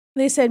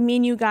They said me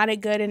and you got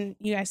it good and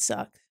you guys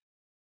suck.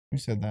 Who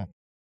said that?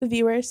 The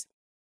viewers.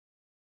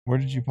 Where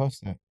did you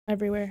post it?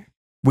 Everywhere.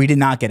 We did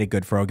not get it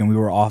good, Frogan. We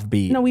were off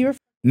beat. No, we were.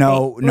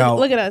 No.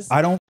 Look at us.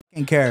 I don't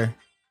fucking care.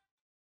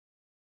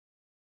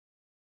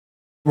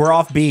 We're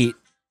off beat.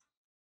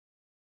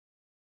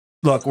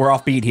 Look, we're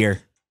off beat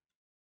here.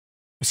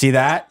 See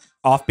that?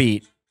 Off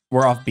beat.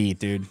 We're off beat,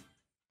 dude.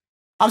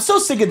 I'm so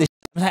sick of this.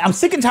 I'm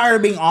sick and tired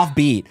of being off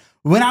beat.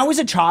 When I was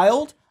a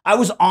child, I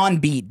was on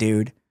beat,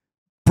 dude.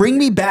 Bring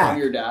me back. From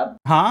your dad?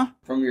 Huh?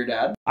 From your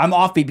dad? I'm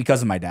off beat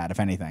because of my dad, if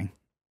anything.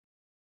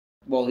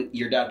 Well,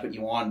 your dad put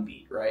you on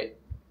beat, right?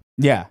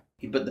 Yeah.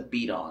 He put the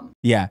beat on.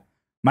 Yeah.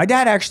 My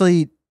dad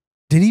actually,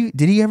 did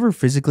he ever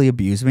physically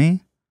abuse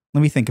me?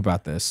 Let me think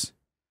about this.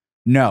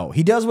 No,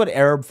 he does what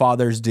Arab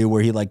fathers do,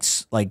 where he like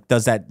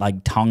does that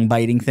like tongue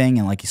biting thing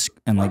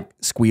and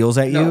squeals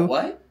at you. No,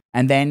 what?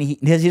 And then he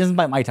doesn't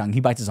bite my tongue. He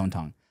bites his own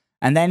tongue.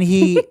 And then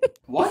he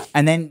what?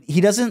 And then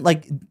he doesn't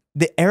like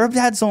the Arab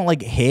dads don't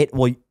like hit.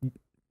 Well,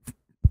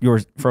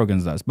 yours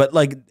Frogan's does, but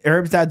like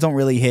Arab dads don't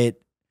really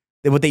hit.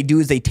 What they do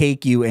is they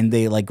take you and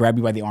they like grab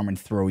you by the arm and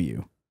throw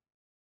you.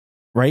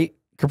 Right,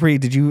 Capri?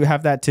 Did you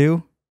have that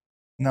too?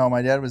 No,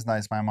 my dad was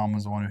nice. My mom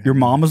was the one who hit Your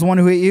me. mom was the one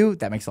who hit you?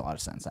 That makes a lot of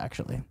sense,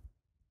 actually.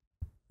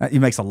 It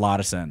makes a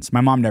lot of sense.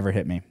 My mom never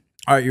hit me.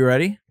 All right, you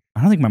ready?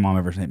 I don't think my mom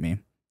ever hit me.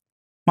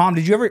 Mom,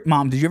 did you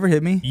ever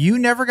hit me? You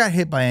never got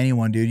hit by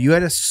anyone, dude. You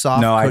had a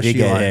soft. No, I did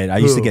get line. hit. I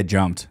used to get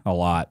jumped a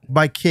lot.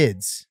 By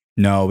kids.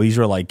 No, these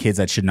were like kids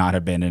that should not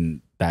have been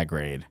in that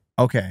grade.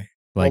 Okay.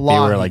 Like they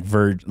were like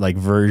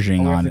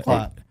verging on it.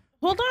 Hold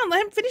on,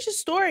 let him finish his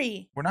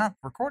story. We're not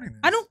recording this.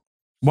 I don't.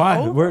 Why?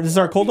 Oh. This is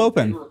our cold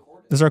open.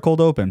 This is our cold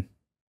open.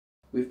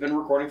 We've been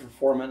recording for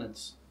 4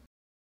 minutes.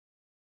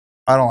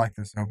 I don't like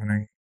this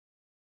opening.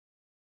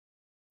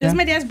 It was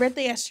my dad's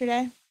birthday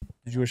yesterday.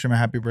 Did you wish him a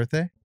happy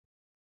birthday?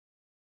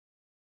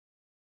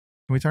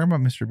 Can we talk about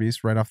Mr.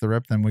 Beast right off the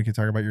rip? Then we could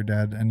talk about your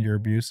dad and your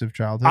abusive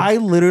childhood. I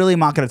literally am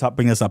not going to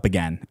bring this up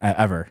again,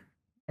 ever.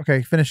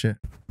 Okay, finish it.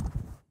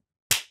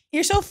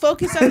 You're so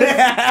focused on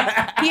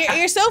the.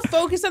 you're so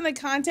focused on the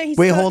content.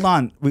 Wait, hold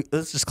on.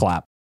 Let's just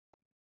clap.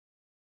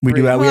 We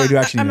do actually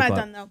I'm need to not clap.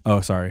 done though.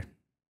 Oh, sorry.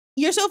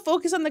 You're so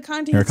focused on the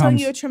content. Here He's it telling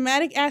comes. you a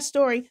traumatic ass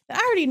story that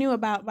I already knew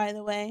about. By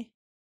the way,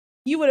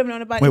 you would have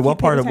known about. Wait, if you what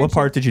paid part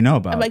attention. did you know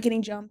about? About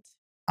getting jumped.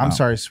 I'm Oh.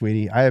 sorry,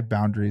 sweetie. I have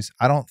boundaries.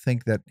 I don't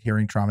think that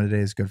hearing trauma today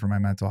is good for my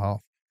mental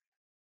health.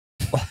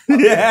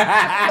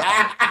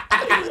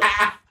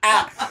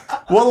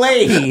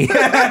 Wallahi.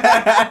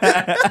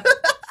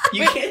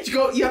 You can't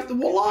go. You have to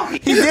wallahi.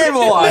 He did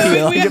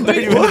wallahi like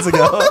 30 minutes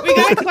ago. We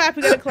gotta clap.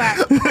 We gotta clap.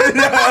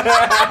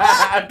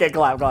 Okay,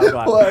 clap. 1,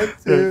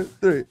 2,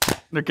 3.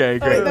 Okay, great.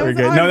 that We're was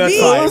good. on No, that's beat.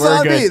 fine. That was We're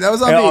on good. beat. That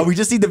was on beat. We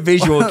just need the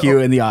visual cue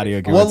and the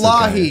audio cue. It's okay.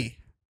 Wallahi.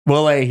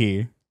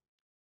 Wallahi.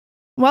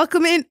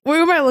 Welcome in.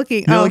 Where am I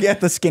looking? You look at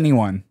the skinny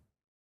one.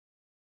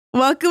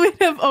 Welcome in.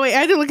 Oh wait, I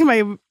had to look at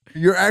my.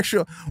 Your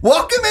actual.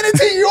 Welcome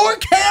into your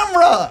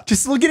camera.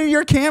 Just look at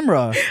your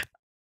camera.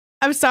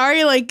 I'm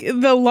sorry, like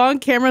the long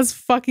camera's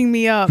fucking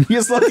me up.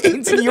 Just look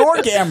into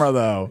your camera,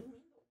 though.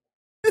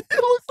 It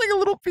looks like a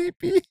little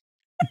pee-pee.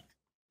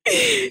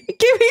 Can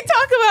we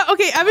talk about?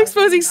 Okay, I'm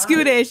exposing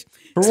Skootish.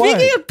 For Speaking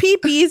what? of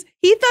peepees,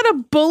 he thought a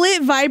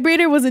bullet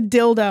vibrator was a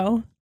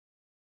dildo.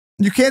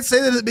 You can't say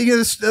that at the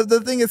beginning of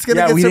the thing. It's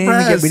gonna get we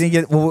surprised. didn't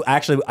get. Well,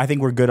 actually, I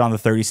think we're good on the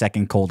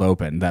 30-second cold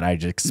open that I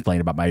just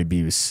explained about my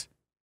abuse.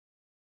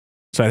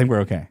 So I think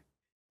we're okay.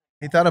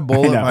 He thought a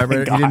bullet I know,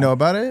 vibrator. thank You didn't God. know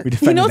about it? We He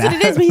defended knows what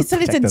that. it is, but he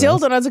said it's a Protected us.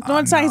 dildo. And I was like, no,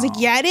 it's not. He's like,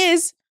 yeah, it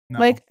is. No.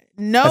 Like,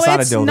 no, That's not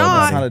a it's dildo,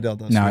 not. It's not a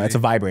dildo. No, sweetie. it's a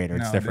vibrator.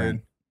 It's No, different.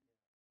 dude.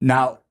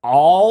 Now,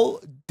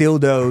 all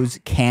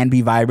dildos can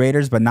be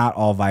vibrators, but not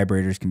all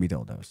vibrators can be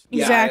dildos.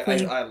 Yeah,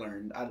 Exactly. I learned.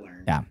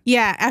 Yeah.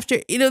 Yeah, after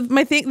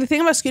the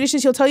thing about Skootish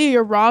is he'll tell you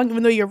you're wrong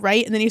even though you're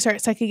right, and then you start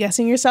second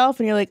guessing yourself,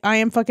 and you're like, I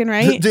am fucking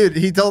right. Dude,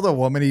 he told a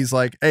woman, he's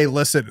like, hey,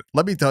 listen,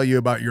 let me tell you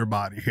about your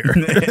body here.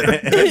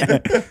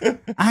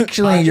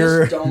 Actually, I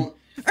you're. just don't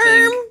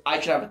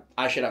think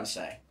I should have a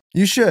say.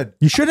 You should.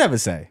 You should have a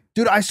say.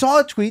 Dude, I saw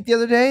a tweet the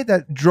other day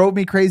that drove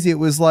me crazy. It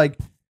was like,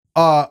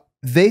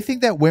 they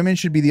think that women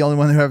should be the only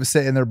one who have a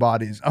say in their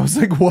bodies. I was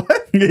like, what?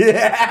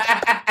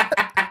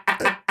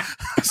 I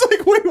was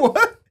like, wait,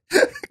 what?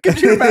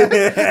 Could you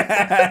imagine?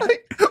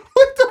 Like,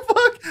 what the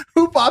fuck?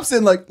 Who pops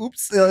in like,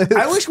 oops.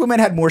 I wish women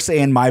had more say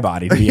in my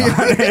body, to be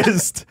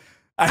honest.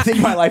 I think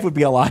my life would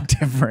be a lot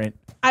different.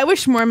 I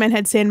wish more men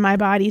had say in my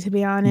body, to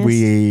be honest.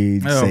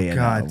 We Oh, say it.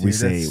 God, now. dude, We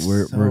say that's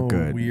we're so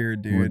good.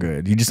 weird, We're dude.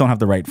 good. You just don't have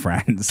the right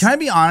friends. Can I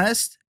be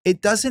honest?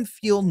 It doesn't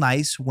feel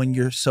nice when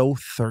you're so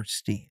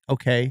thirsty,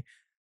 okay?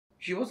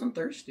 She wasn't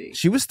thirsty.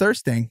 She was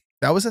thirsting.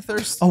 That was a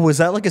thirst. Oh, was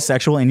that like a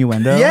sexual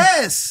innuendo?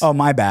 Yes. Oh,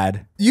 my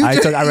bad. You I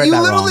just, read you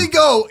that literally wrong.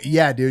 go,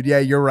 yeah, dude. Yeah,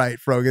 you're right,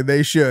 Frogan.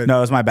 They should. No,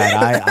 it was my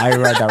bad. I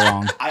read that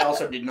wrong. I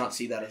also did not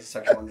see that as a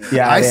sexual innuendo.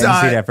 Yeah, I I didn't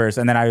saw see it. that first,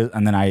 and then I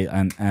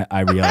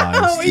realized.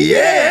 Oh,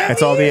 yeah.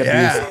 It's all the abuse.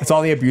 Yeah. It's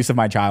all the abuse of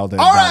my childhood.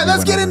 All that right, we let's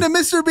went get over. into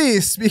Mr.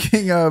 Beast.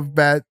 Speaking of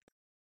bad,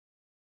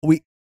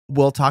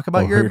 We'll talk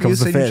about your here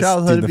comes abuse and your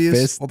childhood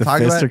abuse. We'll the talk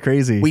fists about are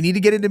crazy. We need to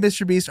get into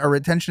Mr. Beast. Our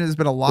retention has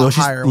been a lot Well,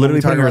 she's higher. when literally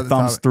we talk putting her about the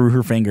thumbs topic. through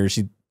her fingers.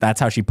 That's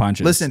how she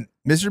punches. Listen,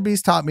 Mr.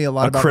 Beast taught me a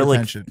lot about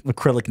retention.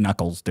 Acrylic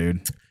knuckles,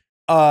 dude.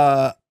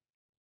 Look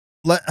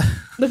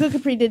what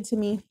Capri did to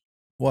me.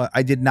 What?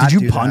 I did not.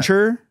 Did you punch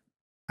her?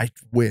 I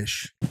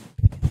wish.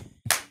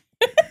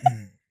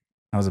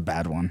 That was a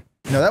bad one.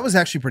 No, that was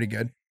actually pretty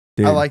good.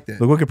 Dude, I liked it.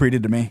 Look what Capri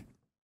did to me.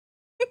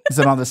 Is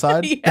it on the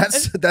side?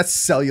 Yes. That's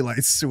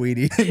cellulite,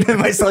 sweetie.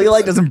 My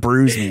cellulite doesn't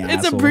bruise me.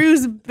 It's asshole. a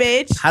bruise,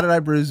 bitch. How did I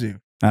bruise you?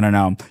 I don't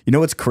know. You know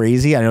what's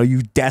crazy? I know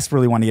you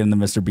desperately want to get into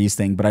the Mr. Beast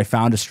thing, but I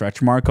found a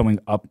stretch mark coming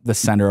up the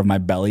center of my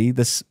belly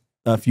this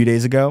a few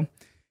days ago.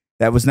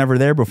 That was never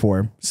there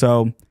before.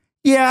 So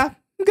yeah,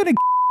 I'm gonna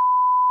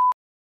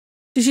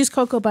Just use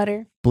cocoa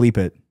butter. bleep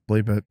it.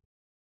 Bleep it.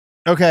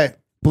 Okay.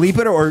 Bleep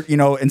it, or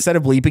instead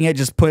of bleeping it,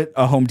 just put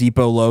a Home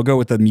Depot logo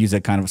with the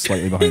music kind of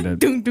slightly behind it.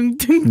 Dun, dun,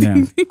 dun, Yeah.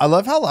 dun. I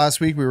love how last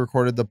week we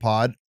recorded the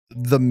pod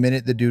the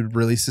minute the dude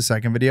released the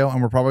second video,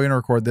 and we're probably going to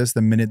record this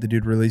the minute the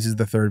dude releases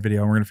the third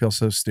video, and we're going to feel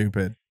so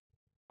stupid.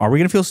 Are we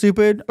gonna feel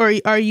stupid? Or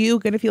are you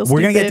gonna feel We're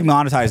stupid? gonna get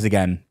demonetized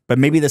again, but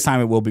maybe this time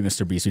it will be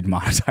Mr. Beast who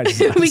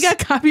demonetizes us. We got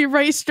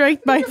copyright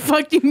strike by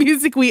fucking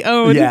music we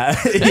own.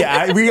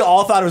 yeah. We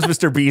all thought it was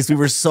Mr. Beast. We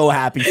were so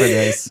happy for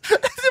this.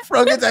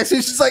 Frogan's actually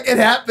just like, it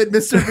happened,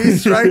 Mr. Beast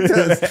striked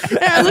us.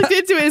 Yeah, I looked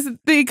into it.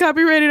 They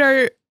copyrighted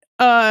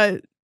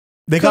our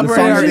They Song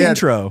copyrighted at our the end.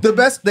 intro. The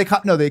best, they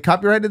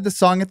copyrighted the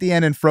song at the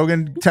end, and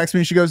Frogan texts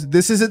me and she goes,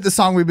 "This isn't the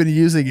song we've been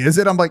using, is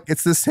it?" I'm like,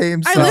 "It's the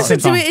same I song." listened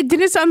to Song. it. It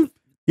didn't sound.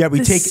 Yeah, we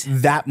This-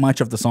 take that much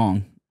of the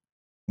song.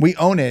 We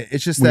own it.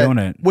 It's just We that own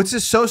it. what's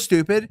just so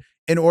stupid.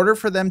 In order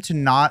for them to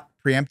not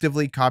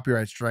preemptively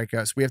copyright strike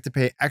us, we have to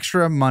pay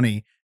extra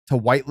money to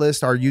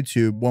whitelist our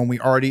YouTube when we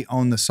already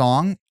own the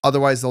song.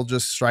 Otherwise, they'll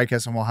just strike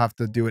us and we'll have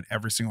to do it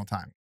every single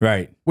time.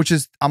 Right. Which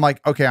is, I'm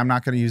like, okay, I'm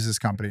not going to use this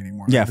company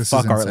anymore. Yeah, Like, this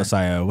fuck is insane.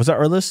 Artlist.io. Was that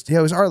Artlist? Yeah,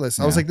 it was Artlist.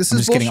 I was like, this I'm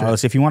is just kidding, bullshit.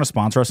 Artlist. If you want to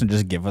sponsor us and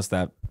just give us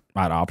that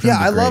option. Yeah,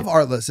 I it'd be love great.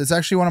 Artlist. It's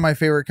actually one of my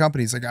favorite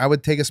companies. Like, I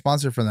would take a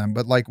sponsor for them,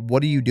 but like,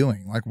 what are you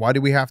doing? Like, why do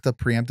we have to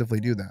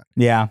preemptively do that?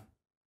 Yeah.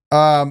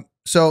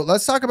 So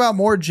let's talk about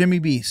more Jimmy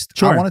Beast.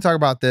 Sure. I want to talk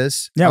about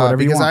this. Yeah,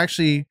 whatever you because want. I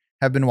actually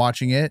have been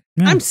watching it.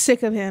 Yeah. I'm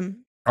sick of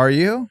him. Are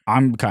you?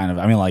 I'm kind of,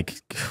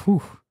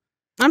 whew.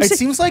 I'm It sick.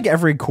 seems like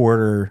every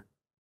quarter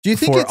Do you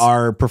think for it's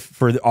our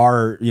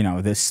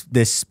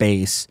this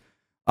space,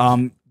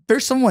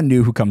 there's someone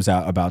new who comes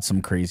out about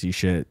some crazy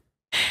shit.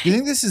 do you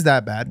think this is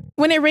that bad?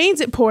 When it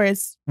rains, it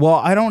pours. Well,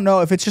 I don't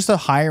know if it's just a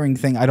hiring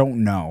thing. I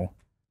don't know.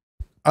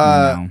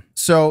 I don't know.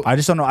 So I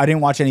just don't know. I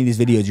didn't watch any of these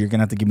videos. You're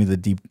gonna have to give me the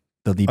deep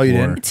Oh, you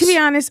lore. didn't? To be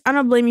honest, I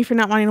don't blame you for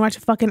not wanting to watch a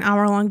fucking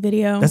hour-long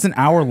video. That's an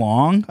hour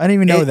long. I didn't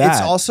even know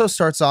that. It also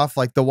starts off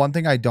like the one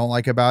thing I don't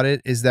like about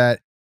it is that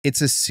it's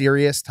a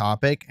serious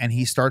topic, and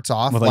he starts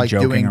off With, like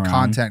joking doing around.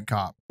 content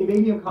cop.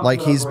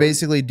 Like he's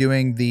basically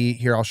doing the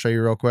here. I'll show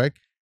you real quick.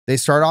 They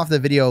start off the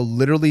video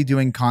literally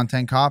doing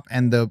content cop,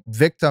 and the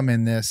victim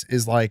in this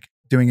is like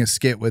doing a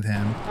skit with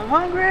him. I'm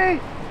hungry.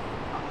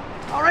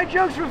 I'll write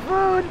jokes for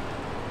food.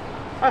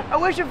 I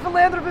wish a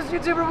philanthropist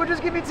YouTuber would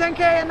just give me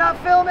 10K and not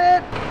film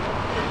it.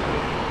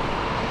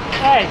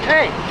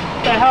 Hey,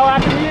 what the hell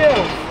happened to you?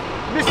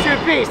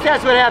 Mr. Beast,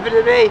 that's what happened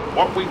to me.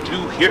 What we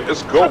do here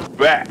is go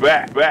back.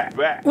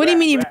 What do you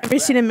mean you've never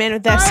seen a man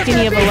with that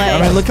skinny of a I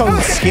leg? mean, look how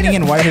skinny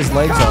and white his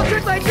legs Kyle are.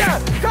 did my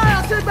dad.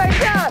 Kyle did my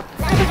dad.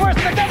 You're the worst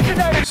in the country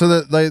tonight.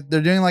 So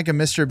they're doing like a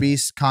Mr.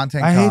 Beast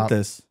content I cop. hate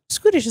this.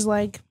 Scootish's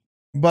leg.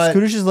 But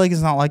Scootish's leg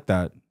is not like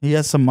that. He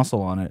has some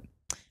muscle on it.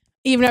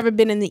 You've never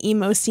been in the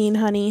emo scene,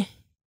 honey.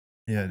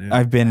 yeah, dude.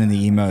 I've been in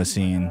the emo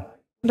scene.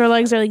 Their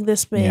legs are like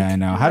this big. Yeah, I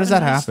know. How does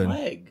that happen?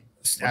 Leg.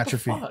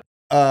 Atrophy.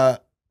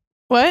 fuck?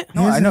 What?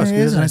 No, I know. He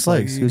Scooter's has nice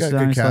legs. You Scooter's got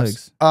good nice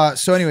calves.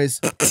 legs. So anyways,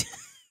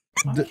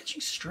 I'm catching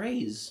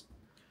strays.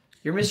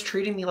 You're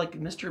mistreating me like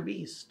Mr.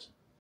 Beast.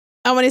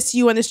 I want to see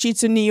you on the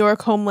streets of New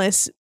York,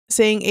 homeless,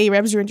 saying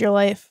Ayyrabs ruined your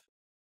life,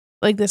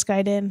 like this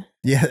guy did.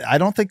 yeah, I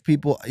don't think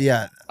people.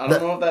 Yeah, I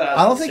don't know if that.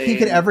 I don't think he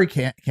could ever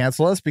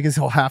cancel us because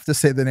he'll have to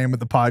say the name of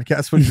the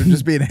podcast, which would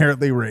just be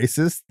inherently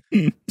racist.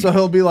 So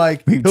he'll be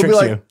like, He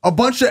tricks you. a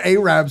bunch of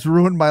Arabs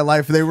ruined my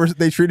life.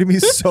 They treated me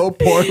so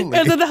poorly. And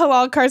then the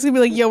halal car's gonna be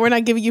like, yo, we're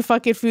not giving you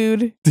fucking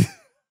food.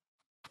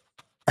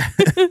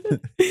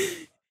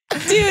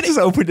 Dude, Just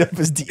opened up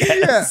his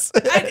DS.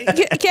 can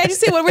I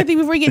just say one more thing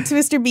before we get to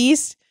Mr.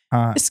 Beast?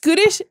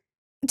 Skootish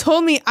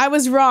told me I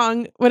was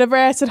wrong whenever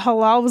I said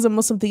halal was a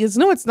Muslim thing. He goes,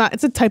 no, it's not.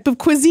 It's a type of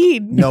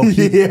cuisine. No,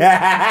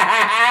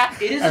 Yeah.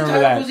 It is I a remember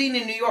type that. of cuisine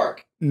in New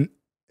York. dude.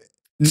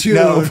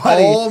 No,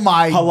 buddy. Oh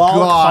my halal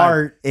god.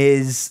 cart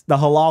is the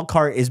halal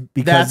cart is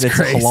because That's it's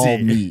crazy.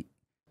 halal meat,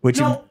 which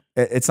No.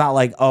 it's not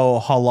like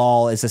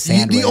halal is a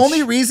sandwich. The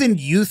only reason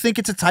you think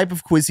it's a type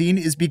of cuisine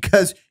is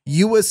because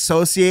you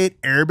associate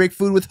Arabic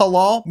food with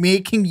halal,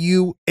 making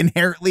you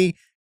inherently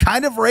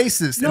kind of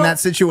racist in that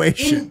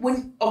situation. In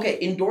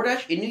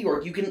DoorDash in New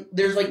York,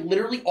 there's like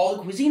literally all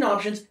the cuisine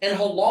options, and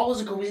halal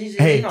is a cuisine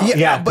Hey,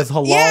 option. but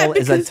halal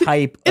is a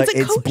type.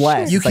 It's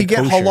blessed. You It's can like get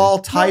kosher.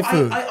 halal Thai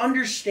food. I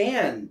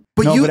understand.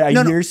 But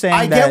you're saying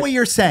I get what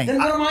you're saying. Then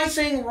what am I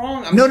saying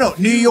wrong? No,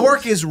 New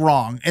York is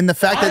wrong in the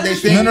fact that they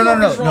think.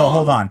 No,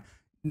 hold on.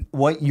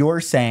 What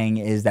you're saying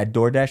is that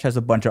DoorDash has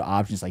a bunch of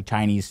options like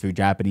Chinese food,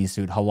 Japanese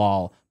food,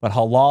 halal, but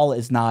halal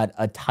is not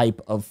a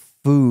type of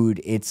food.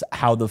 It's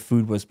how the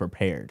food was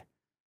prepared.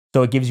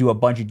 So it gives you a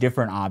bunch of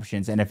different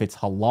options, and if it's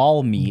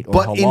halal meat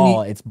or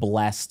halal, it's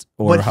blessed.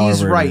 Or but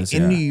he's right. Is,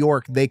 in New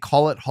York, they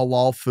call it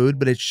halal food,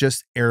 but it's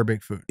just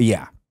Arabic food.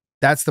 Yeah,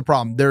 that's the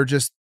problem. They're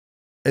just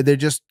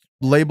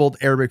labeled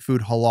Arabic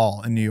food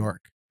halal in New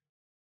York.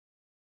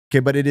 Okay,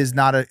 but it is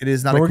not a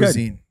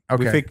cuisine.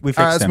 Good. Okay, we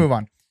fixed let's move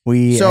on.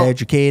 We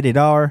educated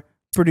our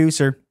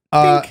producer.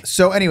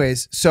 So,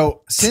 anyways,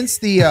 since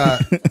the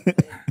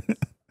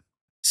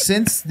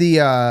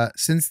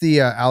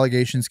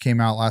allegations came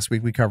out last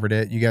week, we covered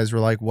it. You guys were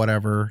like,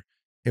 whatever.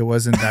 It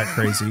wasn't that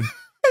crazy.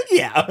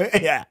 yeah.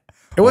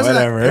 It wasn't.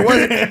 Whatever.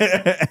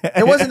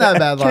 It wasn't that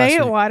bad last week. Can I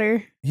get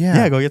water?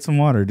 Yeah, go get some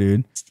water,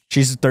 dude.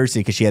 She's thirsty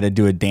because she had to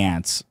do a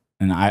dance,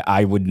 and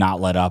I would not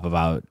let up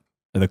about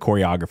the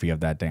choreography of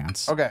that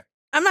dance. Okay.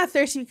 I'm not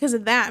thirsty because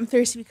of that. I'm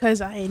thirsty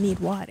because I need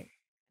water.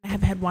 I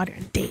haven't had water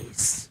in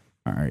days.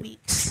 All right.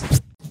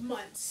 Weeks.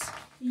 Months.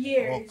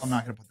 Years. Well, I'm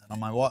not going to put that on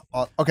my wall.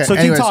 Okay. So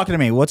keep talking to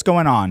me. What's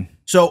going on?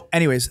 So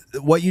anyways,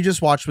 what you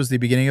just watched was the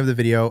beginning of the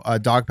video.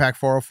 Dogpack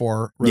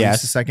 404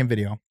 released the second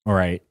video. All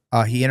right.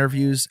 He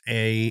interviews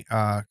a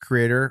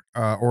creator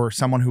or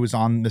someone who was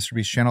on Mr.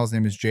 Beast's channel. His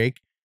name is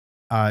Jake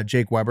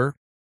Weber.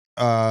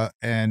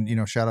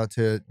 And shout out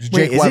to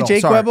Jake Weddle. Is it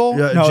Jake Weddle?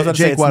 No, I was going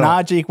to say it's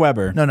not Jake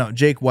Weber. No,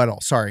 Jake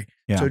Weddle. Sorry.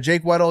 Yeah. So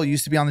Jake Weddle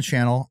used to be on the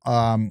channel.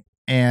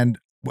 And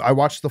I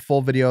watched the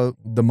full video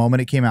the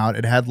moment it came out.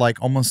 It had like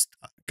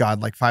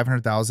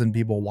 500,000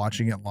 people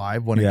watching it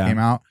live when it came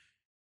out.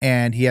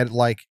 And he had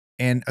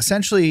and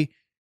essentially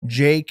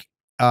Jake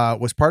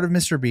was part of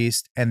Mr.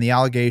 Beast. And the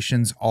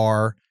allegations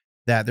are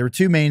that there were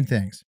two main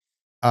things.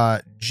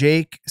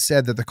 Jake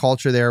said that the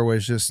culture there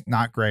was just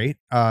not great.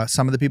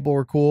 Some of the people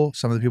were cool.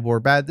 Some of the people were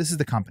bad. This is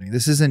the company.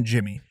 This isn't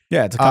Jimmy.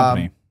 Yeah, it's a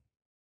company.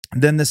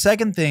 Then the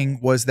second thing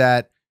was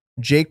that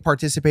Jake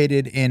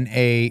participated in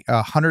a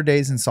 100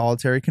 days in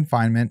solitary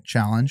confinement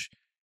challenge,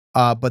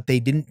 but they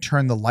didn't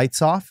turn the lights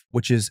off,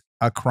 which is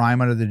a crime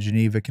under the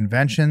Geneva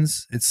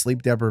Conventions. It's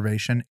sleep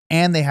deprivation,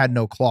 and they had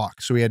no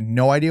clock. So he had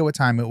no idea what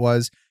time it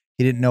was.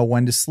 He didn't know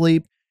when to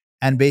sleep,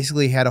 and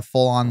basically had a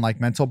full-on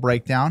mental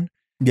breakdown.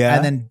 Yeah.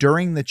 And then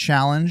during the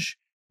challenge,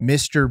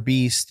 Mr.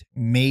 Beast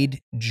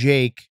made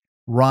Jake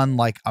run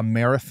a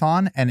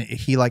marathon, and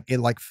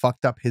it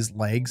fucked up his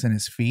legs and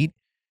his feet.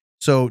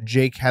 So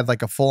Jake had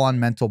a full-on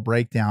mental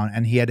breakdown,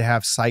 and he had to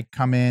have psych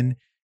come in.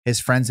 His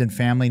friends and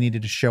family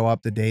needed to show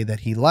up the day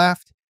that he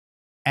left.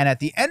 And at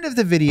the end of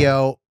the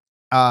video,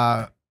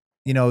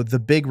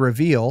 the big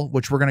reveal,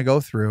 which we're going to go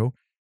through,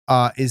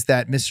 is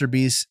that Mr.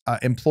 Beast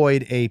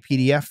employed a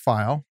PDF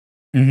file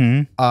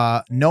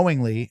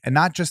knowingly, and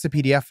not just a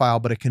PDF file,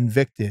 but a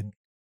convicted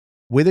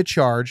with a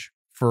charge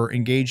for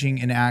engaging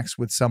in acts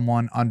with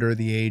someone under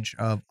the age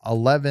of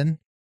 11.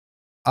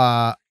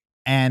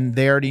 And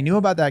they already knew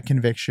about that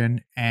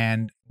conviction,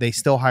 and they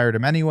still hired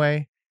him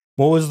anyway.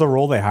 What was the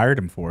role they hired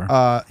him for?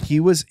 He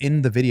was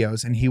in the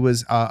videos, and he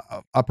was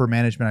upper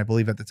management, I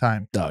believe, at the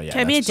time. Oh, yeah.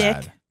 Can I be a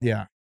dick?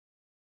 Yeah.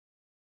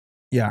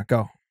 Yeah,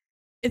 go.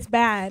 It's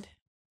bad.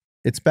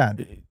 It's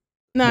bad.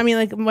 No, I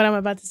mean what I'm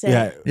about to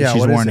say. Yeah.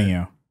 She's warning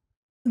you.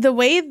 The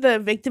way the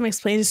victim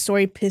explains the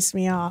story pissed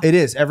me off. It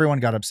is. Everyone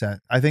got upset.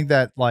 I think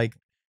that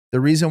the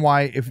reason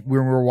why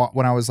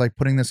when I was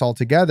putting this all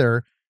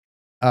together,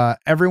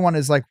 everyone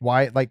is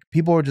why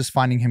people are just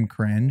finding him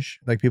cringe.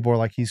 People are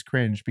like, he's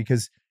cringe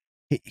because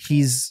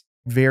he's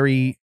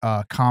very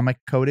comic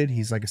coded.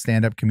 He's a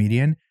stand-up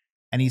comedian,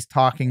 and he's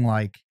talking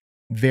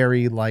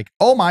very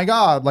oh my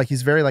God,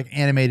 he's very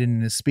animated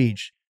in his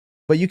speech.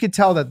 But you could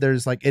tell that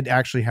there's it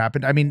actually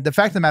happened. I mean, the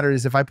fact of the matter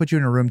is, if I put you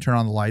in a room, turn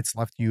on the lights,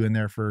 left you in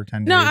there for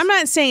 10 days. No, I'm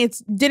not saying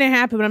it didn't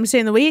happen, but I'm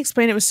saying the way he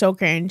explained it was so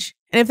cringe.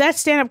 And if that's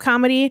stand-up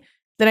comedy,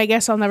 then I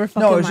guess I'll never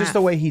fucking No, it was laugh. just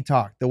the way he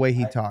talked. The way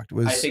he talked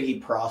was. I think he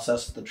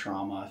processed the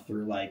trauma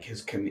through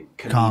his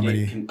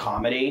comedy.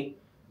 comedy.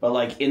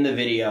 But in the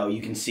video,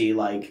 you can see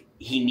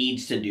he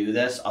needs to do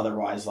this,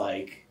 otherwise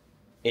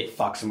it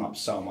fucks him up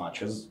so much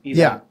because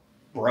he's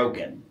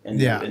broken in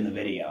the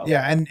video.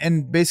 Yeah,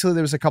 and basically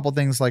there was a couple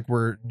things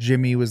where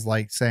Jimmy was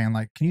saying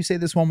can you say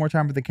this one more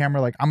time for the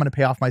camera? I'm going to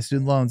pay off my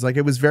student loans.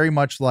 It was very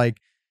much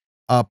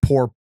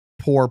poor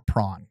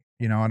prawn.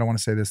 I don't want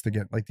to say this to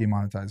get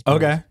demonetized.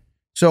 Okay.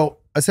 So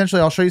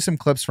essentially, I'll show you some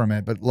clips from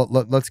it, but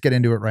let's get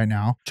into it right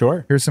now.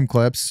 Sure. Here's some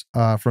clips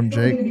from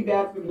Jake.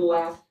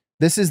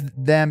 This is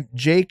them.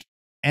 Jake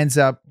ends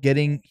up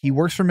he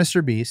works for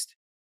Mr. Beast.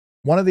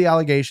 One of the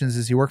allegations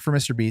is he worked for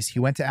Mr. Beast. He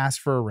went to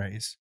ask for a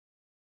raise.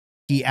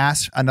 He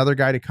asked another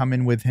guy to come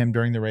in with him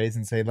during the raise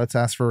and say, let's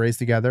ask for a raise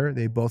together.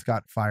 They both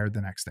got fired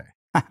the next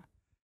day.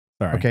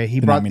 Sorry. Okay, he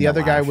Did not brought mean the to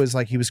other guy laugh. was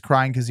like he was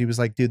crying because he was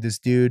like, dude, this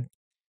dude.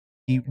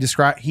 He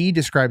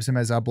describes him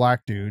as a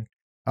black dude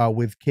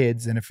with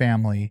kids and a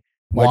family.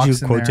 Why'd you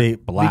walks in there-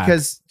 quotate black?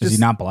 Because is he just-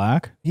 not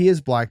black? He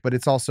is black, but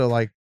it's also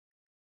like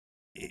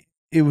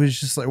it was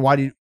just like why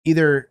do you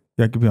either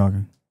Yeah, keep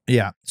talking.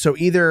 yeah. So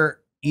either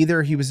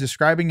he was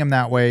describing him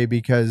that way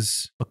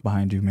because Look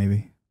behind you,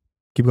 maybe.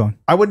 Keep going.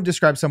 I wouldn't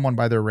describe someone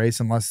by their race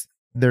unless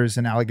there's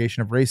an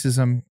allegation of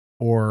racism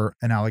or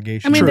an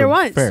allegation. I mean, of, there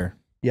was. Fair.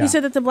 yeah. He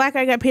said that the black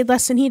guy got paid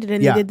less than he did,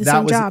 and yeah, they did the that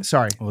same was job.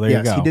 sorry. Well, there you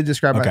yes, he go. did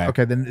describe Okay. it.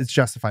 Okay, then it's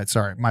justified.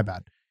 Sorry, my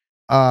bad.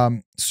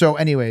 So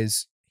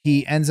anyways,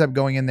 he ends up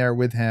going in there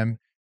with him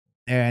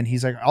and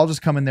he's like, I'll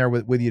just come in there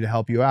with you to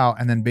help you out.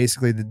 And then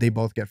basically they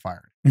both get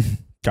fired.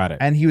 Got it.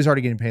 And he was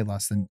already getting paid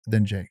less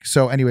than Jake.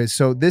 So anyways,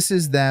 so this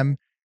is them.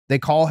 They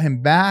call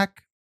him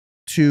back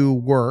to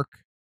work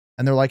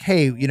and they're like,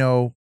 hey, you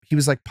know, he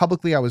was like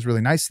publicly, I was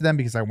really nice to them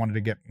because I wanted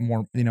to get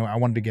more, you know, I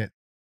wanted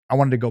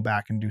to go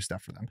back and do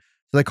stuff for them.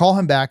 So they call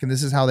him back and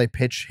this is how they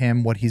pitch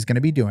him what he's going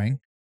to be doing.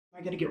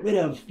 I gotta get rid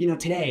of,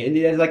 today. And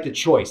it's like the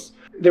choice.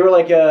 They were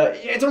like,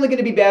 it's only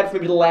gonna be bad for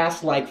maybe the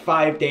last like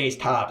 5 days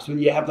tops when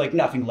you have like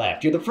nothing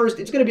left. You're the first,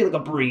 it's gonna be like a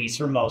breeze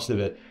for most of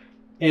it.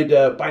 And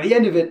by the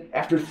end of it,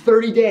 after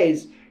 30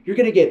 days, you're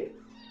gonna get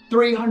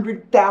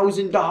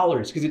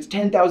 $300,000 because it's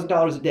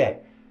 $10,000 a day.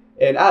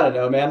 And I don't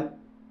know, man.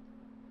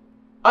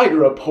 I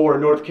grew up poor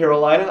in North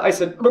Carolina. I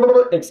said,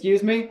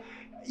 excuse me?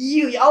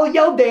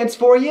 I'll dance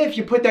for you if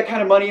you put that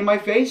kind of money in my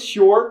face,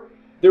 sure.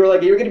 They were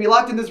like, you're going to be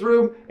locked in this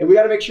room, and we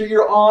got to make sure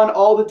you're on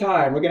all the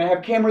time. We're going to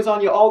have cameras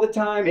on you all the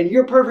time, and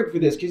you're perfect for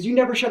this because you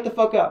never shut the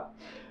fuck up.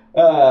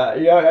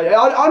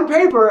 On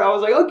paper, I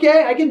was like,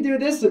 okay, I can do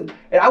this, and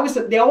I was.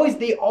 They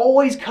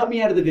always cut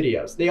me out of the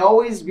videos. They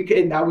always,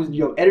 and I was,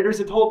 editors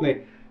have told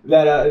me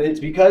that it's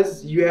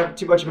because you have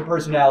too much of a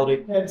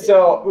personality. And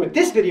so with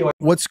this video,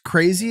 What's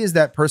crazy is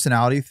that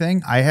personality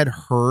thing. I had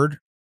heard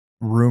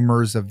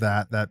rumors of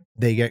that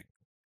they get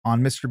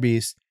on Mr.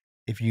 Beast.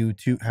 If you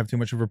have too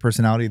much of a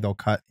personality, they'll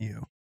cut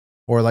you.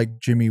 Or like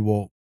Jimmy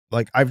will,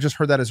 like, I've just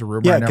heard that as a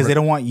rumor. Yeah, because they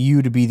don't want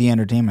you to be the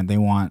entertainment. They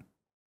want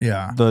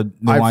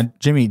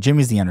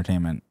Jimmy's the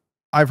entertainment.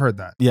 I've heard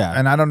that. Yeah.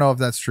 And I don't know if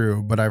that's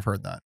true, but I've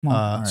heard that. Well,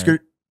 all right.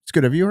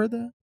 Scoot, have you heard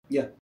that?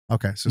 Yeah.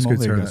 Okay, so Well, Scoot's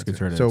there you heard go, that. Scoot's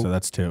too. heard it, So so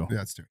that's two. yeah,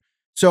 that's two.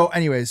 So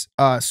anyways,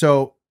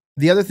 so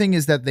the other thing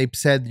is that they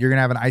said you're going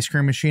to have an ice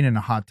cream machine and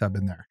a hot tub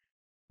in there,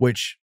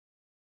 which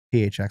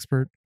pH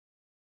expert,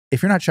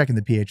 if you're not checking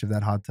the pH of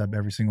that hot tub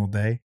every single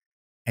day,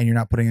 and you're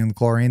not putting in the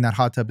chlorine, that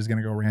hot tub is going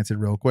to go rancid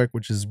real quick,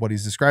 which is what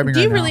he's describing Do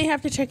right you now. really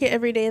have to check it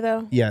every day,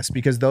 though? Yes,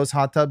 because those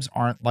hot tubs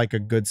aren't like a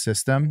good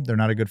system. They're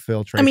not a good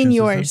filtration I mean, system.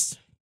 yours.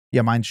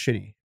 Yeah, mine's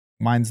shitty.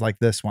 Mine's like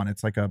this one.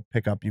 It's like a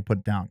pickup you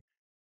put down.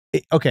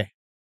 Okay,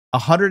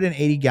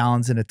 180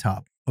 gallons in a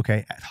tub.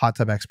 Okay, hot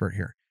tub expert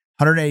here.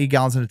 180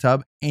 gallons in a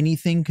tub.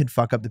 Anything could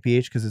fuck up the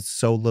pH because it's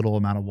so little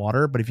amount of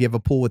water. But if you have a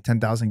pool with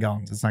 10,000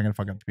 gallons, it's not going to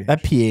fuck up the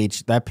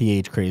pH. That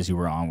pH craze you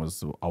were on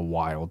was a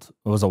wild.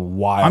 It was a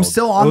wild. I'm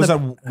still on It was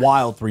a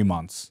wild 3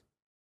 months.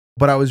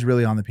 But I was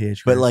really on the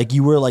pH. But craze. like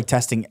you were like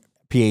testing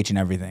pH and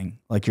everything.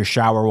 Like your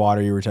shower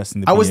water, you were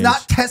testing the pH. I was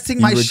not testing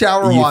my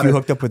shower water. If you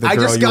hooked up with a I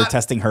girl, just you were got-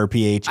 testing her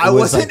pH. I It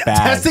was wasn't like bad.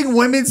 testing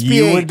women's pH.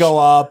 You would go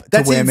up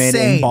That's to women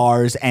insane. in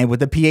bars and with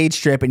the pH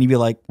strip, and you'd be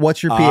like,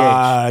 What's your pH?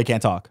 I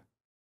can't talk.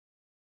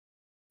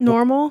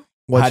 Normal?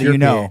 What's how do your you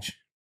know?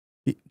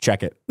 pH?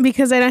 Check it.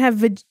 Because I don't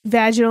have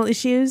vaginal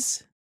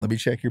issues. Let me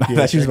check your I pH.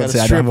 thought you was got about to a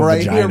say, I strip don't have a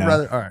right here, vagina.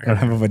 brother. All I don't right.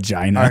 have a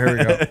vagina. All right,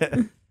 here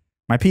we go.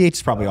 My pH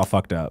is probably all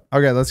fucked up.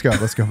 Okay, let's go.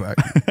 Let's go back.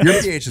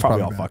 Your pH is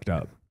Probably all bad. fucked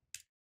up.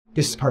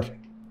 this is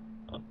perfect.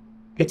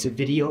 It's a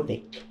video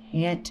they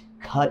can't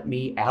cut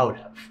me out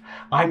of.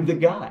 I'm the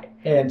guy.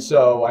 And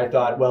so I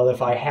thought, well,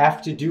 if I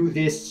have to do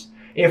this,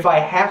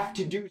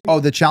 Oh,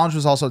 the challenge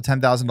was also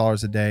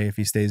 $10,000 a day if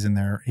he stays in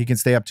there. He can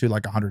stay up to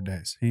like 100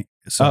 days.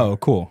 Oh,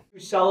 cool.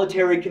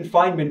 solitary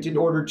confinement in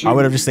order to I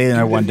would have just stayed in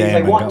there do one the things day and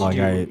I been want like,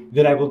 to do,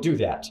 then I will do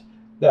that.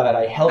 That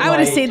I held I would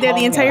have my stayed there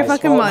the tongue entire and I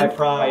fucking swallowed my month.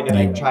 pride and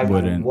You I tried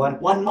wouldn't. one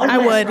I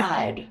last would.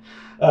 ride.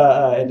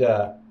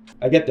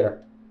 I get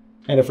there,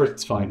 and at first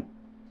it's fine.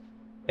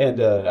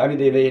 And I mean,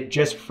 they had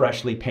just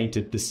freshly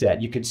painted the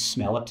set. You could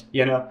smell it,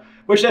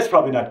 which that's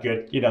probably not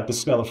good. The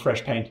smell of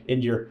fresh paint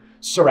in your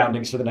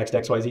surroundings for the next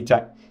XYZ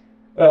time.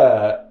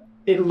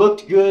 It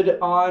looked good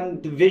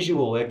on the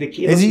visual. Like the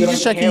kid Is he looked good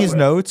just on the checking his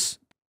camera. notes?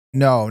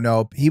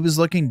 No. He was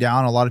looking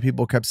down. A lot of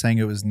people kept saying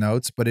it was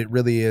notes, but it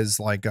really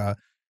is like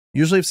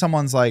usually if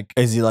someone's like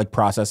Is he like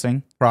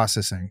processing?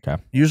 processing.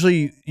 Okay.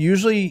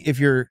 Usually if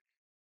you're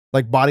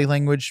like body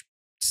language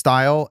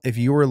style, if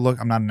you were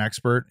I'm not an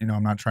expert,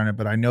 I'm not trying to,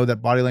 but I know that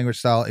body language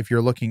style, if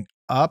you're looking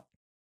up,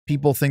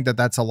 people think that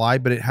that's a lie,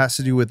 but it has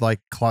to do with like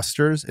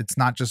clusters. It's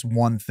not just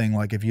one thing.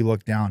 Like if you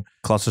look down,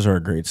 Clusters are a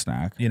great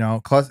snack.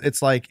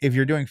 it's like if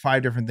you're doing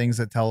 5 different things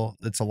that tell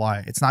it's a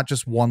lie, it's not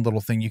just one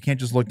little thing. You can't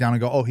just look down and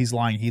go, oh, he's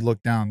lying. He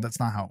looked down. That's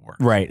not how it works.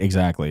 Right,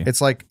 exactly.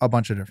 It's like a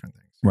bunch of different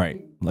things. Right.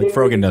 Like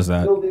Frogan does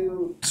that.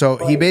 So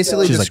he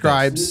basically She's like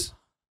describes.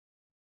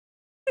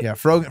 Yeah,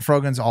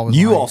 Frogan's always.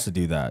 You lying. also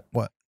do that.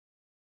 What?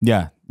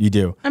 Yeah, you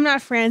do. I'm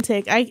not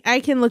frantic. I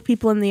can look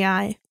people in the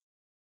eye.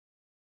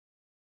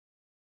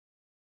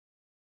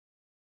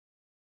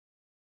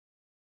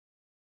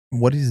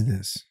 What is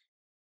this?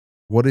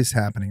 What is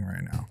happening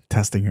right now?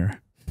 Testing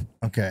her.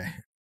 Okay.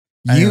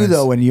 You, Anyways.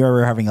 though, when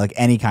you're having like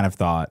any kind of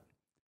thought,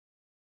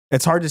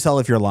 it's hard to tell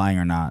if you're lying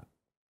or not.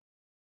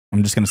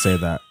 I'm just going to say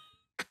that.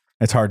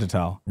 It's hard to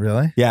tell.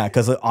 Really? Yeah,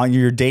 because on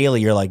your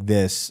daily, you're like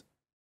this.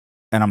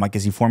 And I'm like,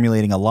 is he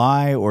formulating a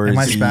lie or Am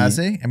I is he...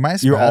 spazzy? Am I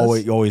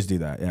spaz? You always do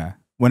that, yeah.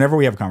 Whenever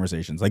we have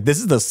conversations. Like, this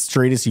is the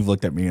straightest you've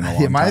looked at me in a long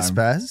time. Am I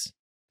spaz?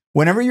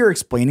 Whenever you're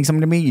explaining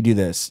something to me, you do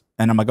this.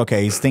 And I'm like,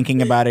 okay, he's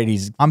thinking about it.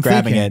 He's I'm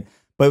grabbing thinking. it.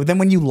 But then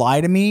when you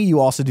lie to me, you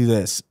also do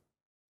this.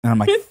 And I'm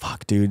like,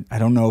 fuck, dude. I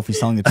don't know if he's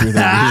telling the truth or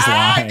if he's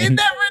lying. You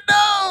never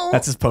know.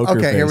 That's his poker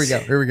face. Okay, here we go.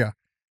 Here we go.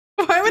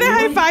 Why would I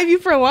high five you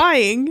for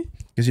lying?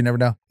 Because you never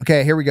know.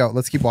 Okay, here we go.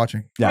 Let's keep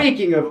watching. Yeah.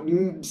 Speaking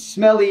of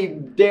smelly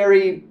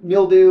dairy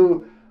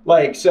mildew,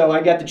 like, so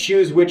I got to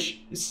choose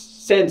which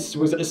sense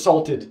was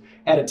assaulted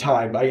at a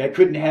time. I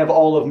couldn't have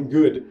all of them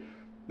good.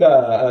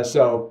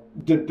 So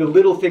the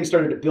little thing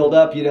started to build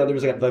up. You know, there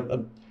was like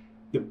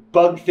the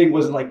bug thing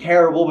wasn't like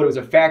terrible, but it was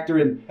a factor.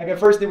 And like at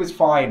first it was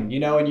fine, you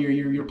know, and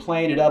you're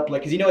playing it up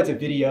like, because you know it's a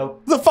video.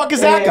 Who the fuck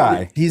is that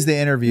guy? He's the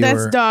interviewer.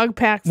 That's dog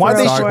pack.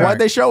 Why'd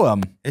they show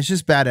him? It's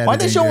just bad editing.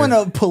 Why'd they show him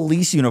in dude. a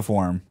police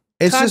uniform?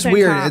 It's just Content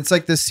weird. cop. It's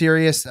like the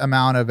serious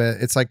amount of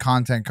it. It's like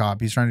content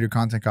cop. He's trying to do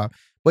content cop.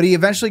 But he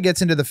eventually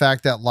gets into the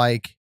fact that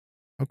like,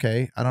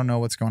 okay, I don't know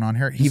what's going on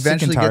here. He I'm sick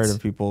and eventually tired gets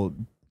of people.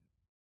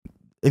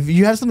 If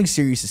you have something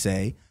serious to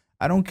say,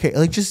 I don't care.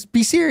 Like, just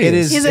be serious. It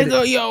is- He's like,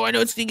 oh, yo, I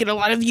know it's getting a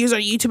lot of views on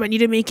YouTube. I need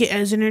to make it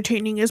as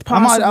entertaining as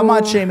possible. I'm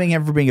not shaming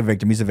him for being a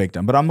victim. He's a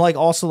victim. But I'm like,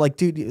 also like,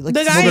 dude, like, The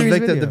this is guy- a well, serious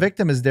the video.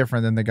 victim is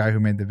different than the guy who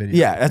made the video.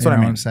 Yeah, that's You what I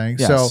know mean. I'm saying.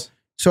 Yes.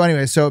 So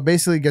anyway, so it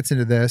basically gets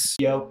into this.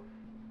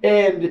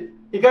 And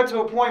it got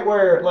to a point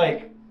where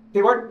like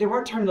they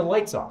weren't turning the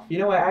lights off. You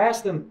know, I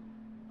asked them,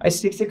 I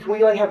said, can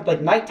we like have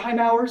like nighttime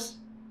hours?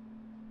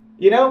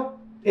 You know?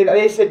 And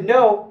they said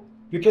no,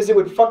 because it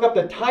would fuck up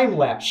the time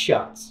lapse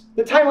shots.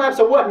 The time lapse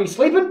of what? Me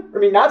sleeping? Or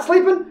me not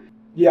sleeping?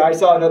 Yeah, I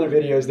saw in other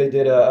videos they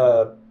did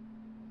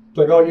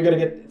like, oh, you're gonna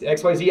get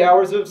XYZ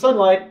hours of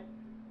sunlight.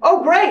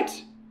 Oh,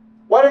 great!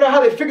 Well, I don't know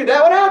how they figured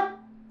that one out.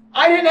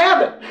 I didn't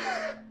have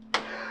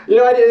it. You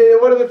know,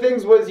 one of the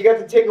things was you got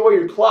to take away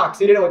your clock,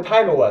 so you didn't know what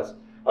time it was.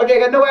 Okay, I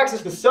got no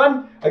access to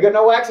sun. I got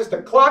no access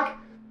to clock.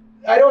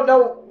 I don't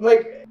know,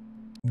 like...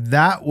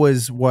 That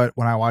was what,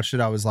 when I watched it,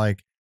 I was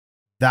like,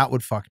 that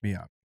would fuck me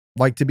up.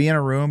 Like to be in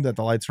a room that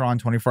the lights are on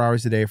 24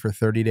 hours a day for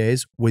 30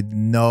 days with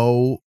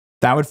no...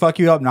 That would fuck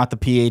you up, not the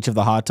pH of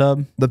the hot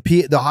tub.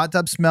 The hot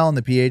tub smell and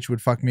the pH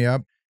would fuck me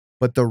up.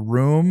 But the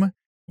room,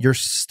 you're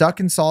stuck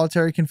in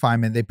solitary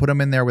confinement. They put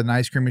them in there with an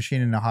ice cream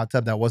machine and a hot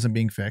tub that wasn't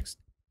being fixed.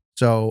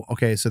 So,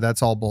 okay, so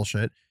that's all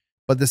bullshit.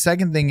 But the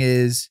second thing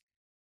is,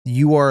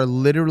 you are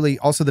literally,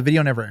 also the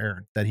video never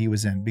aired that he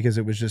was in because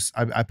it was just,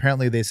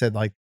 apparently they said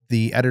like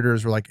the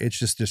editors were like, it's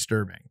just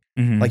disturbing.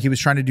 Mm-hmm. Like he was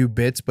trying to do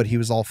bits, but he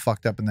was all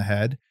fucked up in the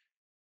head.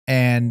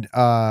 And,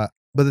 but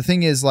the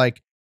thing is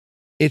like,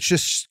 it's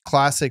just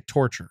classic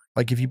torture.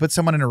 Like if you put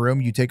someone in a room,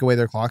 you take away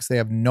their clocks, they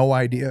have no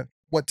idea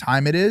what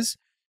time it is.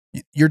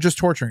 You're just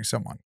torturing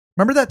someone.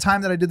 Remember that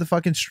time that I did the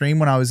fucking stream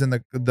when I was in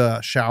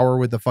the shower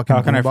with the fucking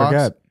How can I boombox?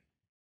 forget?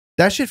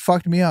 That shit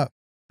fucked me up.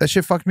 That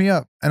shit fucked me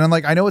up. And I'm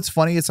like, I know it's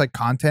funny. It's like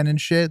content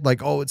and shit.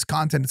 Like, oh, it's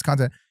content. It's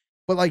content.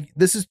 But like,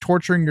 this is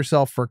torturing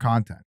yourself for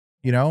content,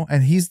 you know?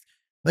 And he's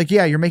like,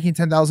 yeah, you're making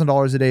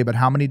 $10,000 a day, but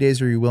how many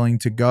days are you willing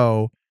to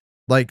go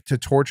like to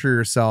torture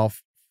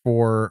yourself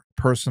for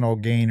personal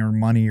gain or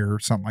money or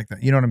something like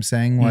that? You know what I'm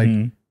saying?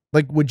 Like,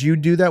 like, would you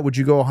do that? Would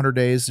you go 100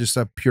 days just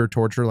a pure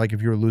torture? Like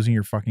if you were losing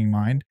your fucking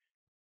mind,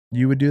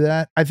 you would do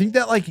that? I think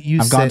that like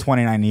I've gone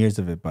 29 years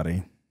of it,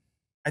 buddy.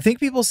 I think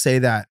people say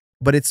that,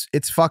 but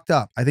it's fucked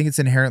up. I think it's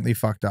inherently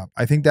fucked up.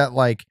 I think that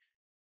like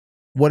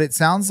what it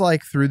sounds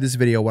like through this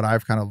video, what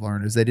I've kind of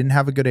learned is they didn't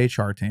have a good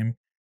HR team.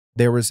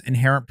 There was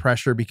inherent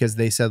pressure because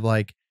they said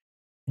like,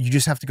 you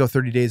just have to go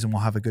 30 days and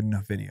we'll have a good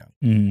enough video.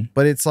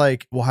 But it's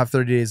like, we'll have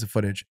 30 days of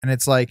footage. And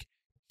it's like,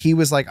 he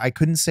was like, I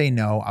couldn't say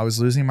no. I was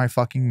losing my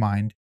fucking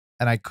mind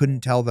and I couldn't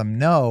tell them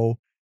no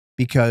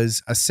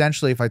because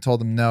essentially if I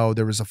told them no,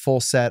 there was a full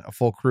set, a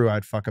full crew,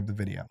 I'd fuck up the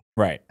video.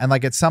 Right. And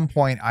like at some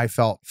point I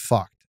felt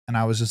fucked. And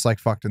I was just like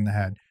fucked in the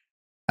head.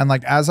 And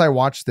like, as I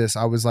watched this,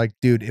 I was like,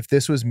 dude, if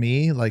this was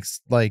me, like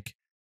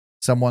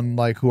someone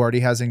like who already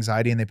has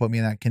anxiety and they put me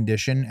in that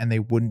condition and they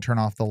wouldn't turn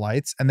off the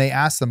lights and they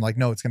asked them like,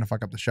 no, it's going to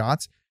fuck up the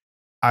shots.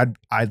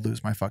 I'd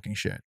lose my fucking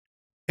shit.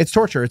 It's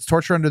torture. It's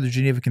torture under the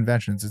Geneva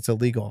Conventions. It's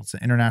illegal. It's an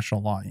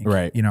international law.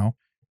 Right. You know?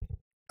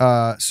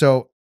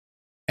 So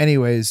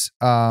anyways,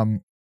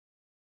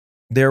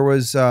 there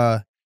was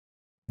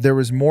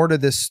more to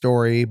this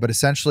story, but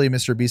essentially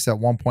Mr. Beast at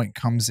one point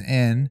comes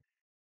in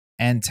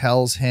and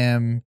tells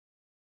him,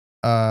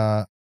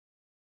 here,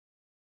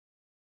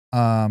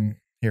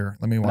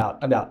 let me watch.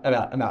 I'm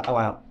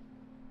out.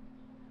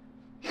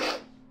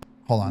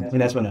 Hold on. And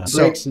that's when So-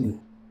 breaks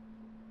and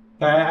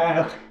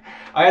I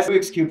asked the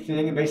X Cube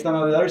thing, and based on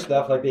all the other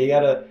stuff, like they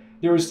gotta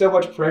there was so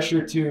much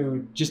pressure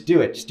to just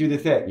do it, just do the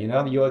thing, you know.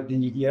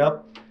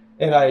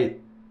 And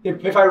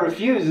if I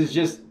refuse, it's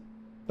just,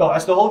 oh,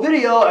 that's the whole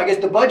video. I guess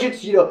the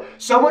budget's,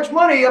 so much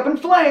money up in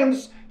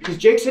flames because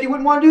Jake said he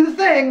wouldn't want to do the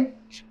thing.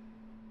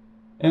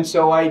 And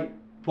so I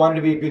wanted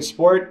to be a good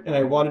sport, and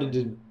I wanted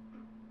to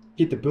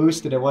get the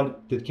boost, and I wanted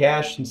the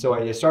cash, and so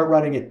I start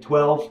running at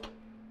 12.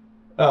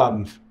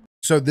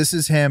 So this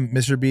is him,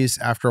 Mr. Beast,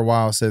 after a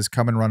while says,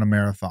 come and run a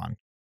marathon.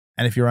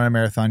 And if you run a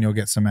marathon, you'll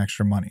get some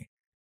extra money.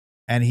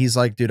 And he's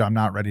like, dude, I'm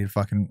not ready to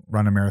fucking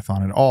run a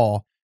marathon at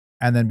all.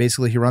 And then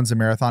basically he runs a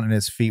marathon and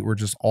his feet were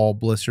just all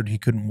blistered. He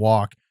couldn't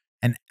walk.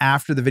 And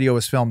after the video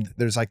was filmed,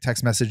 there's like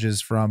text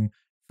messages from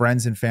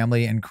friends and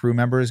family and crew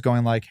members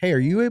going like, hey, are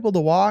you able to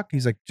walk?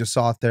 He's like, just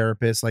saw a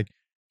therapist. Like,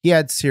 he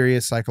had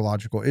serious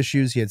psychological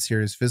issues. He had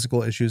serious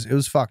physical issues. It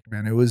was fucked,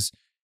 man. It was,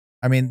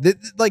 I mean,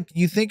 like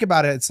you think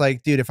about it, it's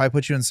like, dude, if I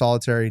put you in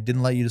solitary,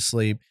 didn't let you to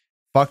sleep,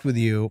 fucked with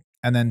you,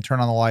 and then turn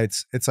on the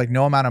lights, it's like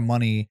no amount of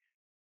money.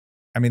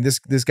 I mean, this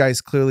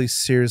guy's clearly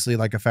seriously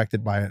like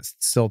affected by it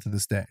still to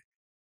this day.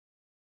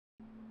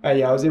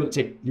 Yeah, I was able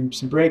to take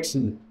some breaks,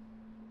 and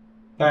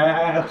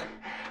I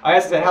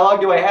asked him, how long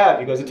do I have?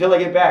 He goes, until I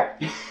get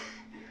back.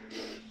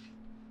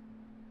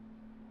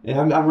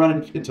 And I'm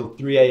running until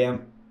 3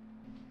 a.m.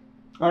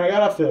 I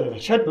got off the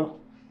treadmill.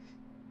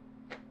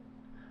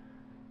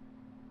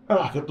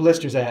 Oh, the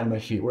blisters I had on my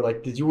feet were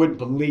like, you wouldn't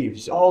believe,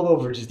 just all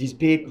over, just these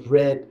big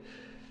red.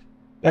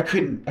 I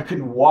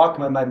couldn't walk.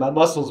 My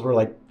muscles were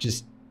like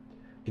just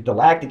the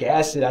lactic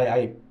acid.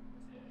 I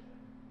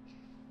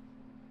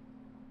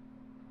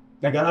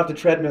got off the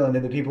treadmill, and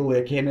then the people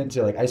that came in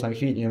to like ice my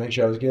feet, make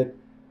sure I was good.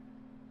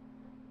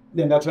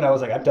 Then that's when I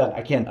was like, I'm done.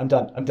 I can't. I'm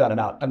done. I'm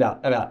out. I'm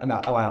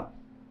out.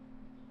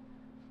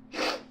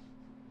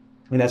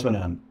 And that's when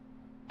I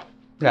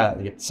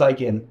get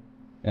psych in,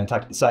 and I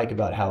talk to the psych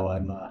about how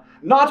I'm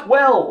not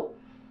well.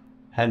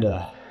 And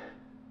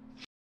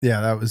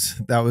yeah, that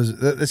was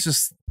it's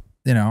just,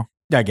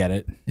 I get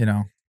it.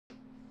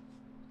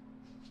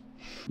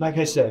 Like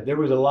I said, there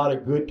was a lot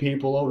of good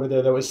people over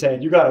there that was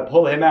saying, you got to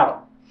pull him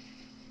out.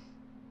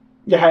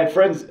 Yeah, I had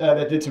friends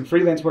that did some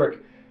freelance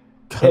work.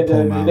 And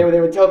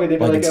they would tell me, they'd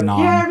be like,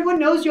 yeah, everyone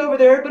knows you over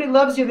there. Everybody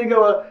loves you. They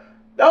go,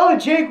 oh,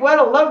 Jake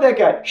Weddle, love that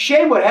guy.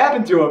 Shame what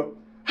happened to him.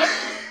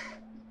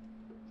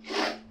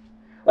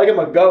 Like I'm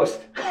a ghost.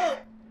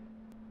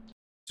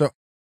 So,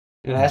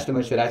 and I asked him,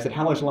 I said,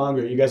 how much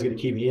longer are you guys going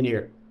to keep me in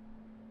here?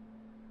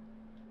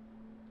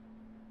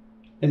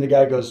 And the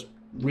guy goes,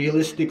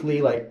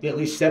 realistically, like at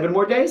least 7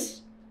 more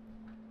days?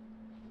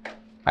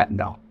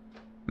 No.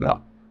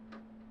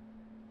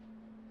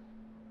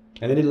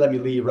 And they didn't let me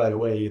leave right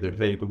away either.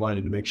 They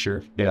wanted to make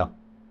sure,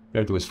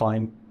 everything was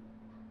fine.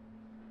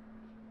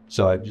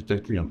 So I just,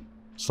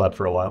 slept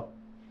for a while.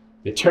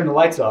 They turned the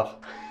lights off.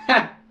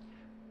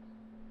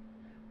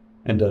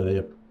 And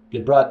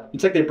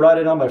it's like they brought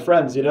in all my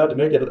friends, to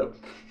make it.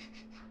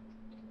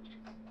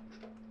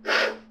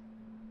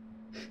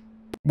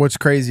 What's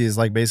crazy is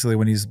like basically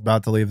when he's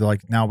about to leave, they're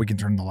like, now we can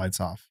turn the lights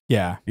off.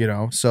 Yeah.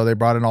 So they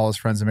brought in all his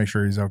friends to make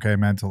sure he's okay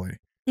mentally.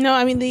 No,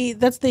 I mean,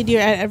 that's what they do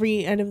at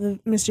every end of the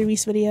Mr.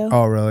 Beast video.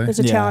 Oh, really? There's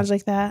a challenge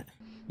like that.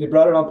 They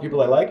brought in all the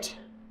people I liked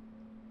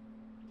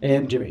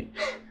and Jimmy.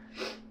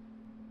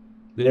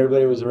 Then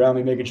everybody was around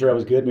me making sure I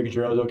was good, making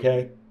sure I was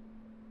okay.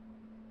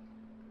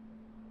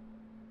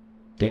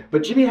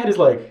 But Jimmy had his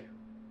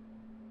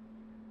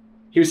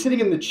he was sitting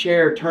in the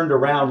chair turned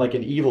around like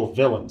an evil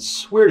villain.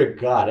 Swear to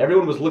God.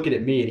 Everyone was looking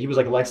at me, and he was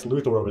like Lex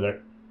Luthor over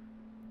there.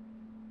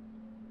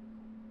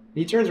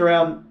 He turns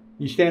around,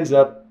 he stands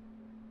up.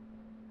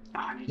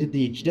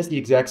 He does the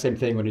exact same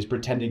thing when he's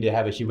pretending to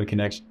have a human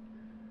connection.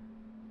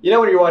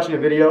 When you're watching a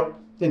video,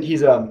 and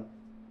he's like,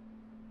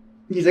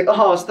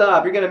 oh,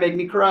 stop, you're going to make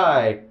me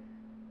cry.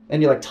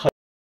 And you're like,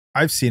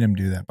 I've seen him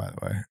do that, by the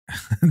way.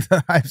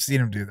 I've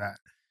seen him do that.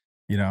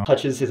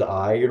 Touches his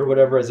eye or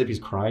whatever as if he's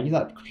crying.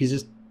 He's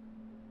just...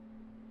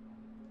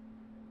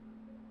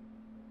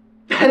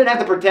 I didn't have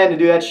to pretend to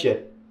do that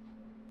shit.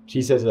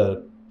 She says,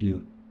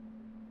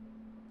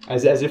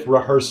 as if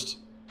rehearsed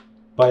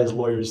by his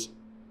lawyers.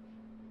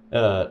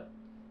 Your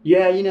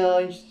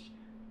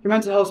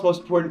mental health's the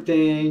most important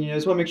thing. I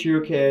just want to make sure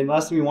you're okay. And the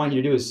last thing we want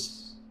you to do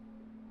is...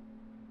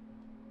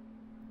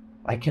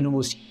 I can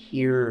almost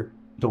hear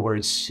the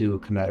word Sue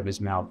come out of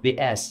his mouth. The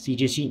S. He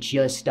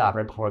just stopped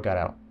right before it got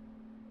out.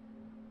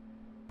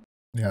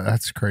 Yeah,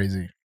 that's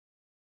crazy.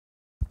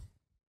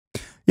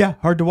 Yeah,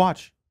 hard to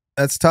watch.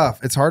 That's tough.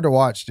 It's hard to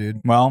watch,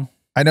 dude. Well,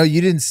 I know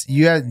you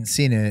hadn't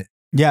seen it.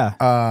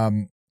 Yeah.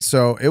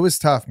 So it was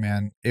tough,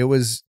 man. It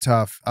was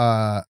tough.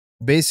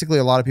 Basically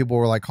a lot of people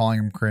were like calling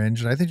him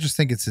cringe, and I just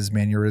think it's his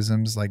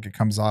mannerisms. Like it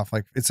comes off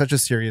like it's such a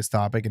serious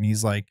topic, and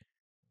he's like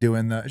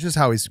doing it's just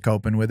how he's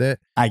coping with it.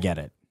 I get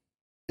it.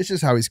 It's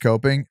just how he's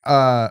coping.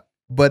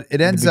 But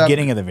it ends up... At the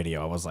beginning of the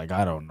video, I was like,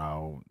 I don't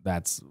know.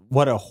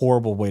 What a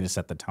horrible way to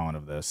set the tone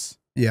of this.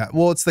 Yeah.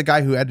 Well, it's the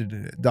guy who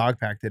edited it.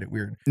 Dogpack did it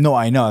weird. No,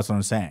 I know. That's what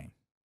I'm saying.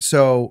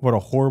 So... What a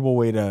horrible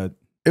way to...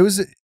 It was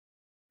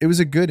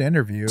a good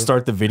interview.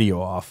 Start the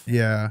video off.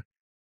 Yeah.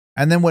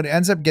 And then what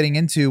ends up getting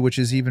into, which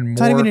is even more.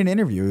 It's not even an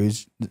interview.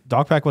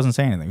 Dogpack wasn't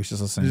saying anything. He was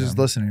just listening. He's just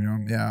listening to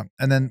him. Yeah.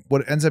 And then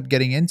what ends up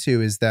getting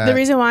into is that the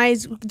reason why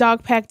is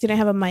Dogpack didn't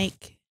have a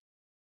mic.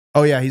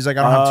 Oh yeah, he's like,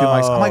 I don't have two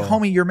mics. I'm like,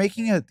 homie, you're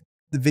making the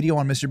video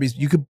on Mr. Beast.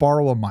 You could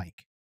borrow a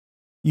mic.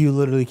 You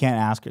literally can't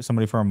ask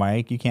somebody for a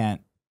mic. You can't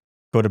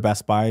go to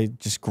Best Buy,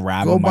 just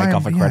grab a mic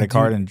off a credit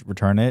card and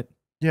return it.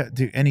 Yeah,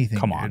 do anything.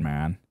 Come on,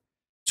 man.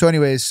 So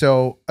anyways,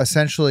 so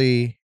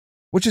essentially,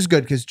 which is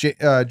good because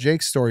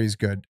Jake's story is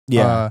good.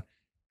 Yeah.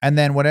 And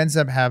then what ends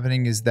up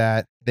happening is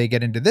that they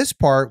get into this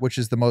part, which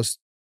is the most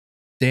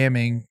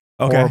damning,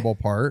 horrible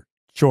part.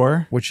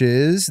 Sure. Which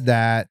is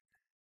that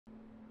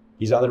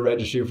he's on the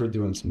registry for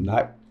doing some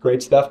not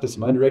great stuff to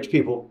some underage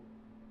people.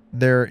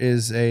 There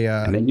is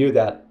and they knew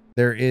that.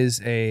 There is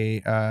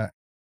a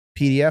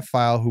PDF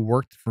file who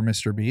worked for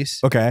Mr.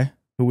 Beast. Okay.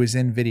 Who was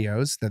in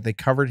videos that they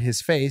covered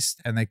his face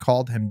and they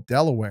called him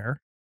Delaware.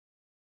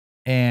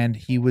 And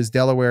he was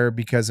Delaware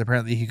because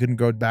apparently he couldn't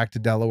go back to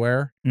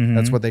Delaware. Mm-hmm.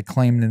 That's what they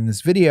claimed in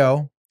this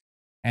video.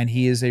 And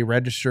he is a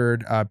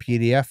registered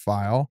PDF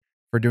file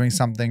for doing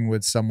something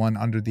with someone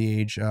under the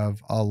age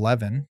of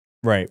 11.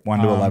 Right. 1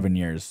 to 11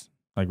 years,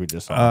 like we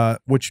just saw.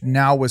 Which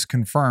now was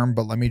confirmed,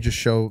 but let me just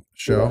show.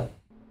 Yeah.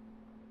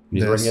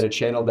 He's working at a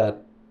channel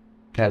that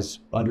has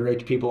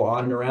underage people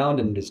on and around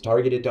and is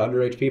targeted to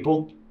underage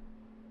people.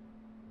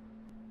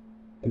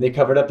 And they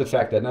covered up the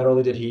fact that not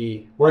only did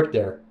he work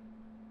there,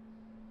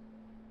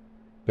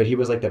 but he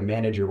was like the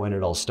manager when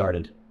it all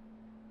started.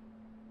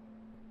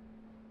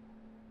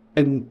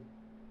 And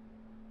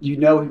you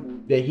know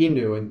that he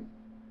knew, and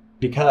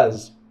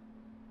because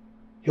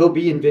he'll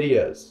be in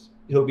videos,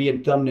 he'll be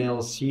in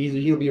thumbnails,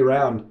 he'll be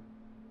around,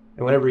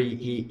 and whenever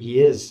he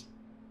is,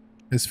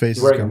 his face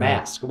is wearing a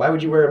mask. Why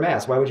would you wear a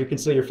mask? Why would you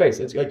conceal your face?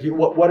 It's like,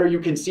 what are you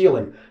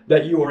concealing?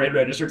 That you are a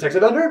registered sex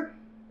offender,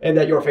 and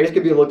that your face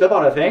could be looked up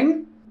on a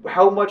thing?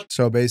 How much?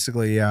 So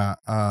basically,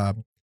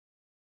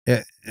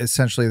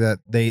 essentially that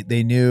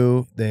they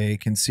knew, they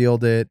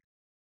concealed it.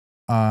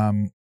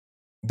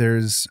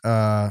 There's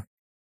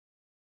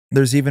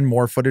even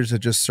more footage that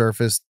just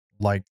surfaced,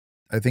 like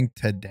I think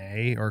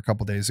today or a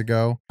couple days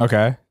ago.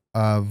 Okay.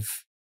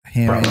 Of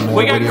him.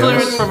 We got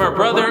clearance from her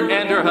brother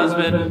and her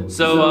husband,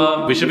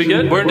 so we should be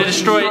good. We're going to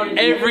destroy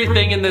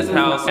everything in this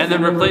house and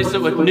then replace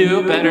it with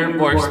new, better,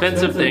 more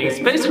expensive things.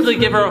 Basically,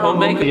 give her a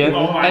homemade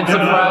and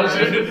surprise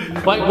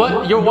her. Like,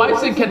 what? Your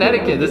wife's in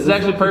Connecticut. This is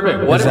actually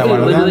perfect. What if they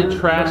literally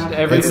trashed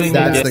everything?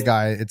 That's the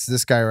guy. It's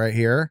this guy right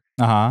here.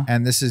 Uh-huh.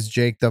 And this is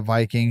Jake the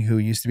Viking, who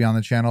used to be on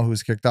the channel, who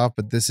was kicked off.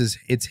 But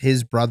it's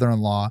his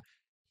brother-in-law.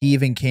 He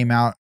even came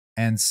out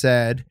and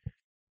said,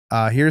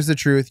 here's the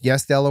truth.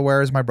 Yes,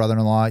 Delaware is my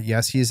brother-in-law.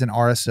 Yes, he's an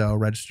RSO,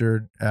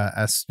 registered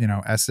SA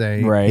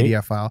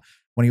PDF file.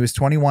 When he was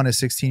 21, a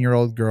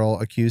 16-year-old girl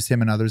accused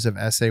him and others of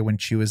SA when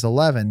she was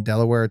 11.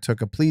 Delaware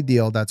took a plea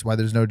deal. That's why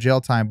there's no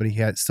jail time, but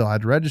he still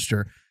had to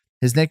register.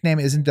 His nickname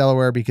isn't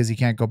Delaware because he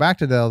can't go back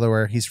to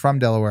Delaware. He's from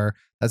Delaware.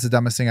 That's the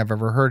dumbest thing I've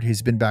ever heard.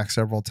 He's been back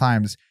several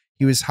times.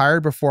 He was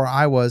hired before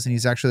I was, and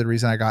he's actually the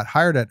reason I got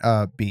hired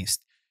at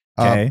Beast.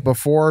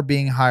 Before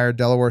being hired,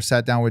 Delaware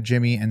sat down with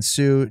Jimmy and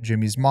Sue,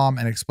 Jimmy's mom,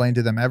 and explained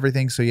to them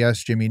everything. So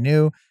yes, Jimmy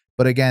knew.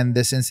 But again,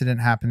 this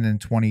incident happened in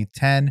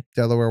 2010.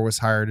 Delaware was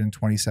hired in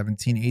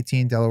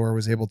 2017-18. Delaware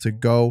was able to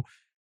go.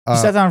 You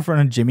sat down in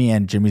front of Jimmy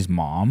and Jimmy's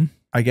mom.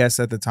 I guess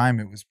at the time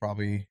it was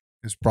probably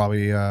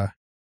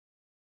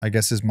I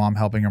guess his mom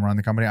helping him run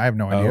the company. I have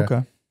no idea.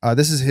 Okay.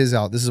 This is his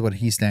out. This is what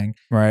he's saying.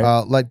 Right.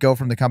 Let go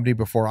from the company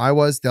before I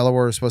was.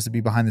 Delaware was supposed to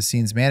be behind the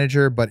scenes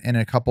manager, but in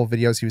a couple of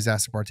videos, he was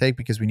asked to partake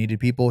because we needed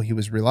people. He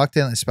was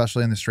reluctant,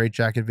 especially in the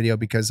straitjacket video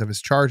because of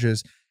his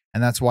charges.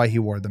 And that's why he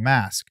wore the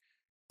mask.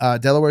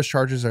 Delaware's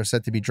charges are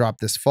set to be dropped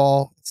this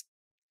fall.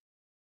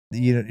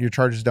 Your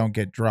charges don't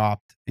get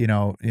dropped.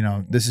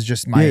 This is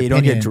just my opinion. You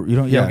don't get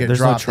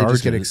dropped. No they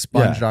just get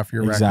expunged off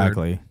your record.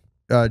 Exactly.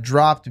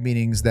 Dropped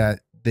meanings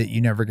that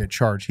you never get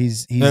charged. He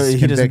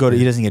doesn't go to,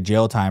 he doesn't get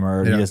jail time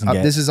or he doesn't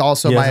get, this is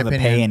also my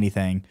opinion. Pay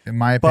anything In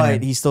my opinion.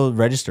 But he's still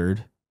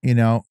registered.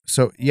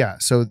 So yeah,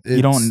 so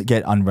you don't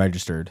get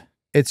unregistered.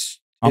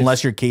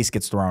 Unless your case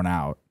gets thrown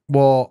out.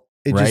 Well,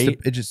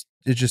 it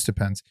just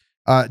depends.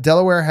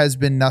 Delaware has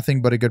been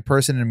nothing but a good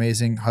person, an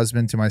amazing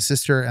husband to my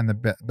sister, and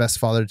the best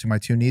father to my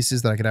two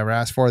nieces that I could ever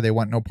ask for. They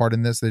want no part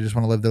in this. They just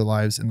want to live their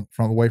lives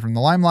away from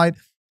the limelight.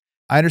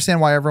 I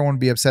understand why everyone would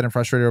be upset and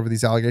frustrated over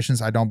these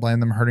allegations. I don't blame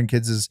them. Hurting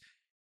kids is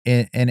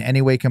in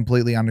any way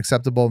completely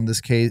unacceptable in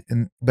this case.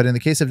 But in the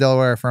case of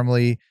Delaware, I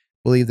firmly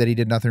believe that he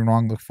did nothing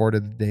wrong. Look forward to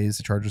the days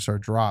the charges are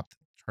dropped.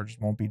 Charges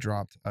won't be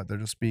dropped. They'll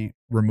just be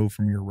removed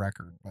from your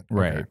record. But,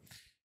 okay.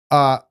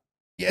 Right.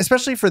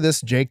 Especially for this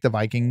Jake the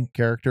Viking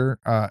character.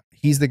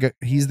 He's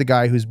the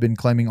guy who's been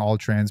claiming all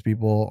trans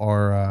people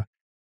are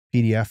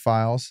PDF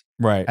files.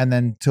 Right. And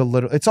then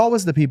it's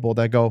always the people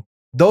that go,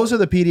 those are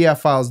the PDF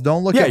files.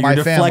 Don't look at my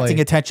family. You're deflecting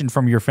attention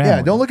from your family.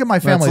 Yeah, don't look at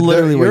my family. That's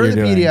literally what you're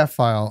doing. PDF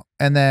file.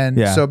 And then,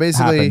 so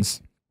basically,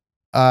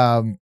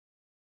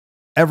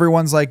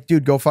 everyone's like,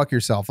 dude, go fuck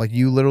yourself. Like,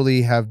 you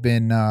literally have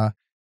been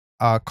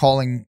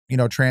calling,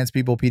 trans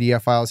people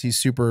pedophiles. He's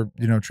super,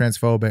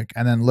 transphobic,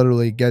 and then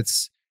literally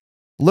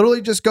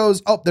just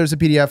goes, oh, there's a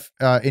PDF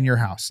in your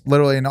house,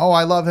 literally, and oh,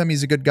 I love him,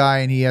 he's a good guy,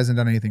 and he hasn't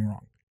done anything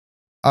wrong.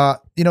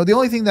 The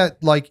only thing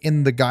that, like,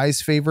 in the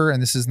guy's favor,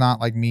 and this is not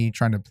like me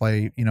trying to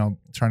play,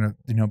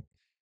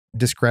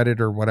 discredit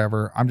or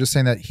whatever. I'm just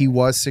saying that he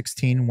was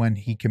 16 when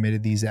he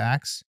committed these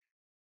acts.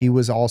 He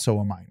was also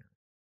a minor.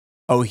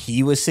 Oh,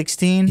 he was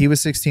 16? He was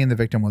 16. The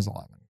victim was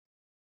 11.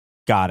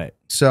 Got it.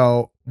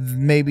 So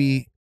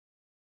maybe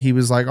he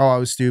was like, oh, I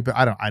was stupid.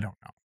 I don't know.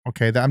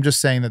 Okay. I'm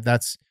just saying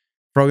that's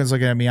Frogan's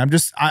looking at me. I'm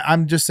just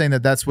saying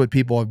that that's what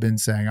people have been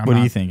saying. What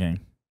are you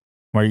thinking?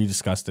 Why are you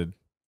disgusted?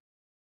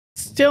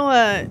 Still,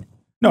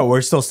 no,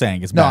 we're still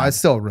saying it's bad. No, it's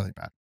still really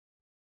bad.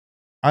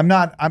 I'm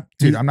not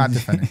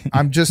defending.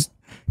 I'm just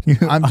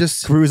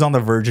Crew's on the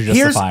verge of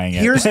justifying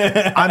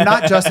it. I'm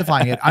not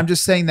justifying it. I'm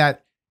just saying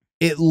that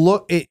it's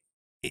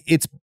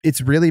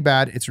really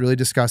bad. It's really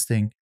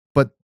disgusting.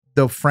 But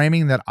the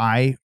framing that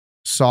I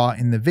saw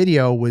in the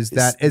video was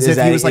that as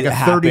if he was like a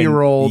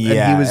 30-year-old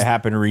and he was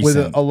happened with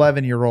recent. an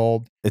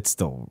 11-year-old. It's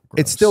still gross.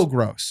 It's still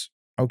gross.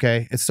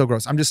 Okay. It's still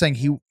gross. I'm just saying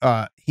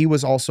he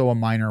was also a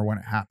minor when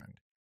it happened.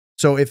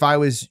 So if I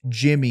was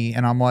Jimmy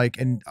and I'm like,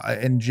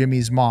 and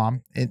Jimmy's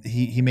mom, and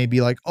he may be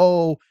like,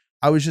 oh,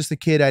 I was just a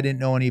kid, I didn't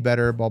know any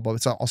better, blah, blah.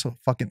 It's also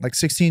fucking like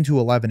 16 to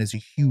 11 is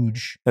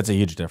that's a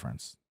huge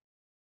difference.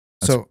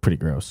 That's pretty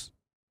gross.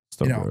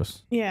 Still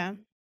gross. Yeah. I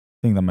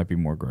think that might be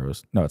more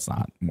gross. No, it's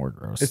not more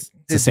gross. It's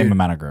the same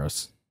amount of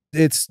gross.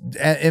 It's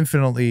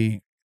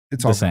infinitely,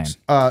 it's all the same.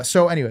 Gross.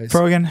 So anyways.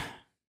 Frogan,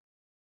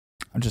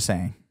 I'm just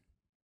saying.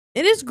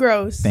 It is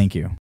gross. Thank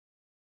you.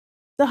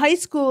 The high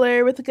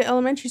schooler with like an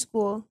elementary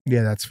school.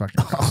 Yeah, that's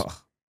fucking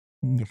gross.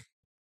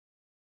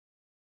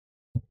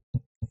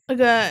 Like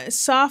a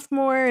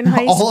sophomore in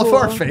high school. All of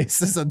our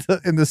faces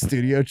in the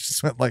studio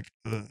just went like,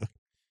 ugh.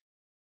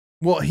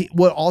 Well,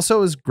 what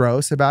also is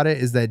gross about it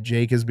is that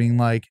Jake is being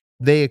like,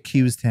 they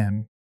accused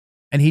him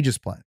and he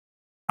just pled.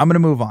 I'm going to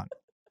move on.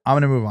 I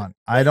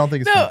don't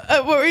think it's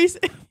what were you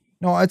saying?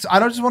 No, I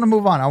don't just want to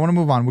move on. I want to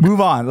move on.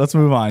 Move on. Let's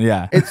move on.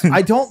 Yeah.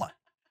 I don't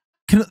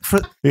for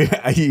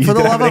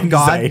the love of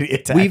God,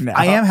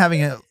 I am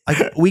having it.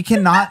 Like, we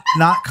cannot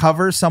not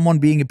cover someone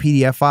being a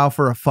PDF file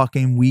for a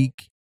fucking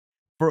week.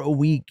 For a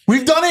week.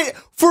 We've done it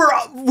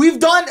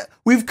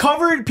we've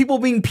covered people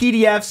being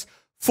PDFs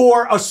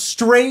for a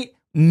straight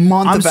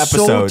month of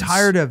episodes. I'm so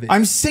tired of it.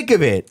 I'm sick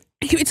of it.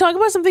 Can we talk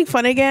about something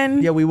fun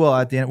again? Yeah, we will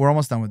at the end. We're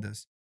almost done with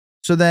this.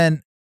 So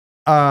then,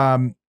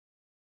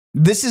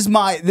 this is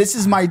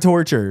my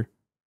torture.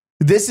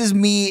 This is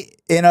me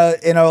in a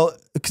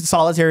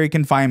solitary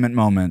confinement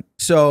moment.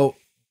 So,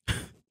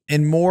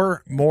 and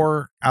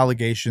more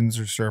allegations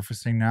are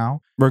surfacing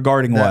now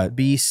regarding what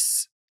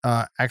Beast's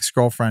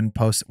ex-girlfriend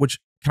posted. Which,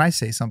 can I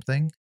say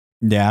something?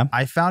 Yeah,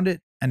 I found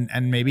it,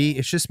 and maybe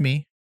it's just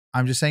me.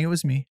 I'm just saying it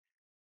was me,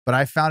 but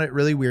I found it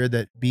really weird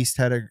that Beast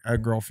had a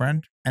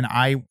girlfriend, and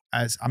I'm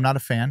not a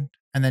fan,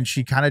 and then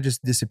she kind of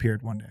just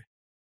disappeared one day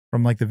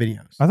from like the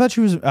videos. I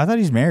thought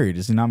he's married.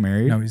 Is he not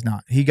married? No, he's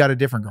not. He got a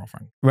different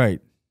girlfriend.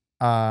 Right.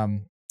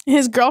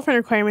 His girlfriend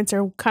requirements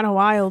are kind of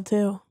wild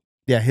too.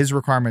 Yeah, his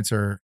requirements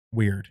are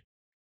weird.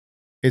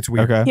 It's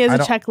weird. Okay. He has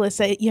a checklist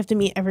that you have to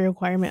meet every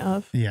requirement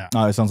of. Yeah.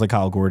 Oh, it sounds like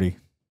Kyle Gordy.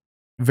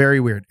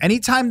 Very weird.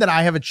 Anytime that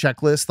I have a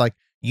checklist, like,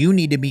 you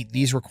need to meet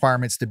these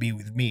requirements to be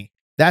with me,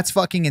 that's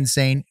fucking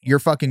insane. You're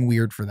fucking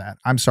weird for that.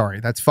 I'm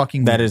sorry. That's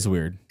fucking weird. That is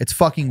weird. It's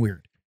fucking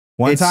weird.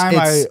 One time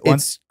I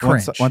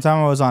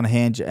was on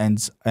Hinge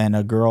and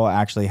a girl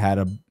actually had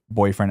a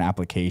boyfriend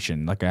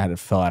application. Like, I had to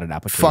fill out an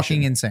application.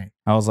 Fucking insane.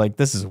 I was like,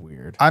 this is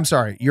weird. I'm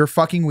sorry. You're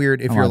fucking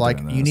weird if you're like,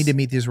 you need to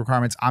meet these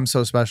requirements. I'm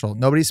so special.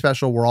 Nobody's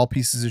special. We're all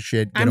pieces of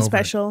shit. Get I'm over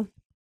special. It.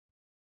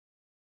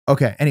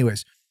 Okay.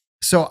 Anyways.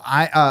 So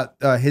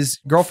his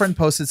girlfriend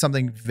posted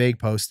something vague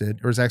or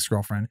his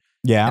ex-girlfriend.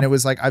 Yeah. And it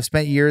was like, I've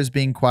spent years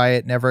being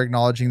quiet, never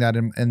acknowledging that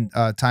in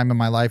time in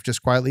my life,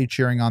 just quietly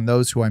cheering on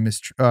those who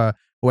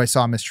I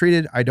saw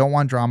mistreated. I don't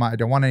want drama. I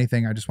don't want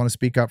anything. I just want to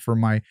speak up for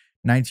my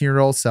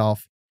 19-year-old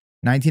self.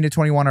 19 to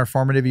 21 are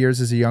formative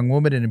years as a young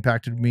woman. It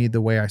impacted me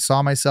the way I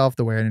saw myself,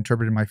 the way I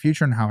interpreted my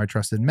future, and how I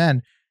trusted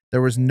men.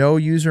 There was no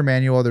user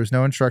manual. There was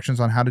no instructions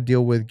on how to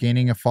deal with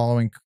gaining a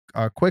following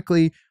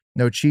quickly.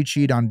 No cheat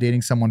sheet on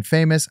dating someone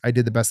famous. I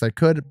did the best I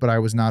could, but I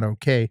was not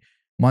okay.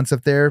 Months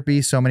of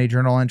therapy, so many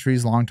journal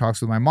entries, long talks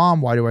with my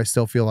mom. Why do I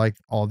still feel like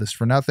all this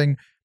for nothing?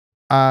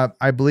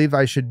 I believe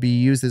I should be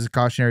used as a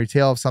cautionary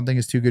tale. If something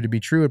is too good to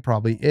be true, it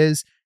probably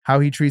is. How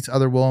he treats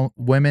other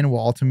women will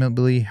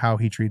ultimately how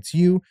he treats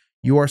you.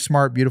 You are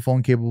smart, beautiful,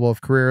 and capable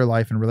of career,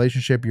 life, and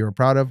relationship you are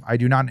proud of. I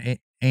do not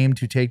aim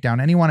to take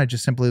down anyone. I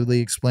just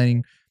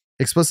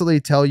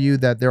explicitly tell you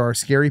that there are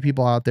scary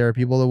people out there,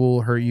 people that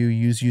will hurt you,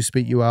 use you,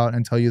 spit you out,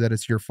 and tell you that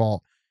it's your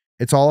fault.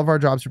 It's all of our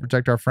jobs to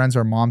protect our friends,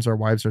 our moms, our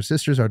wives, our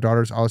sisters, our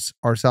daughters,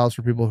 ourselves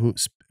for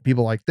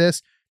people like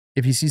this.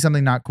 If you see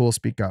something not cool,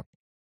 speak up.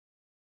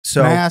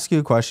 So, can I ask you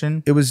a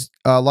question? It was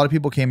a lot of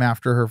people came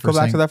after her for Go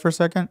back to that for a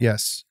second.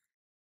 Yes.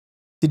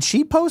 Did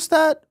she post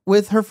that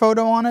with her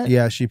photo on it?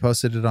 Yeah, she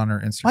posted it on her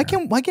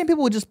Instagram. Why can't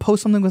people just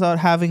post something without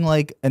having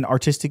like an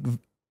artistic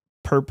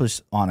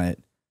purpose on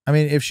it? I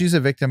mean, if she's a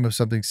victim of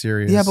something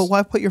serious. Yeah, but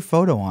why put your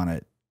photo on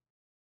it?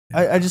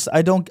 I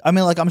don't. I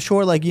mean, like, I'm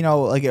sure, like, you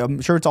know, like, I'm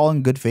sure it's all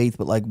in good faith,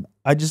 but like,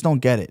 I just don't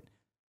get it.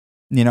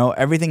 You know,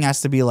 everything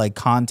has to be like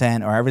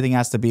content, or everything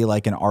has to be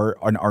like an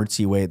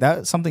artsy way.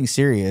 That's something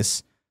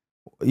serious.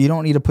 You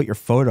don't need to put your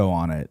photo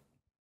on it.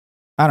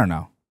 I don't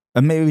know.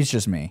 Maybe it's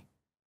just me.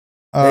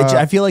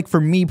 I feel like for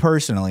me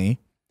personally,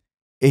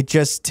 it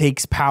just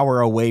takes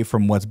power away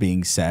from what's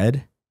being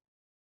said.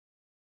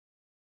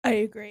 I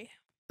agree.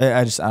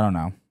 I don't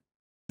know.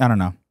 I don't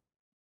know.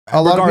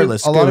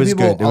 Regardless, it was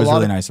good. It was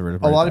really nice of her.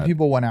 A lot of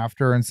people went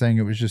after her and saying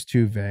it was just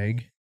too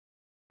vague.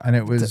 And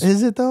it was.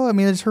 Is it though? I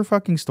mean, it's her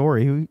fucking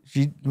story.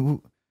 She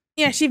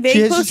she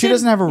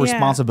doesn't have a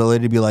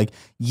responsibility to be like,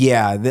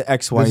 yeah, the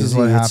XYZ. This is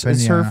what happened.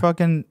 It's her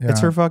fucking. Yeah.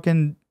 It's her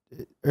fucking.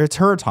 It's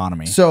her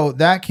autonomy. So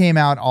that came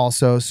out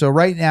also. So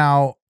right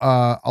now,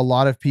 a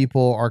lot of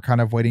people are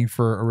kind of waiting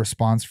for a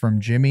response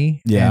from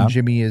Jimmy. Yeah. And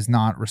Jimmy is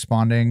not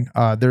responding.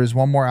 There's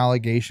one more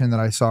allegation that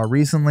I saw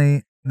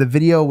recently. The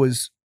video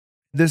was,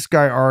 this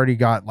guy already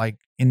got like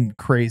in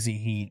crazy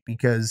heat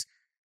because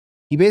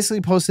he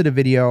basically posted a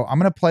video. I'm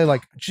going to play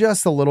like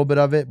just a little bit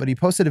of it, but he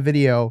posted a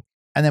video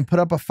and then put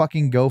up a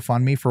fucking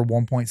GoFundMe for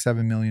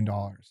 $1.7 million.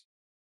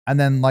 And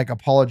then like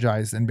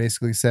apologized and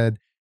basically said,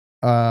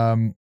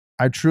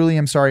 I truly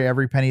am sorry.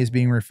 Every penny is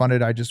being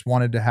refunded. I just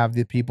wanted to have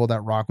the people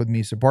that rock with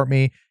me support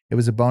me. It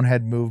was a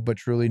bonehead move, but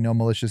truly no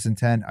malicious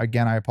intent.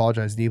 Again, I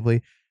apologize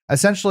deeply.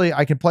 Essentially,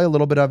 I can play a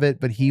little bit of it,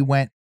 but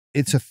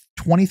it's a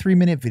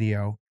 23-minute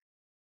video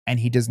and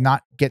he does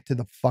not get to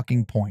the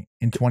fucking point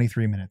in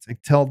 23 minutes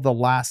until the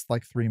last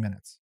like 3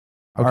 minutes.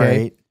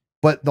 Okay. Right.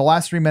 But the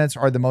last 3 minutes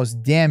are the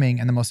most damning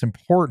and the most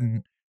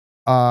important,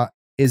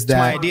 is that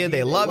my idea.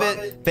 They love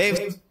it.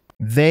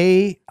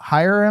 They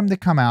hire him to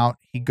come out.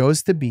 He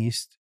goes to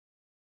Beast.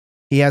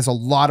 He has a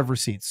lot of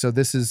receipts. So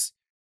this is,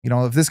 you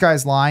know, if this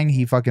guy's lying,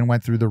 he fucking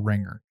went through the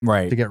ringer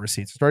to get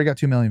receipts. It's already got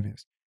 2 million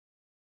views.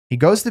 He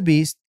goes to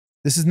Beast.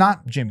 This is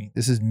not Jimmy.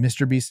 This is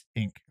Mr. Beast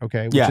Inc.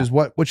 Okay.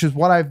 Which is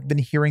what I've been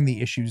hearing the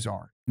issues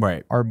are.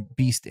 Right. Are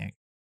Beast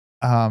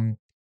Inc.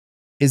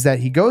 Is that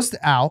he goes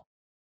out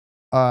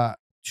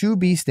to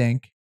Beast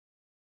Inc.,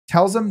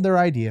 tells them their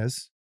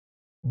ideas.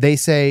 They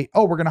say,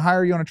 oh, we're going to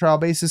hire you on a trial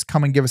basis.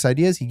 Come and give us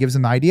ideas. He gives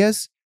them the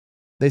ideas.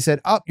 They said,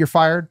 oh, you're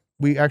fired.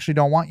 We actually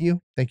don't want you.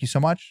 Thank you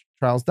so much.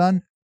 Trial's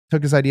done.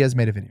 Took his ideas,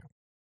 made a video.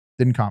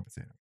 Didn't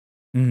compensate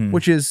him.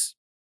 Which is,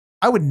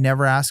 I would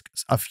never ask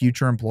a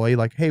future employee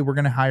like, hey, we're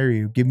going to hire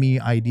you. Give me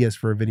ideas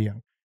for a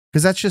video.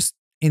 Because that's just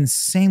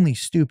insanely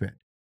stupid.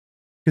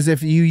 Because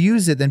if you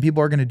use it, then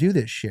people are going to do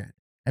this shit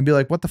and be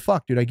like, what the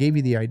fuck, dude? I gave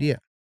you the idea.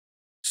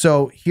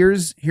 So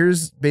here's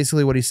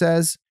basically what he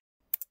says.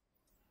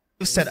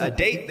 Set a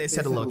date, they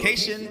set a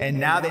location, and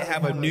now they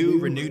have a new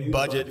renewed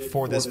budget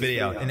for this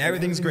video, and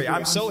everything's great.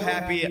 I'm so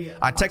happy.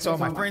 I text all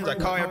my friends, I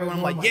call everyone,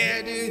 I'm like,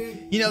 yeah,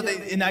 dude, you know,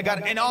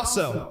 and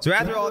also, so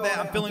after all that,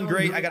 I'm feeling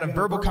great. I got a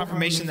verbal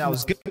confirmation that I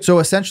was good. So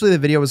essentially the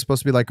video was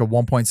supposed to be like a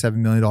 $1.7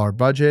 million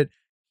budget.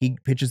 He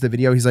pitches the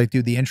video. He's like,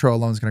 dude, the intro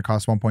alone is going to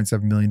cost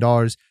 $1.7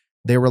 million.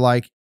 They were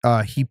like,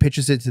 he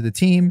pitches it to the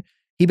team.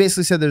 He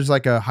basically said there's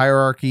like a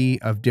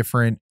hierarchy of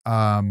different,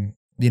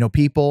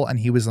 people, and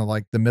he was in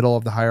like the middle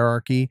of the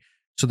hierarchy.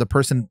 So the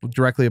person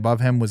directly above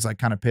him was like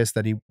kind of pissed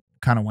that he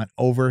kind of went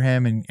over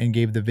him and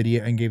gave the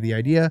video and gave the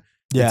idea.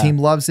 Yeah. The team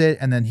loves it.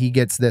 And then he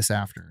gets this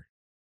after.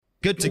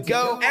 Good to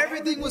go.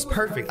 Everything was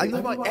perfect. I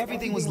know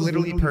everything was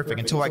literally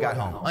perfect until I got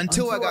home.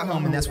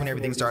 And that's when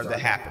everything started to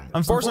happen.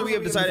 Unfortunately, we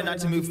have decided not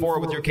to move forward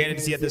with your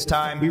candidacy at this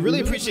time. We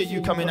really appreciate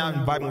you coming out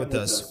and vibing with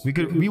us.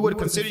 We would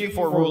consider you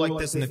for a role like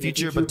this in the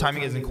future, but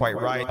timing isn't quite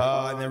right.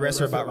 And the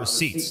rest are about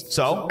receipts.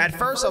 So at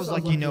first I was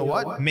like, you know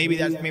what? Maybe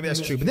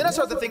that's true. But then I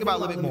started to think about it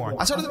a little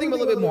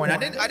bit more. And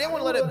I didn't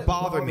want to let it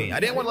bother me.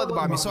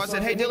 So I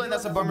said, hey Dylan,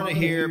 that's a bummer to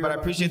hear, but I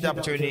appreciate the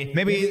opportunity.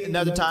 Maybe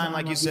another time,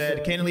 like you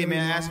said, candidly, may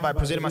I ask if I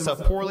presented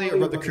myself poorly or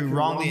rubbed the crew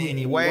wrongly in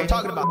any way? I'm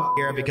talking about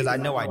here because I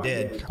know I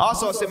did.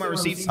 Also, I sent my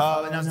receipts, and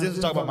I was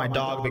just talking about my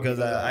dog because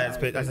I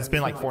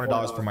spent like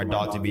 $400 for my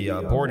dog to be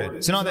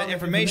boarded. Sent all that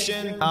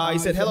information. He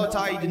said, hello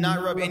Ty, you did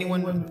not rub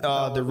anyone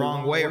the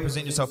wrong way or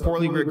present yourself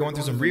poorly. We're going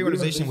through some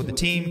reorganization with the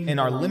team and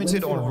are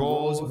limited on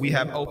roles we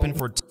have open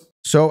for.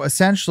 So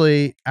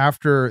essentially,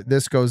 after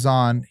this goes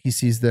on, he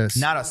sees this.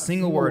 Not a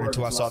single word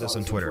until I saw this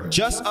on Twitter.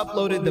 Just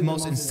uploaded the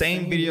most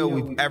insane video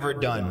we've ever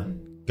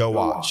done. Go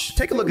watch.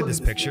 Take a look at this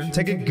picture.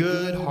 Take a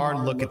good, hard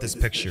look at this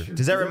picture.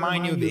 Does that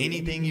remind you of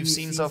anything you've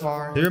seen so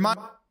far?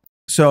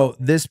 So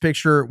this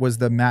picture was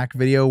the Mac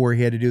video where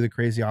he had to do the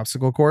crazy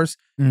obstacle course.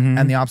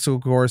 And the obstacle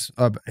course,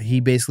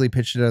 he basically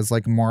pitched it as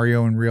like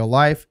Mario in real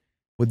life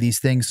with these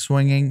things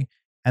swinging.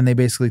 And they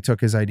basically took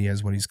his idea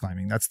as what he's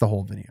claiming. That's the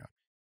whole video.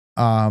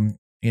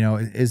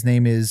 His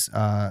name is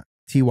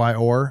T.Y.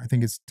 Orr. I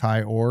think it's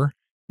Ty Orr.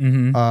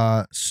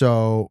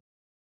 So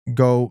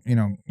go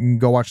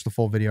watch the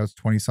full video. It's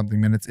 20 something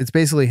minutes. It's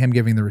basically him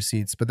giving the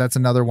receipts, but that's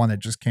another one that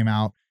just came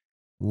out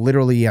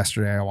Literally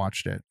yesterday, I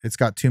watched it. It's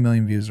got 2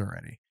 million views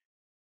already.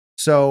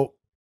 So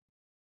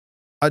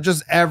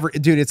just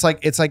it's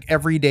like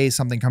every day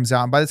something comes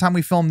out. And by the time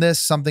we film this,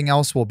 something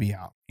else will be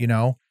out, you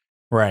know?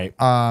 Right.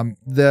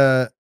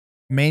 The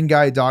main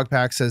guy,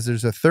 Dogpack, says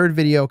there's a third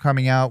video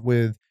coming out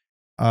with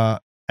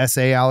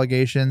SA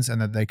allegations,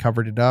 and that they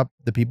covered it up.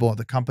 The people at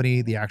the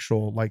company, the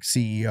actual like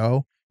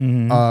CEO,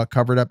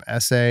 covered up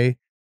SA,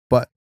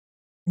 but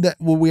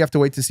we have to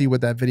wait to see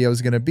what that video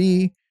is going to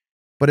be.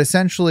 But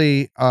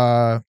essentially,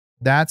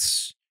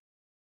 that's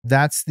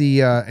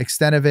the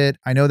extent of it.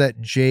 I know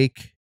that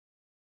Jake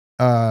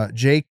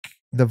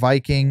the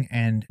Viking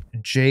and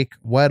Jake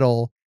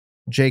Weddle,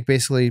 Jake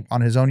basically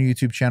on his own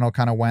YouTube channel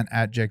kind of went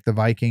at Jake the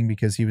Viking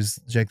because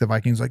Jake the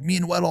Viking's like, me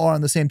and Weddle are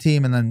on the same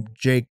team, and then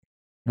Jake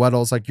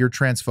Weddle's like, you're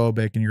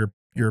transphobic and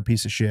you're a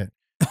piece of shit.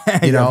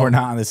 You know, we're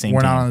not on the same.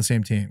 We're not on the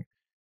same team.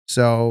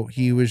 So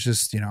he was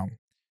just, you know,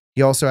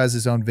 he also has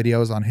his own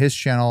videos on his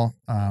channel.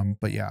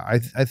 But yeah,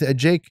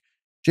 Jake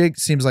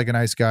seems like a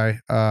nice guy.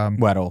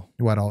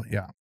 Weddle,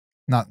 yeah,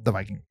 not the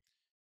Viking.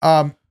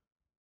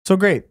 So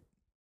great.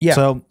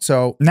 Yeah.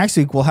 So next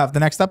week we'll have the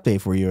next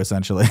update for you,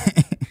 essentially.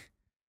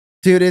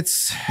 Dude,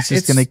 it's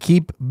just gonna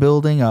keep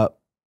building up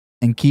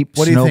and keep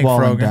what do you think,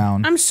 snowballing Frogan?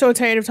 down. I'm so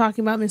tired of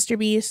talking about Mr.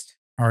 Beast.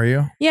 Are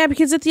you? Yeah,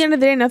 because at the end of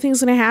the day, nothing's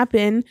gonna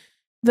happen.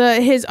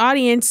 His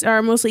audience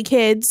are mostly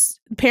kids.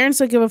 Parents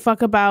don't give a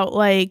fuck about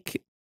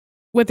like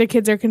what their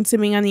kids are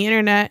consuming on the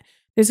internet.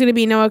 There's gonna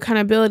be no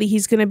accountability.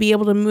 He's gonna be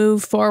able to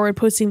move forward,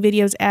 posting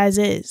videos as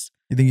is.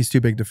 You think he's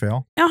too big to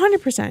fail?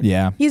 100%.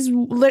 Yeah. He's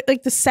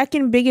like the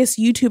second biggest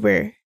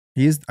YouTuber.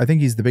 I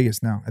think he's the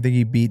biggest now. I think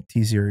he beat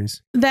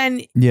T-Series.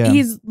 Then yeah.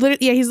 he's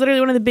literally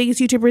one of the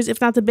biggest YouTubers,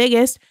 if not the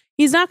biggest.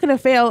 He's not going to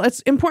fail. It's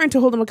important to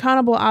hold him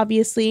accountable,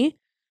 obviously.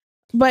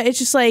 But it's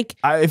just like,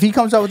 if he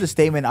comes out with a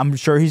statement, I'm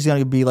sure he's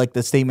going to be like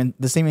the statement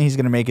he's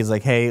going to make is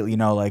like, hey, you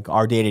know, like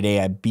our day-to-day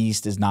at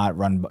Beast is not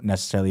run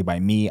necessarily by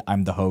me.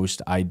 I'm the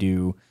host. I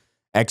do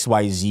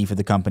XYZ for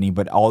the company,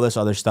 but all this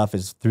other stuff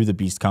is through the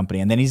Beast company.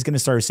 And then he's going to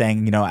start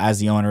saying, you know, as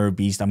the owner of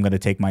Beast, I'm going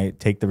to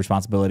take the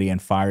responsibility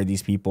and fire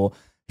these people.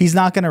 He's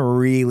not going to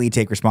really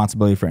take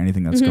responsibility for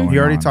anything that's going on. He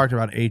already talked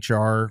about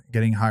HR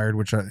getting hired,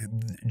 which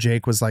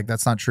Jake was like,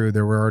 that's not true.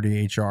 There were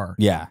already HR.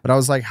 Yeah. But I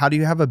was like, how do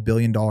you have $1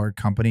 billion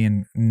company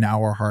and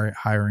now are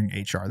hiring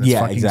HR? That's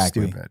fucking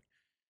stupid.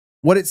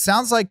 What it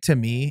sounds like to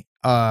me,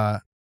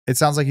 it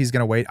sounds like he's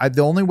going to wait.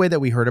 The only way that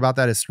we heard about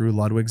that is through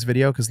Ludwig's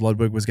video, because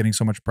Ludwig was getting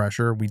so much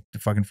pressure.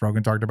 Fucking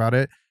Frogan talked about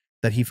it,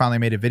 that he finally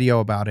made a video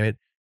about it.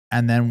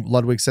 And then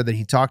Ludwig said that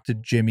he talked to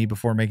Jimmy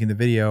before making the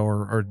video,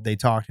 or they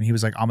talked, and he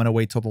was like, I'm going to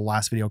wait till the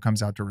last video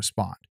comes out to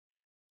respond.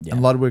 Yeah.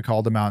 And Ludwig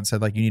called him out and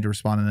said, like, you need to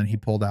respond. And then he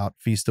pulled out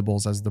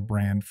Feastables as the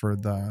brand for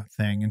the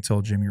thing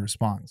until Jimmy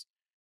responds.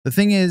 The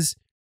thing is,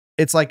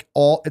 it's like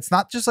it's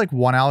not just like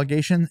one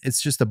allegation.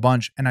 It's just a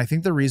bunch. And I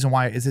think the reason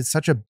why is it's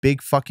such a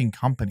big fucking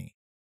company.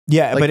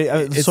 Yeah. Like,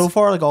 but so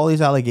far, like all these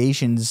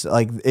allegations,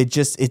 like it's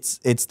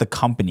the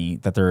company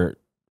that they're,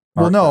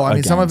 well, no, I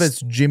mean, some of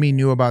it's Jimmy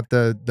knew about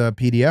the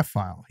PDF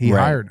file. He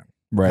hired him.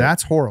 Right.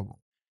 That's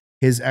horrible.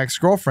 His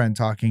ex-girlfriend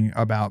talking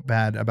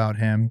bad about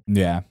him.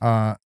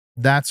 Yeah.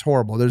 That's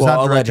horrible. There's well,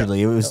 not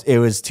allegedly. It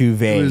was too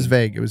vague.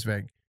 It was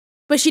vague.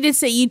 But she did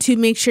say YouTube,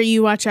 make sure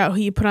you watch out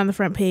who you put on the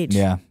front page.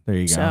 Yeah. There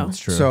you go. That's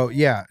true. So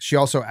yeah, she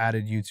also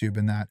added YouTube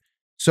in that.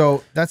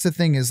 So that's the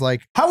thing is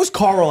like, how is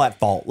Carl at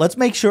fault? Let's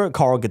make sure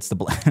Carl gets the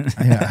blame.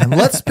 Yeah, and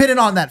let's pin it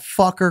on that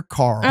fucker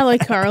Carl. I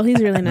like Carl. He's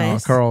really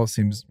nice. No, Carl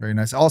seems very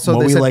nice. Also,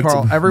 they said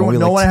Carl.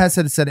 No one has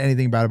said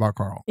anything bad about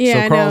Carl.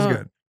 Yeah, so Carl's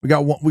good.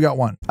 We got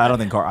one. I don't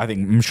think Carl.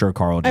 I'm sure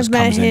Carl just I've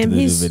met comes him. into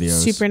He's the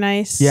videos. super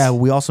nice. Yeah,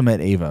 we also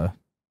met Ava.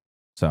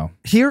 So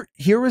here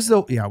was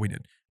the we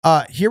did.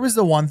 Here was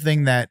the one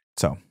thing that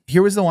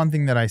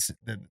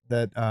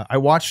I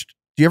watched.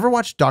 Do you ever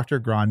watch Dr.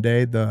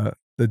 Grande, the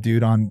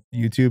dude on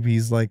YouTube?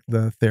 He's like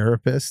the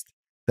therapist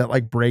that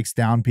like breaks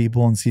down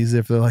people and sees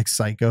if they're like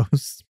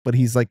psychos, but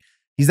he's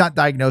not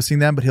diagnosing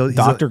them, but he's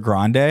Dr.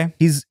 Grande.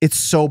 It's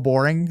so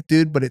boring,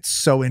 dude, but it's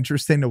so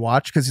interesting to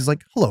watch because he's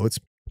like, hello,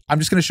 I'm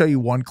just gonna show you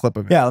one clip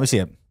of it. Yeah, let me see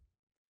it.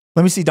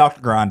 Let me see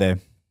Dr. Grande.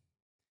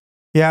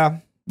 Yeah,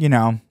 you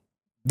know,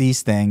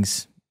 these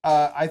things.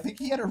 I think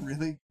he had a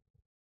really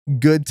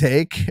good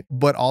take,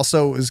 but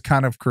also was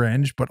kind of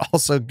cringe, but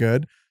also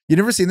good. You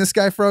never seen this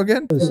guy,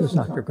 Frogan? This is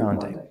Dr.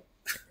 Grande.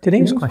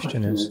 Today's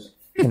question is,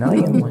 can I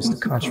analyze the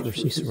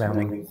controversy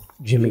surrounding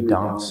Jimmy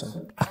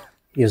Donaldson?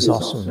 He is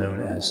also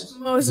known as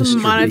most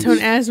monotone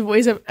ass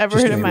voice I've ever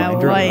heard in my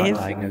life. I'm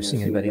not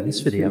diagnosing anybody in this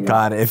video.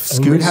 God, if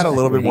Scoot had a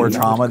little bit more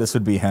trauma, this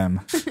would be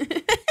him.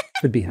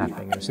 Could be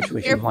happening in a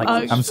situation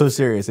like this. I'm so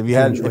serious. If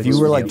you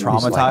were like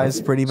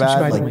traumatized pretty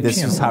bad, like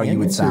this is how you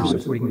would sound.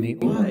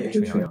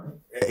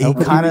 He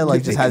kind of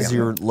like just has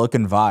your look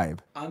and vibe.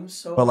 I'm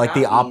so but like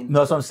happy.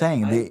 that's what I'm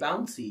saying.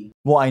 Bouncy.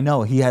 Well, I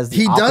know he has.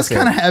 He does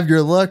kind of have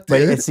your look, dude.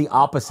 But it's the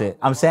opposite.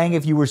 I'm saying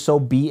if you were so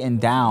beaten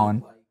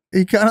down,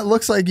 he kind of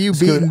looks like you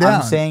beaten down.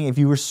 I'm saying if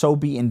you were so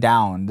beaten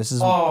down, this is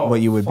what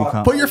you would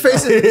become. Put your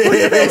face in. Put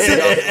your face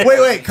in.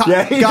 Wait, guys.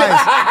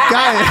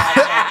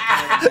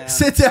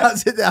 Sit down.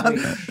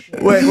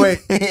 Wait.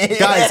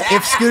 Guys,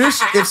 if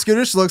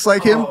Skootish looks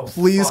like him,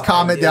 please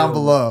comment down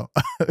below.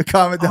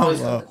 Comment down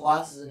below.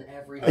 Glasses and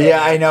everything.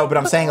 Yeah, I know, but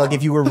I'm saying like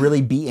if you were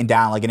really beaten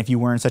down, like, and if you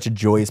weren't such a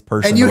joyous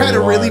person, and you had a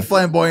really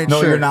flamboyant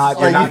shirt. No, you're not.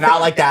 You're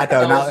not like that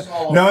though.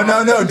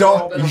 No,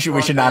 don't.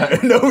 We should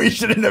not. No, we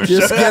shouldn't have.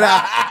 Just get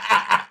out.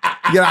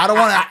 Yeah, I don't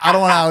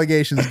want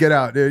allegations. Get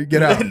out, dude.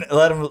 Get out.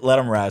 Let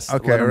him rest.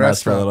 Okay, let him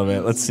rest for a little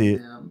bit. Let's see.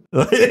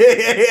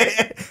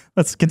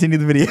 Let's continue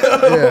the video.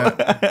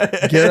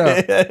 Yeah. Get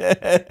up.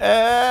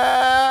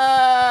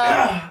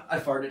 I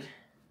farted.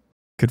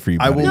 Good for you.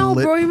 I buddy. will.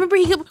 No, bro. Remember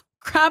he kept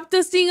crop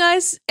dusting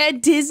us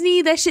at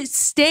Disney? That shit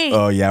stank.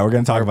 Oh yeah, we're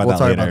gonna talk about We'll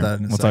that talk later. about that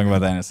in a We'll second. talk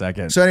about that in a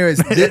second. So, anyways,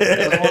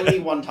 It was only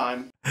one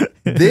time.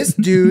 this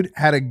dude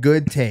had a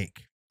good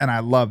take, and I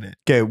love it.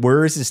 Okay,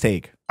 where is his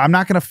take? I'm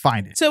not gonna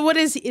find it. So what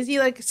is he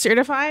like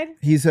certified?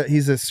 He's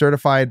a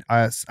certified.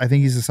 I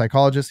think he's a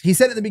psychologist. He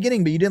said it in the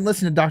beginning, but you didn't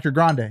listen to Dr.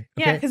 Grande. Okay?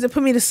 Yeah, because it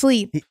put me to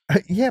sleep.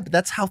 Yeah, but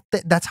that's how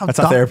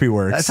therapy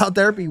works. That's how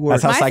therapy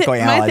works. That's how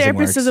psychoanalyzing my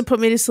therapist works. doesn't put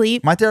me to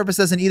sleep. My therapist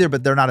doesn't either,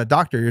 but they're not a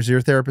doctor. Is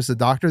your therapist a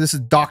doctor? This is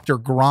Dr.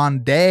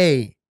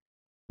 Grande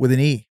with an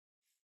E.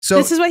 So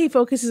This is why he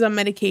focuses on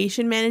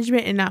medication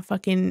management and not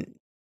fucking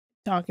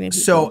talking to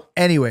people. So,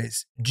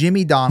 anyways,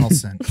 Jimmy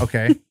Donaldson.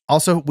 Okay.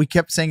 Also, we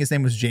kept saying his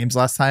name was James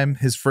last time.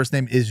 His first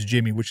name is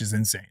Jimmy, which is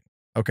insane.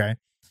 Okay.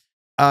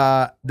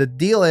 The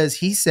deal is,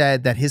 he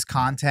said that his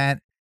content,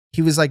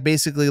 he was like,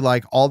 basically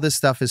like, all this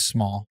stuff is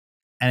small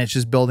and it's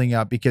just building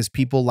up because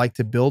people like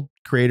to build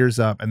creators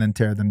up and then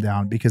tear them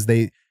down because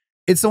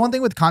it's the one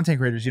thing with content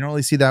creators. You don't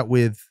really see that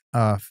with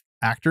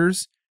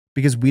actors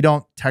because we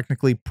don't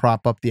technically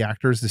prop up the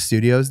actors, the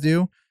studios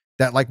do.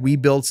 That like we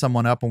build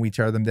someone up and we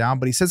tear them down.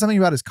 But he said something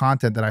about his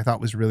content that I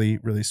thought was really,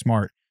 really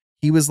smart.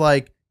 He was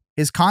like,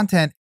 his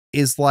content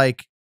is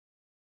like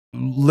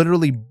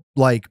literally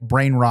like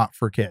brain rot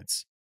for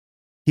kids.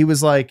 He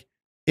was like,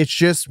 it's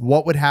just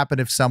what would happen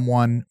if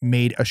someone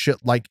made a shit,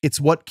 like it's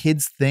what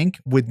kids think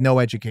with no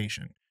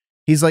education.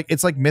 He's like,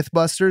 it's like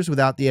Mythbusters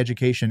without the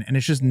education, and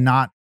it's just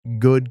not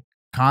good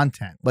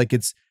content. Like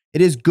it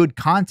is good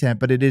content,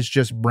 but it is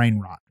just brain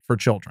rot for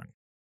children.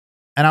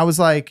 And I was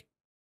like,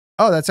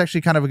 oh, that's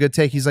actually kind of a good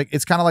take. He's like,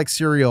 it's kind of like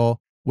cereal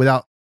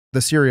without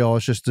the cereal.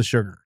 It's just the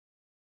sugar.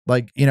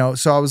 Like, you know,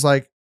 so I was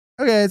like,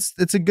 okay,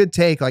 it's a good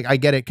take. Like, I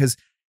get it. Cause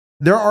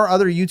there are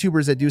other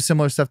YouTubers that do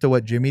similar stuff to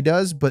what Jimmy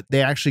does, but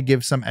they actually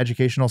give some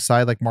educational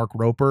side, like Mark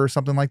Roper or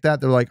something like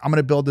that. They're like, I'm going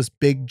to build this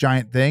big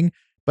giant thing,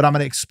 but I'm going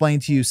to explain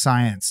to you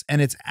science.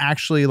 And it's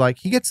actually like,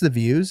 he gets the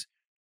views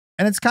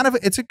and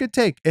it's a good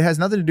take. It has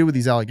nothing to do with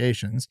these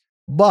allegations,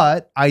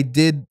 but I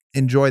did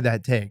enjoy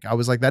that take. I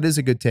was like, that is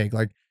a good take.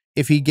 Like,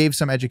 if he gave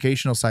some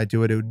educational side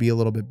to it, it would be a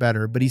little bit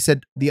better. But he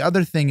said the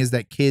other thing is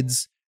that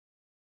kids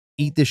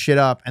eat this shit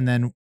up and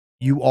then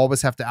you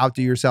always have to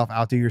outdo yourself.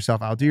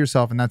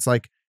 And that's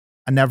like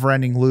a never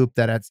ending loop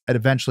that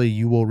eventually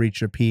you will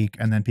reach a peak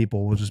and then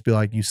people will just be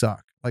like, you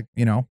suck. Like,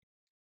 you know,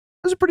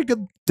 it was a pretty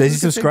good. Does he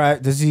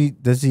subscribe? Does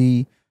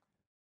he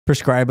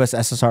prescribe us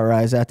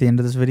SSRIs at the end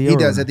of this video? He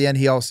does. At the end,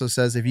 he also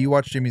says, if you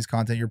watch Jimmy's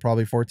content, you're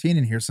probably 14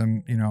 and here's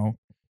some, you know,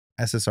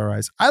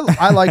 SSRIs. I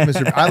like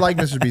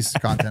Mr. Beast's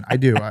content. I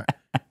do.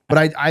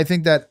 But I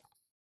think that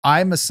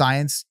I'm a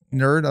science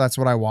nerd. That's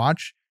what I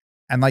watch.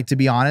 And like, to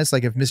be honest,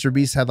 like if Mr.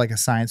 Beast had like a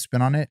science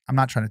spin on it, I'm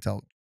not trying to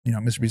tell, you know,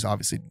 Mr. Beast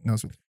obviously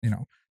knows what, you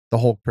know, the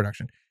whole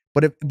production,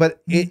 but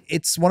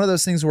it's one of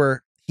those things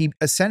where he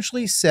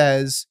essentially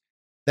says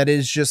that it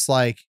is just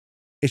like,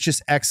 it's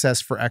just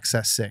excess for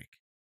excess sake.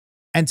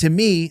 And to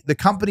me, the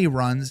company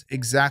runs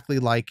exactly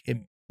like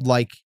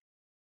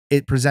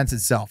it presents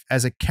itself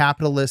as a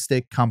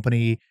capitalistic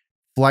company,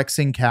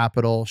 flexing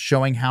capital,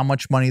 showing how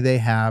much money they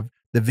have.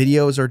 The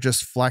videos are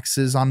just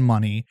flexes on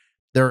money.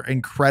 They're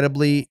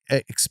incredibly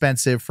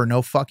expensive for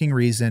no fucking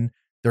reason.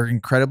 They're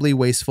incredibly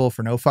wasteful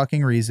for no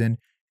fucking reason.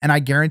 And I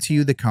guarantee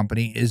you the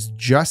company is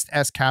just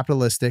as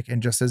capitalistic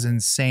and just as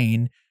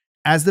insane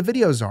as the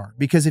videos are.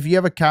 Because if you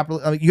have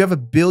you have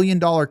 $1 billion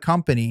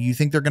company, you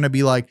think they're going to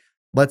be like,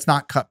 let's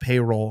not cut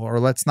payroll or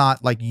let's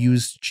not like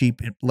use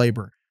cheap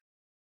labor.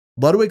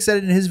 Ludwig said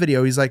it in his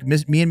video. He's like,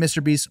 me and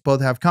Mr. Beast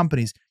both have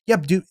companies.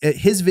 Yep, dude.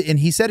 And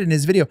he said it in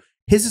his video,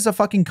 his is a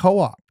fucking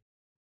co-op.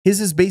 His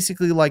is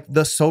basically like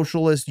the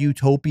socialist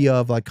utopia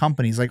of like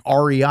companies like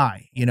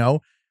REI, you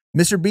know?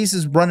 Mr. Beast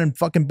is running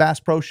fucking Bass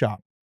Pro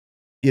Shop,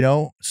 you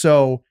know?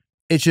 So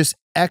it's just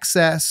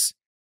excess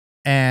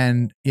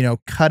and, you know,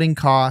 cutting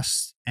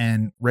costs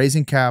and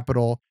raising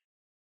capital.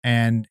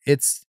 And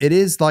it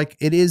is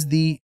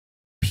the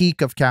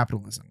peak of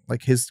capitalism,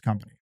 like his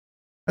company.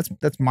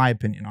 That's my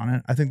opinion on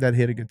it. I think that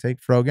hit a good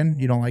take. Frogan,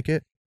 you don't like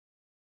it?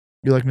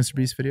 You like Mr.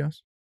 Beast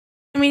videos?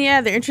 I mean,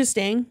 yeah, they're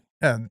interesting.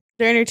 Yeah.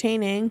 They're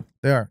entertaining.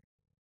 They are.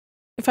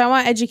 If I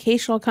want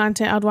educational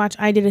content, I'd watch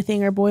I Did a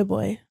Thing or Boy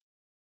Boy.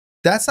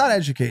 That's not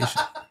education.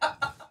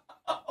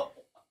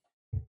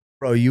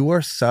 Bro, you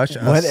are such a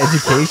What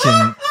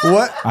education?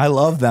 What? I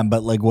love them,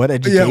 but like what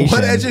education? Yeah,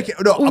 what education?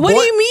 No, What do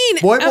you mean?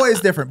 Boy is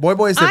different. Boy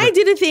is different. I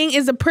Did a Thing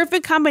is a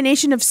perfect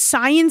combination of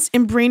science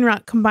and brain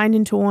rot combined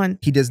into one.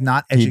 He does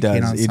not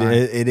educate on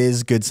science. It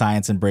is good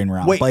science and brain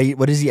rot. Wait. But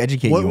what does he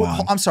educate you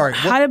on? I'm sorry.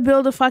 How to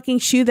build a fucking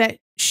shoe that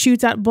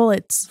shoots out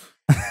bullets.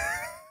 I'm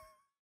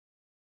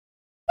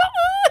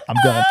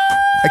done.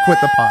 I quit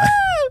the pod.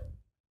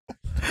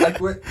 I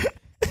quit.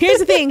 Here's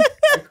the thing.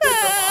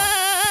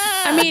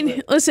 I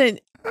mean, listen,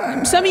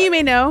 some of you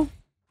may know,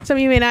 some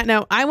of you may not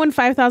know. I won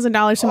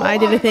 $5,000 from I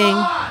Did a Thing.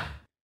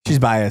 She's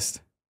biased.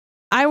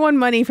 I won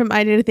money from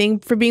I Did a Thing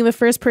for being the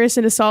first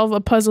person to solve a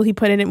puzzle he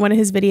put in one of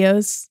his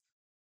videos.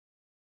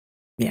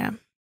 Yeah.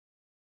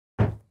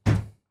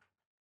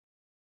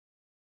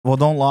 Well,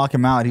 don't lock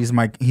him out. He's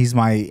my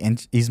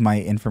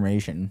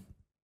information.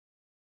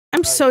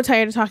 I'm so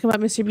tired of talking about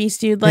Mr.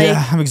 Beast, dude. Like,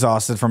 yeah, I'm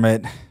exhausted from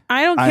it.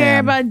 I don't care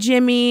about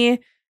Jimmy.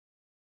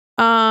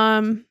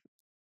 I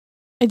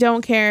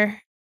don't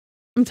care.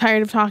 I'm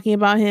tired of talking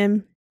about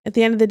him. At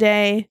the end of the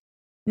day,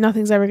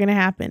 nothing's ever going to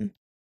happen.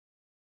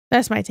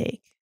 That's my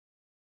take.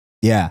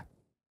 Yeah.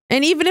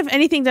 And even if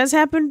anything does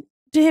happen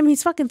to him,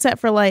 he's fucking set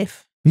for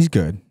life. He's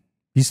good.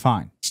 He's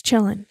fine. He's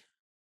chilling.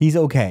 He's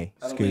okay.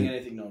 I don't think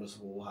anything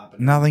noticeable will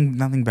happen.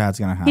 Nothing bad's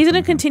gonna happen. He's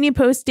gonna continue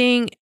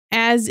posting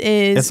as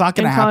is. It's not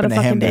gonna happen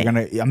to him. Day.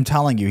 I'm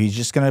telling you, he's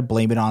just gonna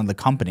blame it on the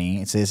company.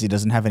 It says he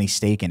doesn't have any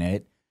stake in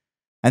it,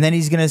 and then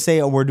he's gonna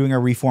say, "Oh, we're doing a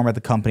reform at the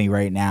company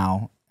right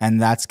now,"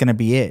 and that's gonna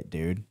be it,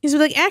 dude. He's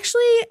like,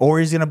 actually, or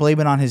he's gonna blame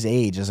it on his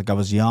age. It's like I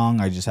was young.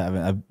 I just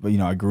haven't.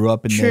 I grew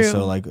up in this,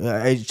 so like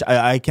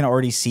I can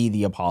already see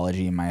the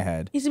apology in my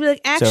head. He's gonna be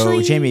like,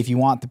 actually, so Jamie, if you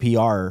want the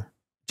PR,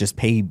 just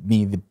pay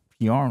me the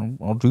PR, and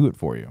I'll do it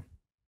for you.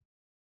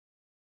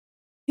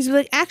 He's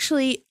like,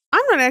 actually,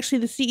 I'm not actually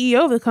the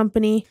CEO of the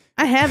company.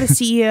 I have a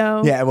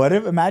CEO. Yeah, what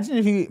if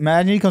imagine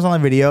he comes on the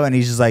video and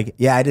he's just like,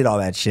 yeah, I did all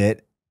that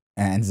shit,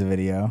 and ends the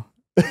video.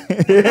 I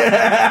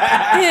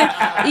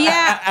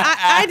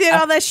did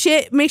all that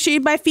shit. Make sure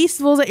you buy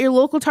Feastables at your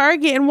local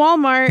Target and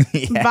Walmart.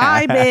 Yeah.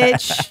 Bye,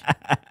 bitch.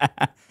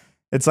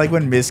 It's like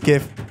when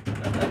Miskiff.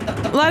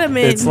 A lot of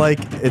men. It's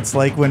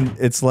like when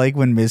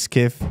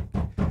Miskiff,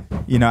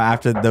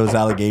 after those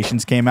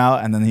allegations came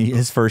out, and then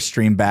his first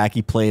stream back,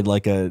 he played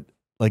like a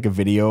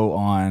video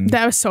on.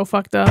 That was so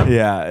fucked up.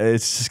 Yeah,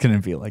 it's just gonna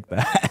be like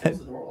that.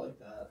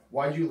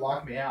 Why'd you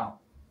lock me out?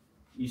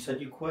 You said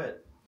you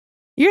quit.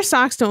 Your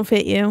socks don't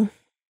fit you.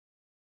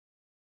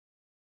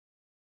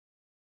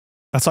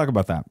 Let's talk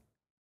about that.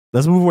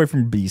 Let's move away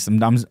from Beast.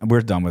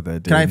 We're done with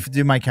it, dude. Can I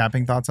do my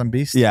capping thoughts on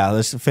Beast? Yeah,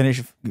 let's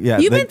finish. Yeah,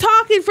 you've been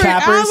talking for an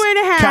hour and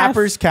a half.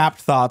 Capper's capped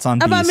thoughts on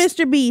Beast. About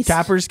Mr. Beast.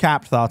 Capper's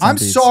capped thoughts on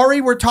Beast. I'm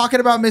sorry, we're talking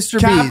about Mr.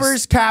 Beast.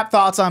 Capper's capped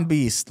thoughts on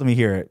Beast. Let me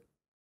hear it.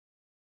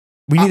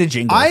 We need a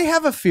jingle. I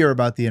have a fear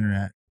about the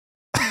internet.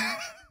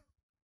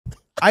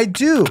 I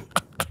do.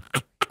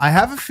 I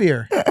have a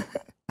fear.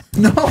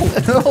 No.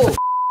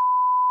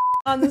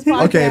 On this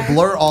podcast. Okay,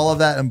 blur all of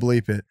that and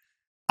bleep it.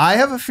 I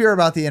have a fear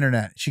about the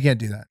internet. She can't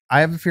do that.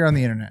 I have a fear on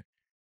the internet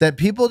that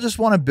people just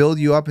want to build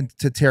you up and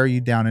to tear you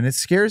down, and it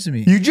scares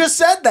me. You just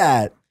said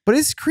that. But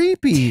it's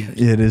creepy.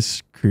 It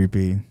is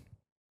creepy.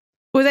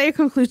 Was that your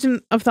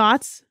conclusion of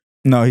thoughts?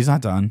 No, he's not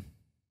done.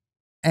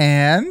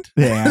 And?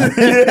 Yeah.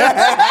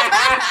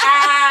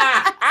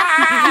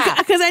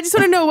 Because I just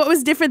want to know what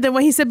was different than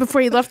what he said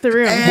before he left the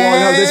room.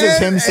 Well, no, this is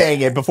him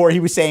saying it. Before he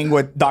was saying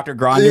what Dr.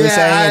 Grande was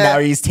saying, and now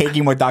he's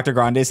taking what Dr.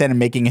 Grande said and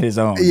making it his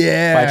own.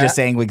 Yeah. By just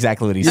saying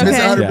exactly what he said. This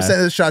is 100%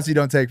 of the shots you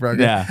don't take, bro.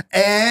 Yeah.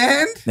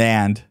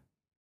 And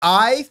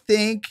I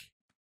think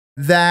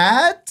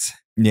that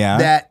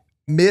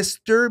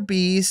Mr.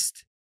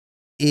 Beast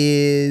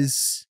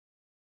is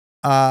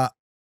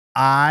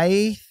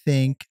I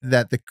think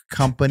that the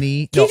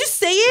company. Can you just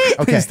say it?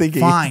 Okay,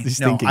 fine. He's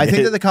I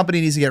think that the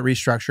company needs to get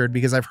restructured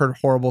because I've heard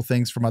horrible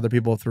things from other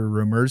people through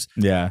rumors.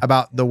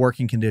 About the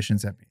working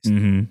conditions at Beast.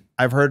 Mm-hmm.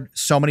 I've heard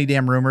so many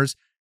damn rumors.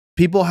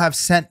 People have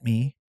sent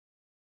me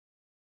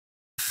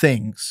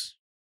things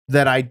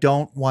that I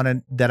don't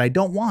want.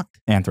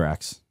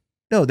 Anthrax.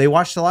 No, they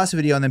watched the last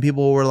video and then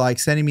people were like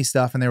sending me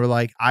stuff and they were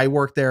like, I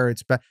work there.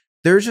 It's bad.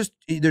 There's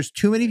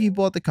too many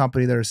people at the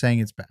company that are saying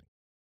it's bad.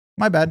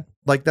 My bad.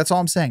 Like, that's all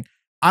I'm saying.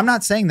 I'm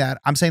not saying that.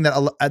 I'm saying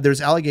that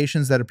there's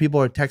allegations that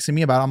people are texting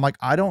me about. I'm like,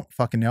 I don't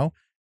fucking know.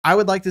 I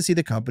would like to see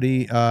the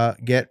company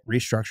get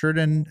restructured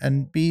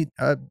and be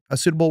a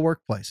suitable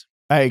workplace.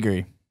 I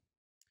agree.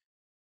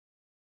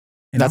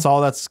 That's all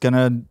that's going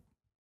to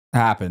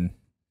happen.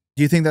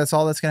 Do you think that's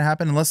all that's going to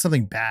happen? Unless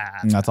something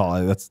bad. That's all.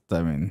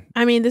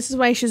 I mean, this is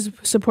why you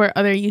should support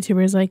other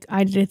YouTubers like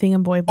I Did a Thing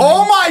and Boy Boy.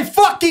 Oh my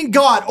fucking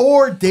God.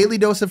 Or Daily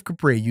Dose of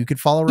Capri. You could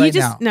follow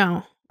now.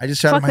 No. I just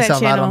shouted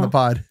myself out on the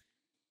pod.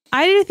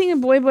 I Did a Thing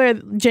and Boy Boy are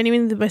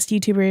genuinely the best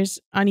YouTubers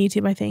on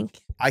YouTube, I think.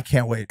 I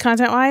can't wait.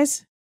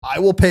 Content-wise? I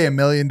will pay $1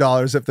 million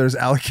if there's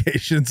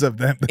allegations of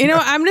them. You know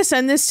what? I'm going to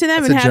send this to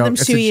them and have them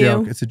sue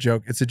you. It's a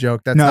joke. It's a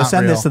joke. That's no, not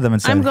send real. this to them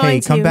and say,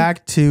 hey, come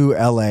back to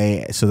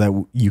LA so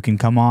that you can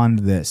come on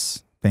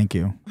this. Thank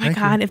you. Oh my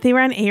God, if they were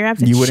on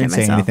Ayyrabs, I'd You shit wouldn't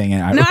say myself. anything.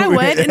 And No, I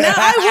would. No,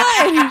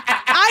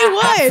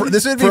 I would.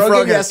 This would be Frogan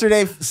Frogan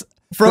yesterday. Frogan's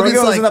Frogan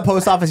was like- in the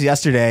post office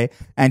yesterday,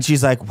 and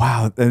she's like,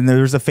 "Wow!" And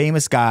there was a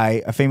famous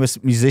guy, a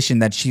famous musician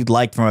that she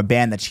liked from a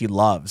band that she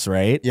loves,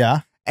 right?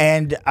 Yeah.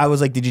 And I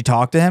was like, "Did you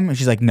talk to him?" And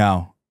she's like,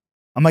 "No."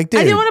 I'm like, "Dude,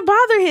 I didn't want to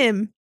bother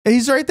him.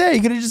 he's right there.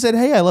 You could have just said,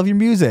 'Hey, I love your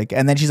music.'"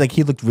 And then she's like,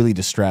 "He looked really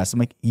distressed." I'm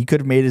like, "You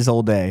could have made his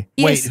whole day."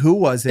 Wait, who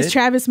was It's it?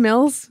 Travis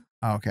Mills.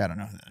 Oh, okay, I don't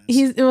know who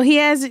that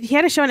is. He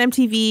had a show on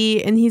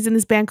MTV, and he's in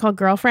this band called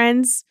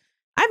Girlfriends.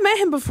 I've met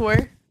him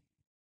before.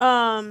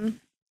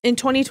 In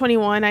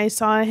 2021, I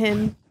saw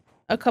him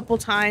a couple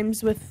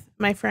times with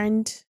my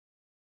friend.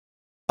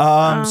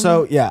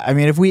 So yeah, I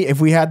mean, if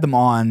we had them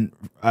on,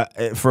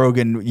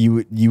 Frogan,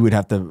 you would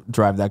have to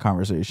drive that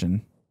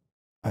conversation.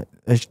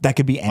 That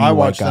could be any I white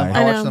watched guy. them.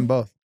 I watched them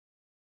both.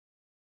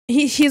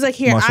 He's like,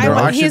 here, Must They're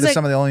have. actually he's like,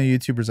 some of the only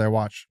YouTubers I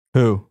watch.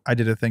 Who? I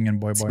did a thing in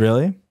Boy Boy.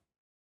 Really?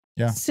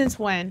 Yeah. Since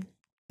when?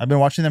 I've been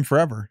watching them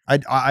forever.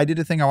 I did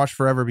a thing I watched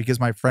forever because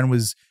my friend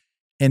was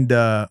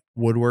into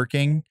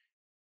woodworking,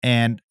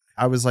 and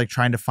I was like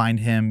trying to find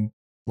him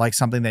like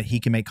something that he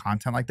can make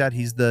content like that.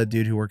 He's the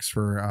dude who works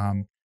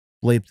for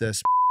Bleep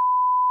This.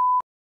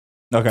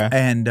 Okay.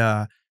 And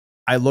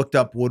I looked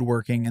up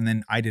woodworking, and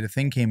then I did a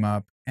thing came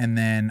up, and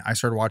then I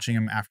started watching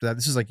him after that.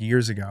 This is like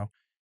years ago.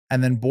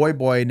 And then Boy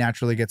Boy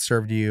naturally gets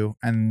served to you,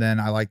 and then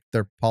I like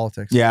their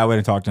politics. Yeah, I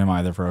wouldn't talk to him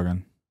either,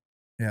 Frogan.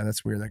 Yeah,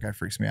 that's weird. That guy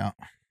freaks me out.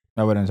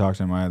 I wouldn't talk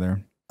to him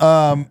either.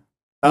 So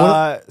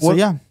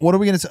yeah, what are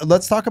we gonna say?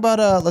 Let's talk about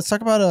I want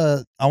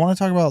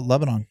to talk about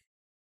Lebanon.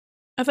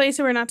 I thought you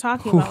said we're not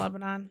talking about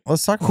Lebanon.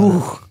 Let's talk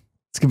about it.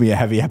 It's gonna be a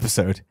heavy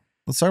episode.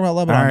 Let's talk about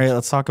Lebanon. All right,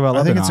 let's talk about I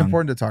Lebanon. think it's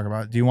important to talk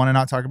about. Do you want to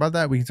not talk about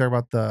that? We can talk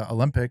about the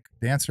Olympic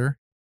dancer.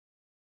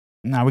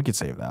 No, we could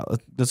save that.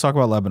 Let's talk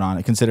about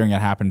Lebanon, considering it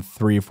happened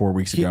 3 or 4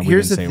 weeks ago. And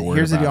Here's we the didn't say a word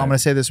here's the about deal. I'm it. going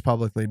to say this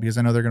publicly because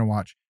I know they're going to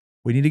watch.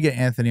 We need to get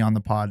Anthony on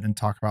the pod and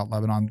talk about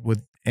Lebanon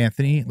with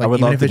Anthony. Like, I would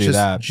even love if to it's do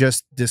that.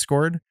 just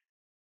Discord,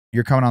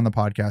 you're coming on the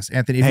podcast.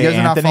 Anthony, if Hey, you guys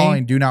are not Anthony?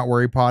 following, Do Not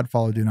Worry Pod,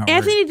 follow Do Not Worry.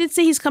 Anthony did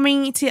say he's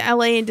coming to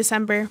LA in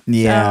December.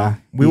 Yeah,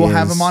 So. We he will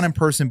have is. him on in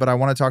person, but I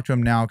want to talk to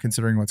him now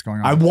considering what's going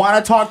on. I want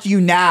to talk to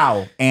you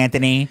now,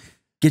 Anthony.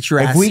 Get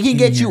your ass If we can in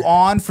get here. you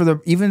on for the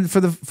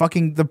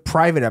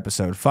private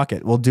episode, fuck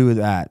it, we'll do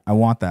that. I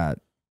want that.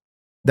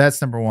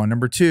 That's number one.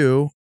 Number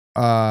two,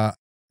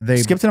 they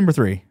Skip to number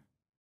 3.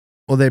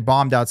 Well, they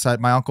bombed outside.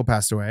 My uncle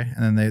passed away,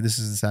 and then this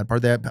is the sad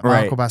part. My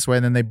Right. uncle passed away,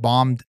 and then they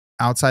bombed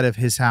outside of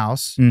his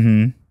house.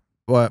 Mm-hmm.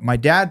 But my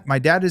dad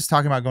is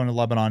talking about going to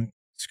Lebanon.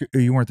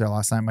 You weren't there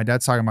last night. My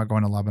dad's talking about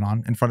going to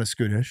Lebanon in front of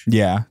Skootish.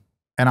 Yeah.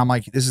 And I'm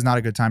like, this is not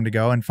a good time to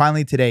go. And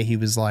finally today he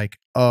was like,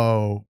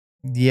 oh,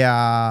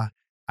 yeah,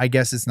 I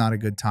guess it's not a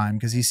good time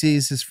because he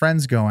sees his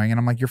friends going. And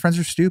I'm like, your friends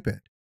are stupid.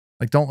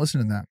 Like, don't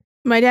listen to them.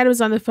 My dad was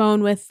on the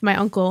phone with my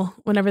uncle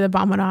whenever the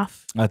bomb went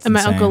off. That's and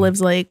my insane. uncle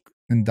lives like,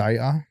 In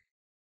Daya.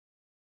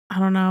 I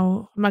don't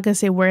know. I'm not going to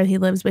say where he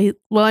lives, but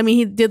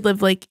he did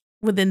live like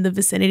within the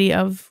vicinity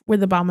of where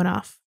the bomb went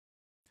off.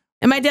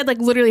 And my dad like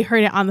literally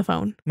heard it on the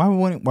phone. Why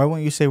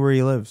won't you say where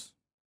he lives?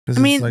 I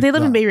mean, they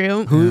live in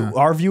Beirut.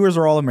 Our viewers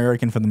are all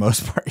American for the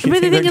most part.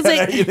 But the thing is,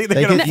 like, you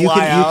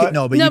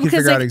can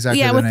figure out exactly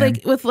yeah, the with name.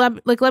 with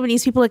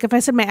Lebanese people, like if I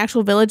said my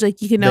actual village,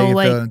 like you can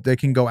know, they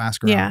can go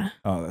ask her. yeah.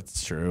 Oh,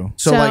 that's true.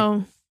 So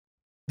like,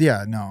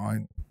 yeah,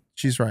 no,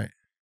 she's right.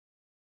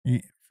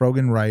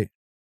 Frogan right.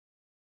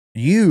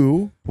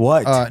 You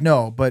what?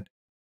 No, but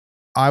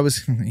I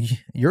was.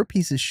 You're a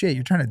piece of shit.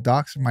 You're trying to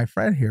dox my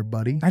friend here,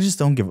 buddy. I just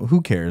don't give.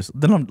 Who cares?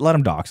 Then let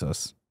him dox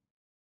us.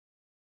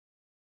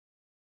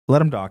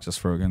 Let him dox us,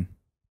 Frogan.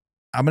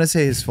 I'm gonna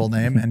say his full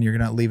name, and you're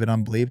gonna leave it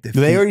unbleeped. If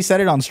They already said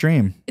it on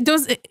stream.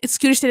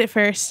 Scootish did it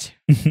first.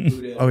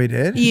 Oh, he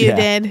did. You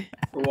did.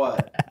 For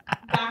what?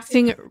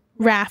 Boxing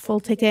raffle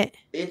ticket.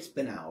 It's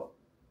been out.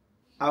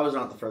 I was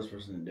not the first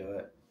person to do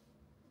it.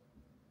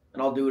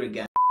 And I'll do it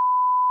again.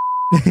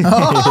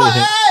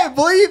 Oh, hey,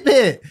 bleep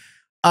it.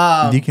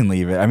 You can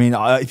leave it. I mean,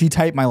 if you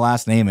type my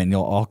last name in,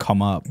 you'll all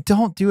come up.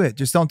 Don't do it.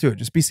 Just don't do it.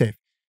 Just be safe.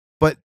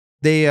 But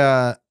they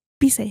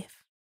be safe.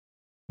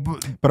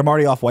 But I'm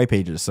already off white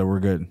pages, so we're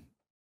good.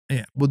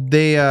 Yeah. Well,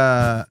 they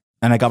and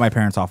I got my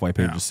parents off white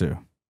pages too.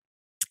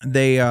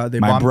 They my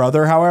bombed-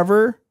 brother,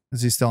 however,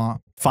 is he still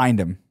on? Find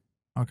him.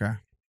 Okay.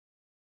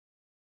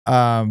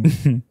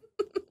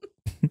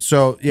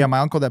 So yeah, my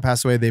uncle that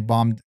passed away, they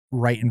bombed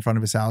right in front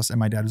of his house, and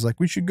my dad was like,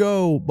 "We should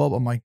go." Blah, blah.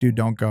 I'm like, "Dude,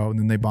 don't go." And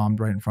then they bombed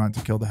right in front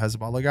to kill the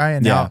Hezbollah guy.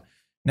 And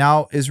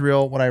now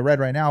Israel. What I read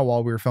right now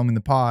while we were filming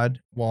the pod,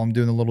 while I'm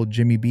doing the little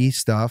Jimmy B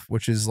stuff,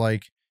 which is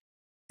like,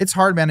 it's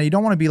hard, man. You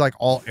don't want to be like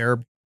all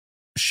Arab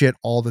shit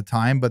all the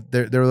time, but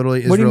they're literally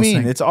Israel. What do you mean?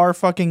 saying, It's our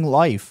fucking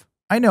life.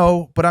 I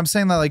know, but I'm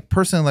saying that like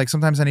personally, like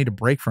sometimes I need a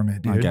break from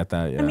it, dude. I get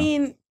that. Yeah. I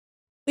mean,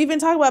 we've been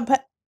talking about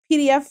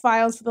PDF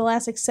files for the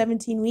last like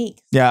 17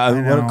 weeks. Yeah.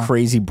 What a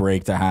crazy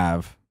break to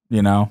have.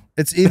 You know,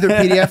 it's either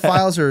PDF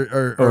files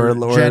or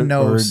Jen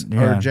knows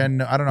or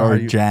Jen. I don't know. Or How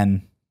you,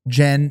 Jen.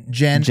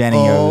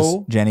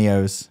 Genios.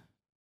 Genios.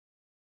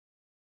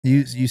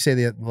 You say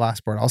the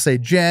last part. I'll say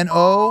Jen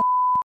O.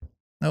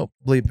 Nope,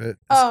 bleep it.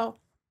 Oh.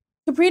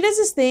 Capri does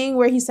this thing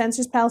where he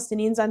censors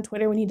Palestinians on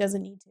Twitter when he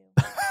doesn't need to.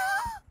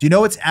 Do you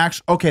know it's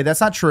actually okay?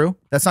 That's not true.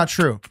 That's not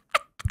true.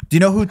 Do you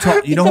know who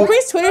told you know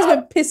Capri's Twitter's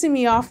been pissing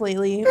me off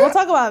lately. We'll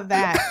talk about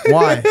that.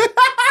 why?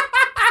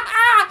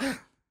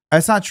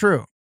 That's not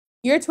true.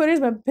 Your Twitter's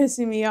been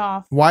pissing me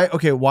off. Why?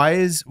 Okay, why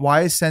is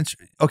censor?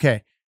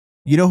 Okay,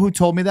 you know who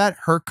told me that?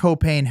 Her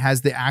Copain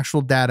has the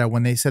actual data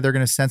when they said they're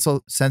going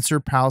to censor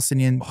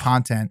Palestinian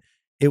content.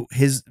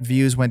 His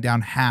views went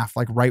down half,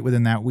 like right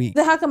within that week.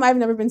 How come I've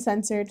never been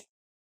censored?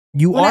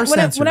 You are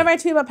censored. Whenever I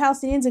tweet about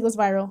Palestinians, it goes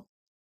viral.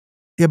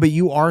 Yeah, but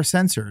you are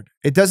censored.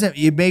 It doesn't.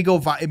 It may go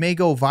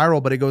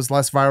viral, but it goes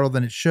less viral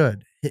than it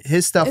should.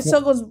 His stuff. It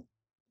still goes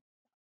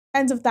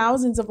tens of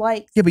thousands of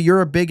likes. Yeah, but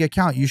you're a big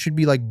account. You should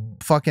be like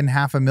fucking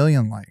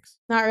 500,000 likes.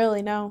 Not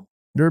really. No.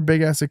 You're a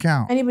big ass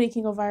account. Anybody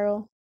can go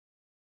viral.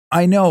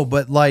 I know,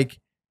 but like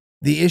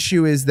the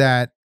issue is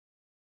that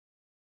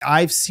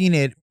I've seen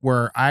it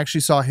where I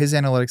actually saw his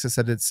analytics that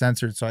said it's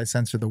censored, so I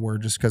censored the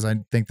word just because I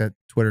think that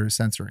Twitter is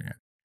censoring it.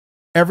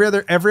 Every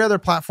other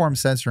platform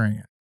is censoring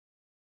it.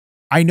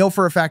 I know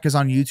for a fact because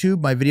on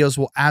YouTube, my videos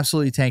will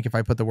absolutely tank if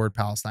I put the word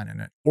Palestine in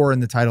it or in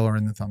the title or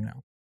in the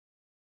thumbnail.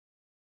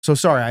 So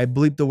sorry, I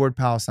bleeped the word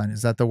Palestine.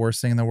 Is that the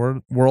worst thing in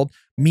the world?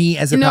 Me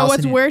as a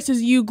Palestinian. What's worse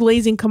is you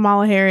glazing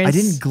Kamala Harris. I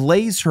didn't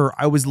glaze her.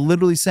 I was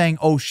literally saying,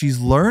 oh, she's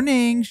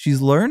learning. She's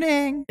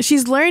learning.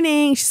 She's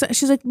learning.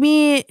 She's like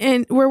me,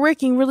 and we're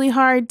working really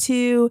hard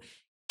to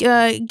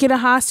get a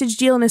hostage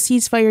deal and a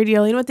ceasefire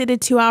deal. You know what they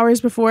did 2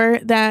 hours before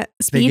that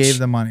speech? They gave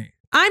the money.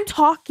 I'm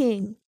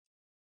talking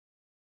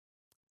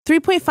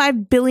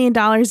 $3.5 billion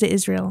to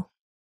Israel.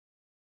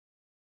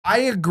 I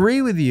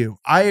agree with you.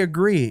 I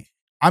agree.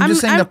 I'm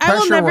just saying the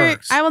pressure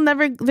works. I will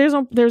never. There's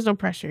no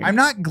pressure. I'm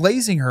not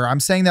glazing her.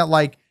 I'm saying that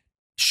like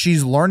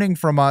she's learning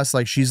from us.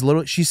 Like she's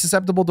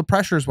susceptible to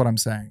pressure is what I'm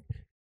saying.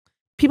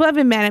 People have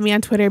been mad at me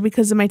on Twitter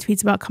because of my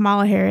tweets about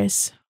Kamala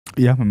Harris.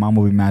 Yeah, my mom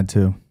will be mad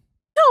too.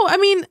 No, I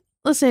mean,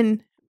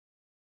 listen,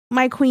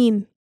 my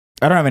queen.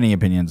 I don't have any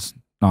opinions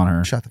on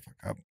her. Shut the fuck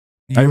up.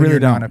 I really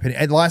don't.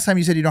 And the last time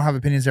you said you don't have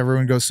opinions,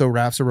 everyone goes, so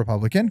Raff's a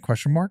Republican?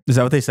 Question mark. Is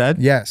that what they said?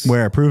 Yes.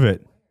 Where? Prove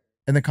it.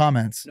 In the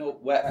comments. No,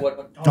 what?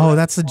 Oh,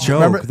 that's a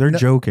joke. Remember, they're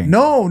joking.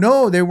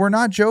 No, they were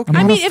not joking.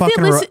 I mean, if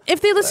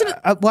they listen,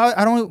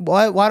 why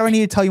do I need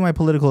to tell you my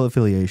political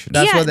affiliation?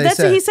 That's what they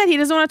said. What he said. He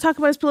doesn't want to talk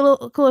about his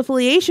political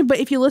affiliation, but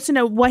if you listen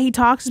to what he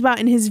talks about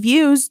in his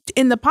views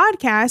in the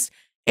podcast,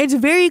 it's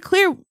very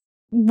clear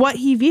what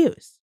he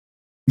views.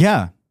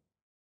 Yeah.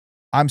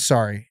 I'm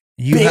sorry.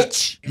 You have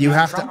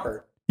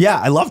to. Yeah,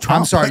 I love Trump.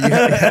 I'm sorry.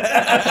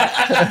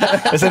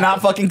 Is it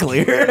not fucking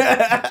clear?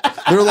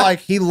 They're like,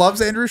 he loves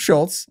Andrew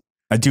Schultz.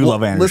 I do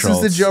love Andrew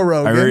Schultz. Listens to Joe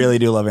Rogan. I really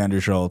do love Andrew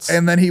Schultz.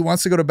 And then he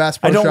wants to go to Bass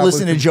Pro I don't Shop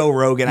listen to Joe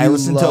Rogan. I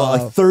listen to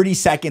like 30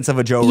 seconds of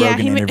a Joe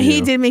Rogan interview.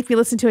 He did make me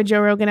listen to a Joe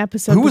Rogan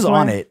episode. Who was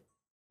on it?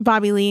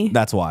 Bobby Lee.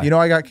 That's why. You know,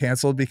 I got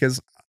canceled because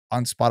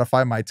on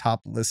Spotify, my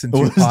top listened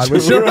to pod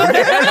was Joe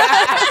Rogan.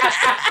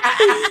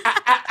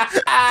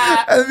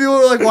 And people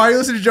were like, why are you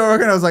listening to Joe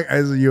Rogan? I was like,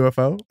 as a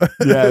UFO.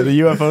 Yeah, the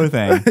UFO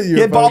thing.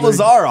 You had Bob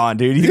Lazar on,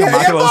 dude. You think I'm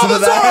not going to listen to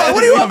that?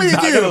 What do you want me to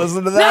do?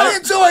 Listen to that? No, I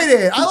enjoyed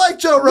it. I like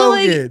Joe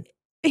Rogan.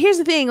 Here's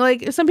the thing.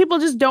 Like, some people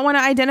just don't want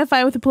to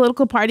identify with a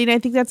political party, and I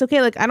think that's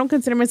okay. Like, I don't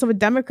consider myself a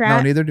Democrat.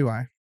 No, neither do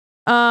I.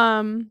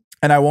 And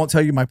I won't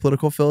tell you my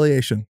political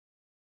affiliation.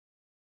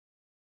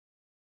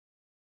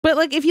 But,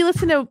 like, if you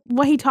listen to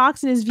what he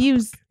talks and his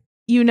views,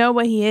 you know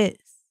what he is.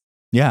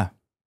 Yeah.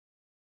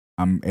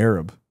 I'm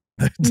Arab.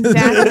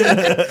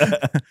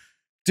 Exactly.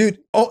 Dude,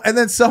 oh, and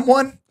then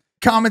someone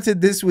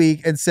commented this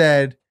week and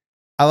said,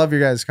 I love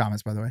your guys'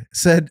 comments, by the way.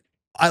 Said,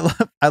 I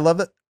love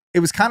it. It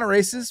was kind of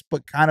racist,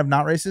 but kind of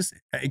not racist.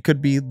 It could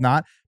be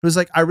not. It was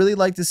like, I really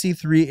like to see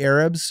 3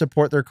 Arabs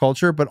support their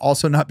culture, but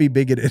also not be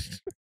bigoted.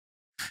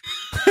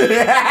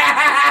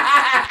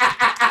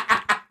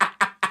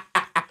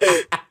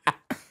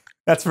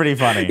 That's pretty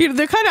funny.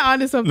 They're kind of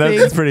onto something.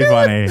 That's pretty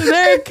funny.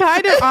 They're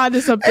kind of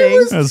onto something.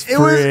 It was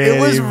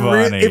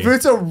funny. If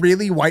it's a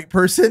really white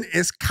person,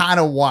 it's kind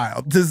of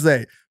wild to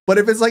say. But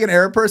if it's like an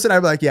Arab person, I'd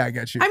be like, yeah, I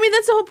get you. I mean,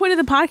 that's the whole point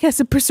of the podcast,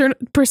 to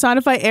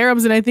personify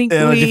Arabs, and I think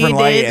in a we different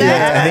light. did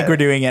that. I think we're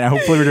doing it.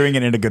 Hopefully we're doing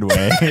it in a good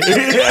way.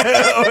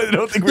 I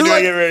don't think we're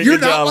doing it very You're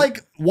good not job.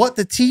 like what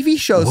the TV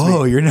shows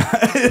Whoa, me. you're not.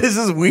 This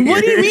is weird.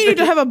 What do you mean you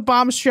don't have a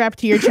bomb strapped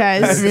to your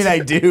chest? I mean, I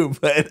do,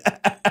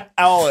 but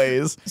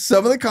always.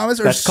 Some of the comments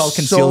are That's called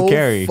concealed so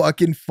carry.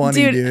 fucking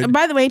funny, dude.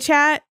 By the way,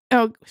 chat.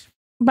 Oh,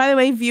 by the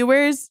way,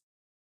 viewers,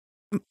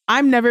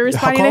 I'm never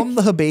responding. Call them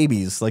the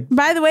Hababis. Like,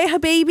 by the way,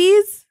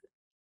 Hababis,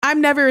 I'm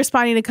never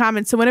responding to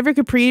comments. So whenever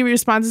Capri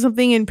responds to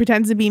something and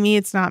pretends to be me,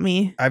 it's not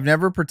me. I've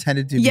never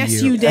pretended to be you.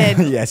 Yes, you did.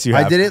 Yes, you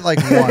have. I did it like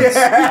once.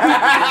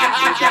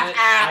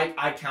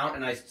 I count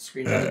and I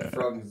screenshot it to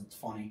Frogan because it's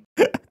funny.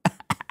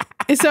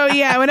 So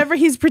yeah, whenever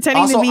he's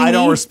pretending also, to be I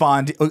don't me,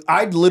 respond.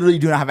 I literally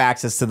do not have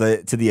access to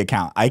the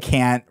account. I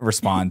can't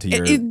respond to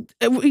your. You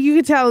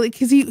could tell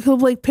because he'll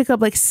like pick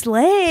up like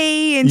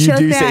slay and you shit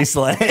do like that. say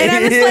slay, and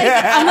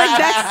I'm like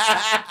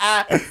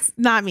that's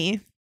not me.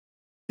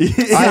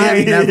 I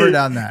have never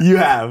done that. You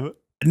have.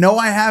 No,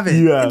 I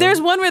haven't. There's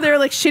one where they're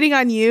like shitting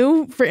on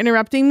you for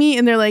interrupting me,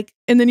 and they're like,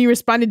 and then you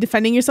responded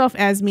defending yourself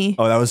as me.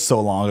 Oh, that was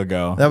so long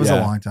ago. That was a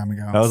long time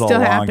ago. That was Still a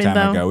long happened, time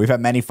though. ago. We've had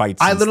many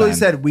fights. I since literally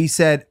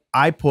then.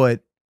 I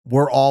put,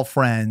 we're all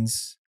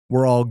friends.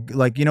 We're all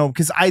like, you know,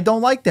 because I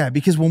don't like that.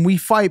 Because when we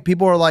fight,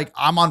 people are like,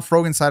 I'm on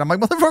Frogan's side. I'm like,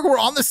 motherfucker, we're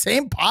on the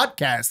same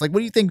podcast. Like, what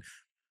do you think?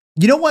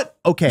 You know what?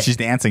 Okay. She's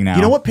dancing now.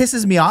 You know what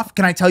pisses me off?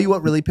 Can I tell you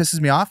what really pisses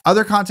me off?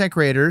 Other content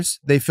creators,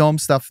 they film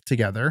stuff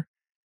together.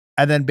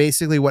 And then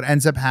basically what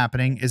ends up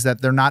happening is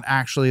that they're not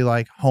actually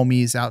like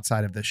homies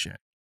outside of this shit.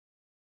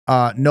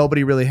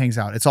 Nobody really hangs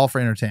out. It's all for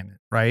entertainment,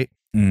 right?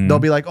 They'll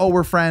be like, oh,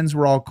 we're friends.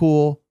 We're all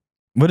cool.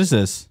 What is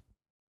this?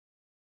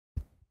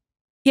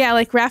 Yeah,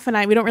 like Raff and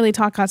I, we don't really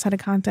talk outside of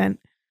content.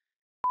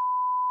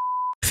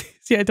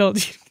 See, I told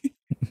you.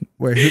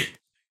 Wait,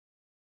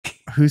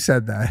 who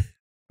said that?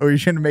 Or are you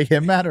trying to make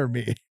him mad or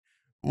me?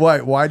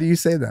 Why do you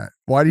say that?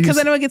 Why do you? Because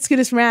I know it gets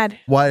Skootish mad.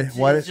 Why?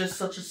 It's just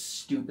such a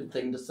stupid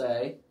thing to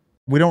say.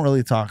 We don't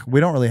really talk. We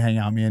don't really hang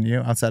out, me and you,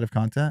 outside of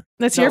content.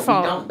 That's your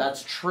fault. We don't.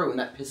 That's true, and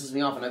that pisses me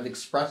off. And I've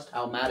expressed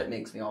how mad it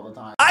makes me all the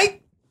time.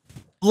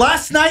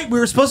 Last night we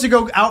were supposed to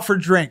go out for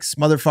drinks,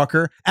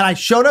 motherfucker, and I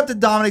showed up to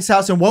Dominic's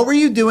house. And what were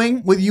you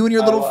doing with you and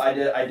your little? I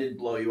did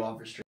blow you off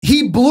your stream.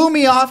 He blew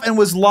me off and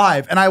was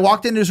live. And I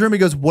walked into his room. He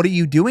goes, "What are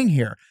you doing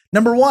here?"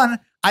 Number one,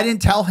 I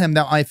didn't tell him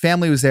that my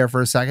family was there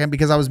for a second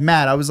because I was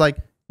mad. I was like,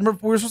 we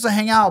were supposed to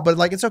hang out, but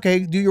like, it's okay.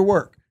 Do your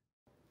work.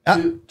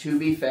 To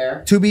be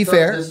fair.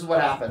 This is what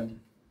happened.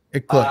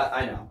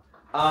 I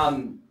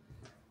know.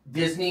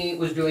 Disney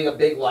was doing a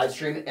big live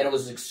stream, and it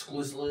was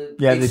exclusively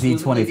the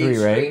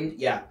D23, right?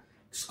 Yeah,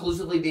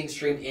 exclusively being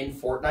streamed in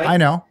Fortnite. I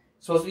know.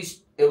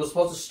 It was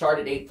supposed to start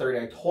at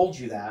 8:30. I told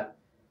you that.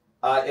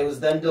 It was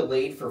then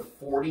delayed for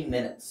 40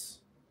 minutes.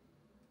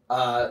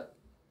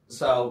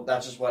 So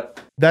that's just what.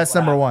 That's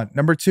number one.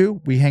 Number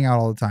two, we hang out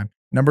all the time.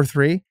 Number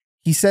three,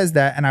 he says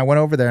that, and I went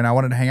over there and I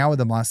wanted to hang out with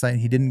him last night, and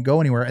he didn't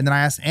go anywhere. And then I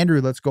asked Andrew,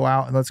 let's go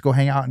out and let's go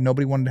hang out, and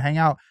nobody wanted to hang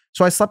out.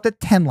 So I slept at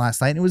 10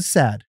 last night, and it was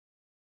sad.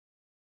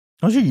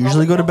 Don't you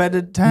usually go to bed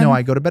at 10? No,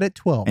 I go to bed at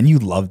 12. And you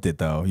loved it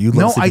though.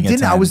 No, I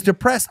didn't. I was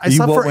depressed. I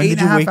slept for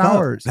 8.5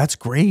 hours. That's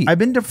great. I've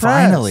been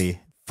depressed.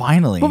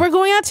 Finally. But we're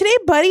going out today,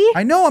 buddy.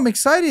 I know. I'm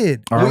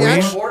excited. Are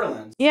we?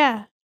 Borderlands.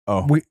 Yeah.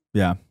 Oh,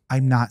 yeah.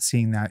 I'm not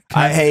seeing that.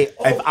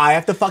 If I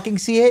have to fucking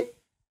see it,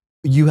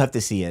 you have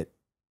to see it.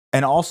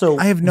 And also,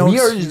 I have no we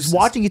are excuses. just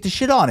watching it to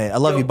shit on it. I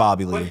love you,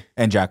 Bobby Lee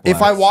and Jack Black.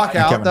 If I walk and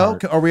out, Kevin though,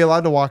 Hart. are we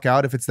allowed to walk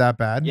out if it's that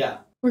bad? Yeah.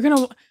 We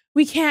can't.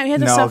 We have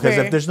to No, suffer. because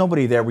if there's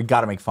nobody there, we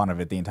got to make fun of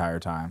it the entire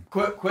time.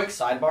 Quick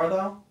sidebar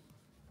though.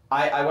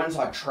 I went and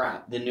saw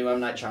Trap, the new M.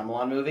 Night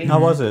Shyamalan movie. How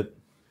was it?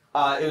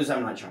 It was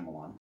M. Night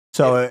Shyamalan.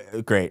 So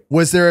great.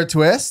 Was there a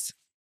twist?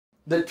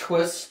 The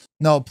twist.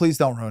 No, please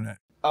don't ruin it.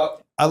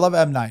 I love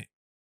M. Night.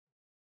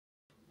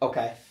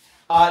 Okay.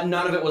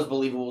 None of it was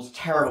believable. It was a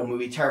terrible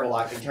movie, terrible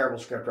acting, terrible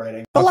script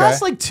writing. The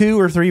last like 2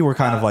 or 3 were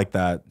kind of like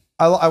that.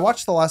 I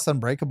watched the last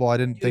Unbreakable. I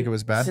didn't think it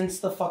was bad. Since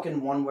the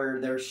fucking one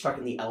where they're stuck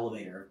in the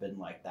elevator have been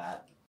like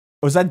that.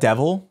 Was that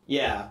Devil?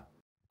 Yeah.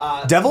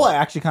 Devil I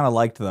actually kind of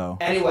liked though.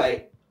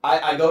 Anyway,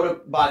 I go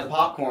to buy the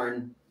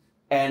popcorn,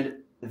 and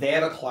they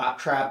have a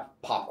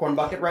Claptrap popcorn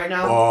bucket right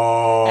now.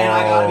 Oh. And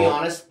I gotta be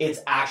honest,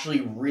 it's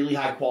actually really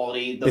high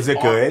quality. Is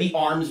it good? The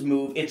arms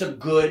move. It's a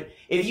good.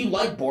 If you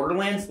like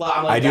Borderlands,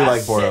 I'm like, I do that's like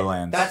sick.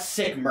 Borderlands. That's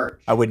sick merch.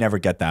 I would never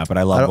get that, but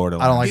I love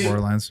Borderlands. I don't like Dude,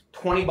 Borderlands.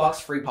 $20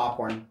 free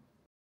popcorn.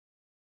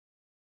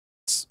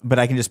 But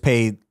I can just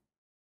pay.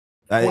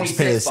 I just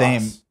pay the $26.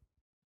 same.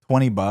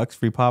 $20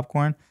 free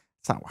popcorn.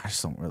 It's not. I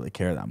just don't really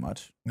care that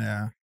much.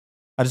 Yeah.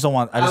 I just don't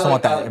want. I just don't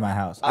want that in my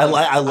house. I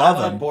love I like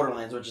them.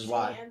 Borderlands, which is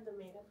why.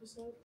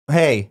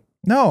 Hey.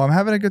 No, I'm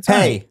having a good time.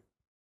 Hey.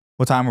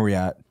 What time are we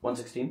at?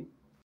 1:16.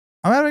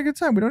 I'm having a good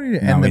time. We don't need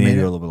to No, end we the need to do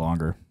a meeting. little bit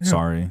longer. Yeah.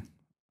 Sorry.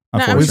 No,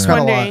 I'm just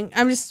Unfortunately.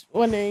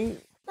 wondering.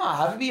 Nah,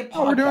 have it be a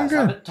podcast. we're doing good.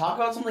 Have it, talk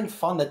about something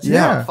fun that's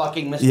Yeah. not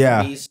fucking Mr.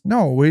 Yeah. Beast.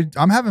 No,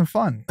 I'm having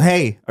fun.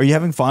 Hey, are you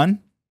having fun?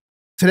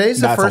 Today's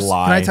the That's a first.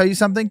 lie. Can I tell you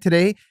something?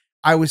 Today,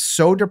 I was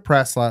so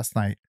depressed last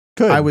night.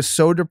 Good. I was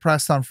so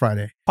depressed on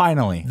Friday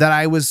Finally. that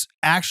I was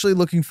actually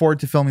looking forward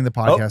to filming the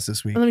podcast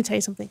this week. Let me tell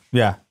you something.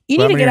 Yeah. You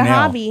What need to happened get to a your nail?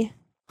 hobby.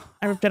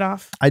 I ripped it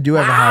off. I do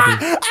have a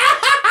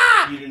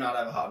hobby. You do not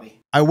have a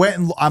hobby. I went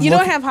and I'm You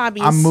looking, don't have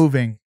hobbies. I'm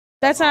moving.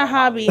 That's not a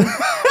hobby.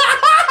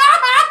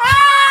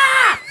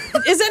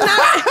 Is it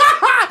not?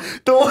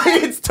 The way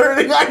it's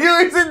turning on you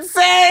is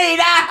insane.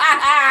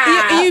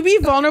 You'd be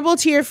vulnerable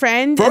to your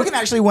friend. Frogan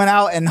actually went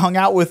out and hung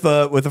out with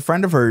a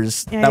friend of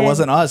hers Yeah, that yeah.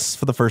 wasn't us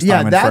for the first Yeah,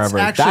 time in that's forever.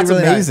 actually That's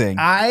really amazing.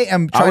 nice.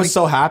 I I was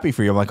so happy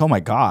for you. I'm like, oh my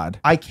god.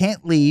 I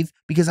can't leave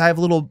because I have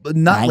a little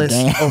nutless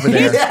God. over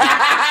there.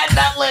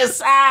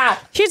 Nutless.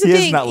 Here's the He is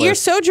thing. nutless. You're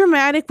so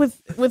dramatic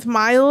with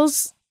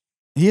Miles.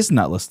 He is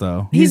nutless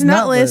though. He's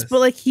nutless, nutless. but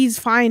like he's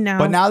fine now.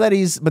 But now that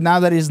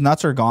his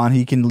nuts are gone,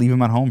 he can leave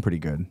him at home pretty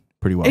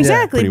well.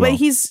 Exactly, Pretty but well.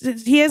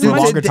 he has Do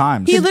Munch- longer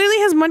times. He literally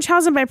has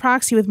Munchausen by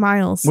proxy with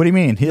Miles. What do you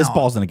mean? His No.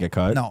 balls didn't get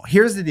cut. No,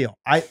 here's the deal.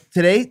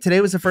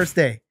 Today was the first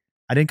day.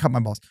 I didn't cut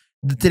my balls.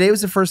 Today was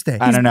the first day.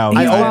 I don't know.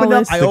 I He's opened up.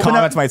 lawless. I The opened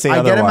comments up, might say I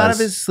get him out of otherwise.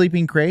 his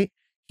sleeping crate.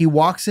 He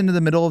walks into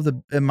the middle of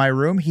in my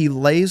room. He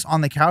lays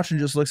on the couch and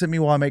just looks at me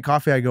while I make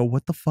coffee. I go,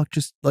 what the fuck?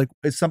 Just like,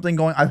 is something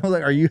going? I'm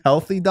like, are you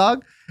healthy,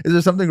 dog? Is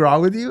there something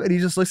wrong with you? And he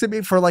just looks at me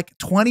for like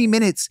 20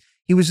 minutes.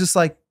 He was just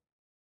like,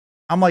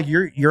 I'm like,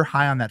 you're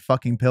high on that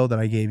fucking pill that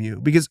I gave you.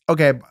 Because,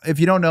 okay, if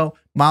you don't know,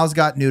 Miles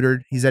got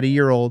neutered. He's at a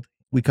year old.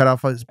 We cut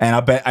off his. And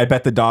I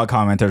bet the dog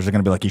commenters are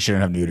going to be like, you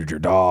shouldn't have neutered your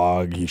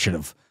dog. You should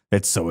have.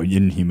 It's so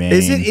inhumane.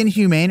 Is it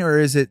inhumane or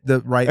is it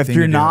the right thing?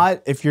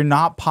 If you're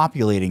not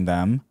populating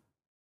them.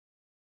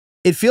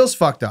 It feels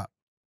fucked up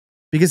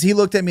because he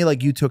looked at me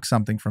like you took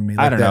something from me.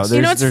 Like I don't know.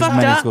 You know what's There's fucked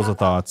many up? schools of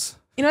thoughts.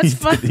 You know, it's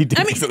fun. I mean,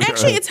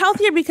 actually, it's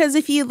healthier because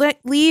if you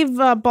leave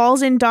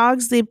balls in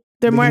dogs, they're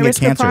more at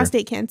risk of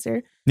prostate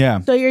cancer. Yeah.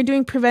 So you're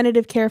doing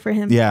preventative care for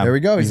him. Yeah. There we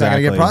go. He's not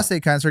gonna get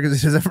prostate cancer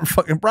because he doesn't have a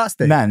fucking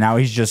prostate. Nah, now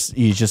he's just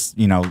has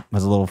a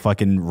little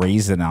fucking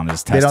raisin on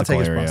his testicle. They don't take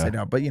his area. prostate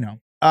out, but you know.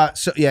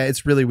 So yeah,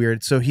 it's really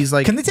weird. So he's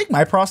like, can they take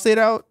my prostate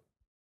out?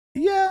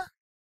 Yeah.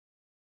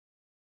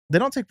 They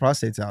don't take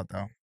prostates out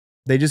though.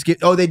 They just get.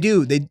 Oh, they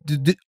do. They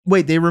do.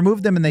 Wait, they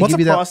remove them and they What's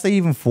give you a prostate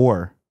even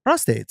for?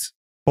 Prostates.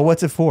 But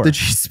what's it for? The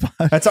G spot.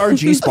 That's our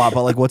G spot.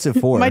 But like, what's it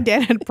for? My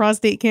dad had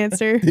prostate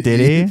cancer. Did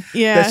he?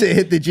 Yeah. That shit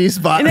hit the G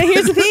spot. And then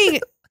here's the thing: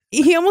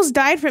 he almost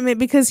died from it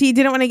because he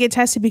didn't want to get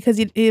tested because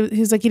he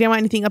was like he didn't want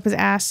anything up his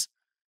ass.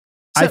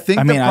 So, the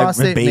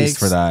prostate makes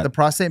for that. The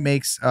prostate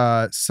makes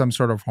some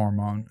sort of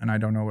hormone, and I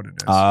don't know what it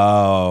is.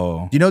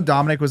 Oh. Do you know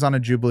Dominic was on a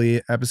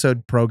Jubilee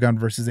episode, Pro Gun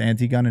versus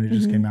Anti Gun, and it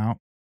just came out?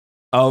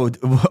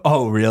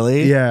 Oh,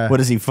 really? Yeah.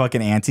 What is he,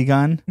 fucking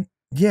anti-gun?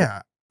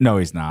 Yeah. No,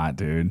 he's not,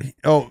 dude.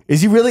 Oh,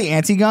 is he really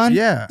anti-gun?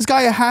 Yeah. This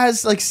guy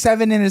has like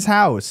 7 in his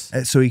house,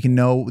 so he can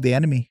know the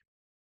enemy.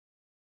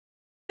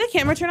 Did the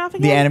camera turn off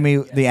again?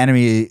 The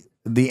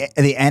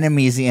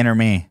enemy is the inner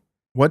me.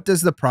 What does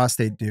the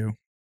prostate do?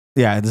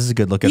 Yeah, this is a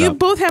good look. It You up.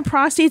 both have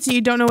prostates and you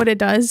don't know what it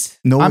does.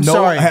 I'm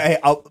sorry.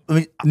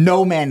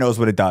 No man knows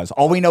what it does.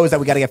 All we know is that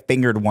we got to get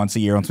fingered once a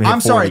year. Once we hit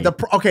 40. Sorry.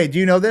 Okay. Do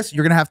you know this?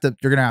 You're gonna have to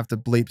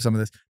bleep some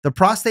of this. The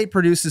prostate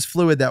produces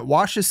fluid that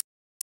washes,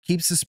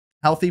 keeps us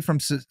healthy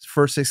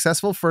for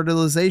successful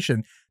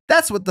fertilization.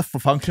 That's what the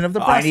function of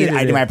the prostate is.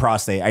 I need my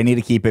prostate. I need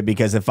to keep it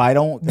because if I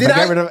don't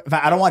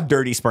want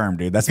dirty sperm,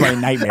 dude. That's my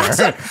nightmare.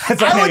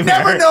 I would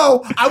never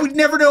know. I would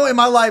never know in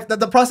my life that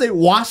the prostate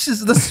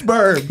washes the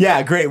sperm.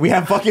 Yeah, great. We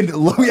have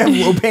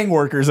low paying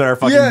workers in our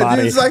fucking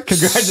body. Dude, like,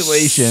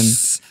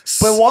 congratulations.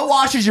 But what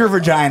washes your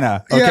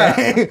vagina?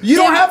 Okay, yeah. You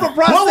don't have a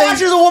prostate. What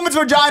washes a woman's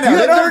vagina? You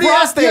they don't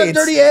have prostates. You have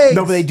dirty eggs.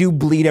 No, but they do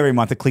bleed every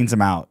month. It cleans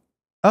them out.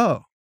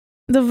 Oh,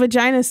 the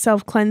vagina is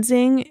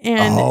self-cleansing,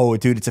 and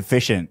dude, it's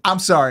efficient. I'm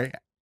sorry.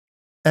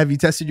 Have you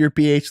tested your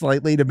pH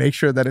lately to make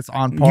sure that it's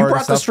on par? You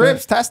brought the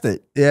strips. Test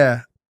it.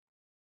 Yeah.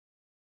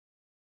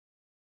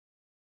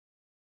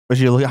 But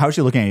how's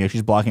she looking at you?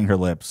 She's blocking her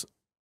lips.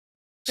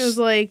 it was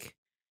like,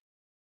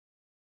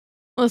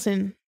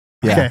 listen.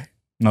 Yeah. Okay.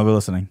 No, we're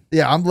listening.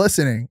 Yeah, I'm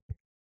listening.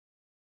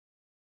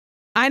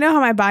 I know how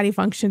my body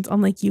functions,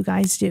 unlike you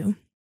guys do.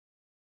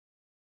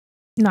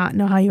 Not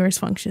know how yours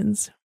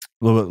functions.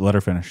 Let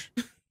her finish.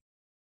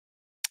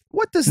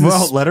 What does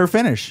this? Let her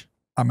finish.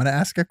 I'm going to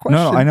ask a question.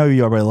 No, I know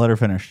you are, but let her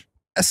finish.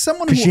 As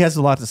someone who she has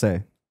a lot to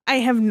say. I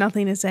have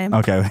nothing to say.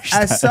 Okay.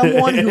 As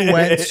someone who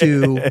went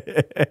to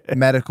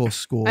medical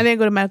school, I didn't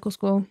go to medical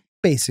school.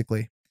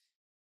 Basically,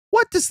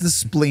 what does the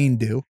spleen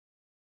do?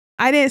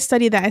 I didn't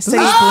study that. I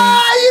studied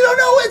spleen. You don't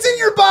know what's in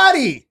your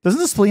body. Doesn't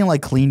the spleen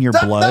like clean your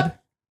blood?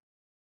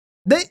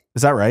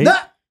 Is that right?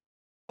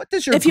 What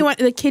does your if you want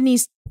the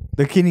kidneys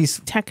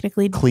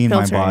technically clean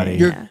filter my body.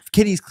 Your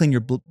kidneys clean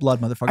your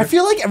blood, motherfucker. I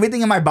feel like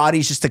everything in my body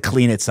is just to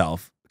clean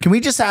itself. Can we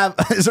just have?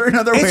 Is there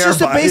another way? It's just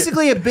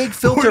basically a big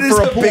filter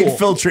for a pool. Big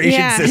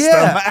filtration system.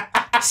 Yeah.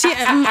 See,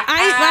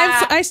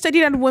 I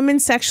studied on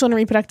women's sexual and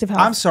reproductive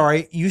health. I'm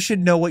sorry. You should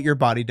know what your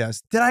body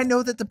does. Did I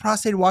know that the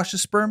prostate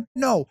washes sperm?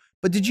 No.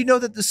 But did you know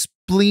that the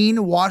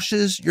spleen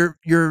washes your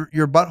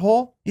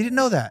butthole? You didn't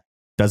know that.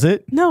 Does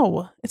it?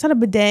 No, it's not a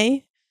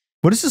bidet.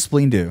 What does the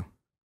spleen do?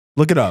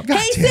 Look it up.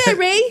 Hey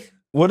Siri.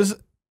 What is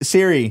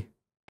Siri?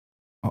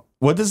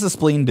 What does the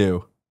spleen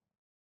do?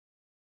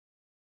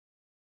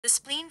 The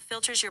spleen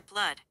filters your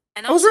blood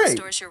and I was also right.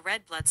 stores your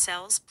red blood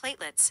cells,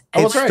 platelets.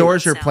 It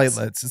stores your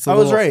platelets. It's I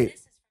was right.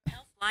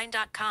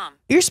 Healthline.com.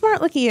 You're smart.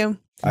 Look at you.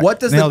 What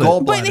does the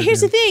gallbladder But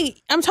here's the thing.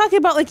 I'm talking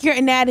about like your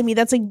anatomy.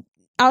 That's like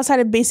outside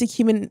of basic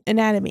human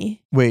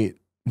anatomy. Wait.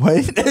 What?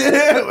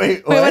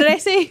 Wait, what did I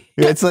say?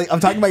 It's like I'm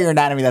talking about your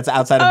anatomy that's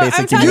outside of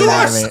basic I'm human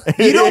talking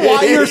anatomy. You know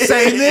why you're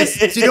saying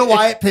this? Do you know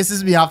why it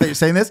pisses me off that you're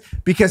saying this?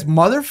 Because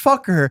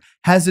motherfucker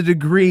has a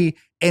degree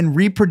in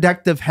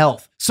reproductive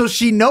health. So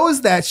she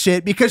knows that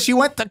shit because she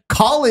went to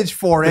college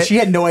for it. But she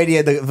had no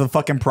idea the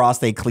fucking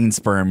prostate clean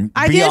sperm.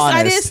 I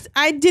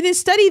didn't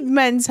study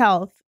men's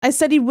health. I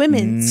studied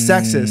women's.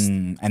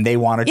 Sexist. And they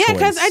wanted Yeah,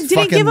 because I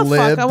didn't give a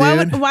fuck.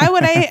 Why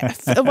would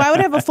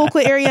I have a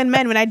focal area in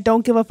men when I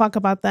don't give a fuck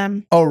about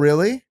them? Oh,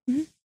 really?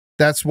 Mm-hmm.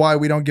 That's why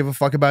we don't give a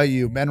fuck about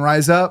you. Men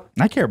rise up.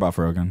 I care about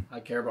Frogan. I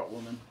care about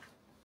women.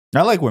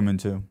 I like women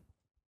too.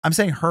 I'm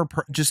saying her,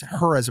 just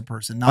her as a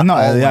person. Not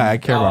I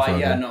care about Frogan.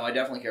 Yeah, no, I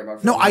definitely care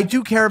about Frogan. No, I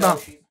do care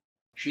about.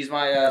 She's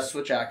my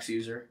Switch Axe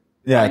user.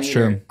 Yeah, it's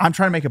true. I'm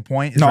trying to make a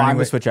point. No, I'm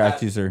a Switch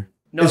Axe user.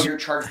 No, you're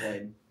Charge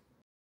Blade.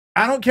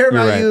 I don't care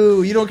about right.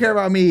 you. You don't care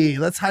about me.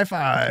 Let's high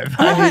five.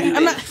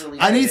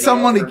 I need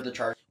someone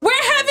to.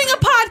 We're having a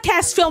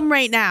podcast film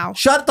right now.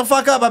 Shut the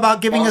fuck up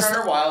about giving us.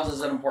 Hunter Wilds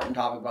is an important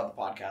topic about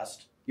the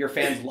podcast. Your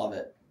fans love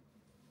it.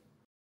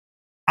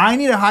 I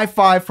need a high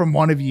five from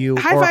one of you.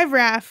 High five,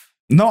 Raff.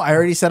 No, I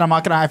already said I'm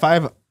not gonna high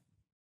five.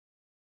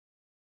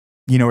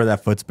 You know where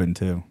that foot's been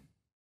too.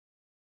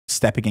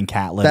 Stepping in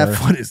cat litter. That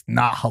foot is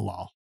not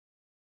halal.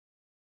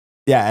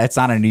 Yeah, it's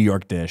not a New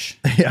York dish.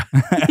 Yeah.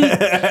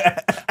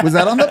 Was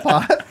that on the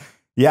pot?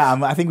 Yeah,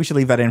 I think we should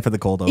leave that in for the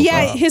cold open.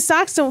 Yeah, his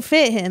socks don't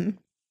fit him.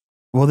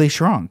 Well, they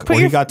shrunk. Or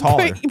he got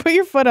taller. Put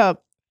your foot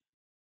up.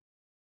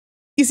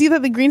 You see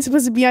that the green's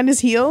supposed to be on his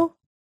heel?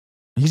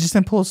 He just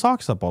didn't pull his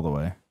socks up all the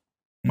way.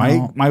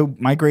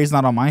 My gray's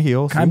not on my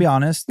heel. Can I be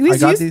honest?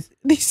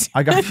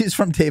 I got these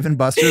from Dave &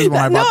 Buster's when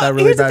I bought that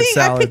really bad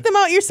salad. I picked them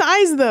out your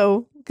size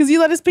though, because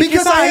you let us pick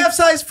your size. Because I have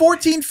size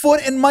 14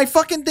 foot and my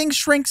fucking thing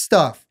shrinks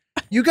stuff.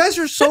 You guys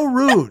are so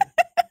rude.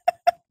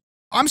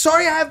 I'm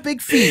sorry I have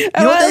big feet.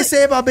 You know what they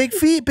say about big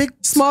feet?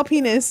 Small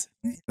penis.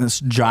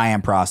 This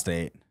giant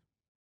prostate.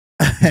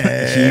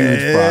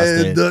 Huge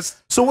prostate.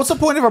 So what's the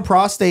point of a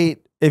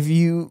prostate if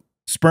you...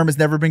 Sperm has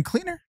never been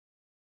cleaner.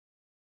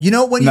 You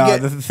know when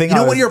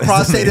when your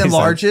prostate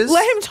enlarges?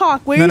 Let him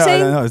talk. What are you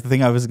saying? No, the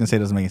thing I was going to say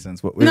doesn't make any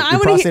sense. Now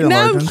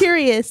I'm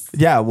curious.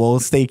 Yeah, well,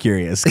 stay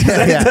curious. You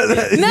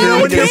know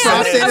when your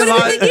prostate enlarges?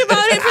 I'm thinking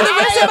about it for the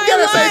rest of my life. I'm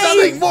going to say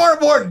something more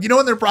important. You know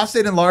when their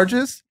prostate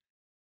enlarges?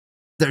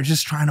 They're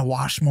just trying to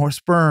wash more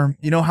sperm.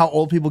 You know how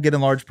old people get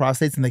enlarged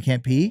prostates and they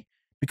can't pee?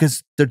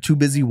 Because they're too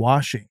busy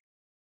washing.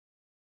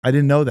 I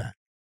didn't know that.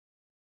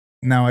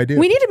 Now I do.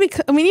 We need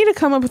to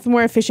come up with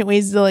more efficient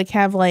ways to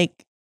have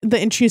the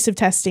intrusive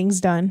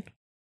testings done.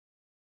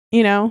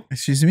 You know?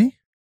 Excuse me?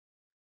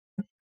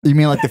 You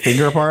mean like the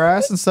finger up our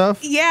ass and stuff?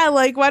 Yeah,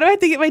 why do I have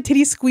to get my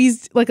titty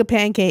squeezed like a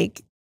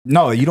pancake?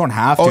 No, you don't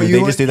have to. They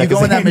just do that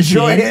because they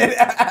enjoy it.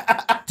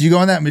 Do you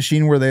go in that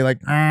machine where they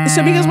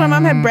So because my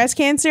mom had breast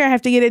cancer, I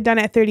have to get it done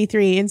at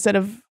 33 instead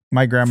of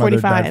my grandmother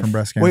 45. died from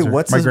breast cancer. Wait,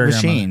 what's this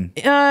machine?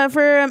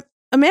 For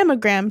a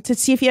mammogram to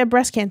see if you have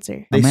breast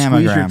cancer. They squeeze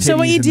your titties so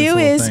what you in this do little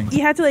is thing.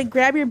 you have to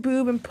grab your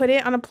boob and put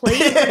it on a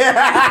plate.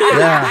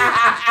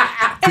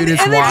 Yeah. Dude,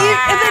 it's and wild.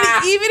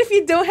 then even if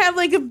you don't have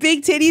a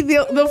big titty,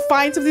 they'll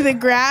find something to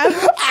grab.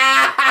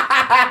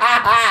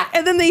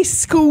 And then they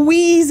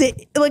squeeze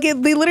it.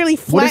 They literally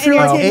flatten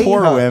your titty.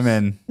 Poor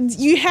women.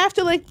 You have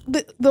to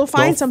they'll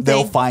find something.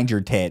 They'll find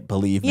your tit,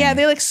 believe me. Yeah,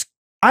 they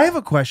I have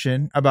a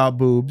question about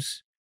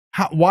boobs.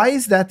 Why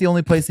is that the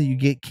only place that you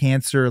get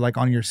cancer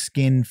on your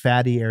skin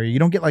fatty area? You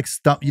don't get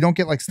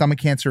stomach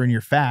cancer in your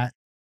fat.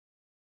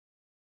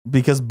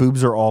 Because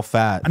boobs are all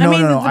fat. No,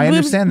 I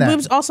understand that.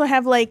 Boobs also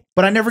have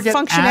but I never get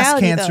ass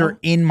cancer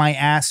in my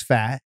ass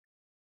fat.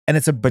 And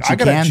it's but you I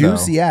got can, a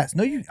juicy ass.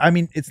 No,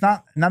 it's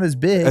not as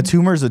big. A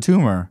tumor is a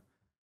tumor.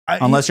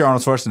 Unless you're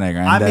Arnold Schwarzenegger.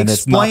 And I'm then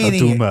explaining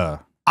it's not a tumor.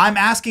 I'm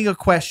asking a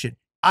question.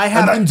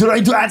 I'm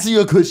trying to answer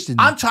your question.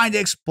 I'm trying to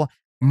explain.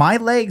 My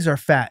legs are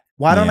fat.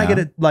 Why don't I get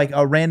a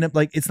random,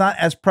 it's not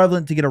as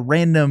prevalent to get a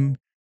random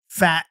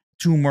fat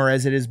tumor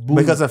as it is boob.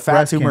 Because a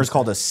fat tumor is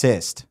called a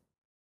cyst.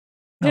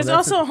 There's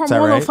also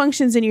hormonal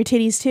functions in your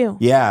titties too.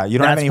 Yeah, you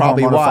don't have any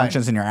hormonal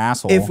functions in your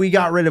asshole. If we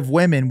got rid of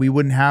women, we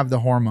wouldn't have the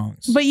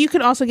hormones. But you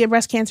could also get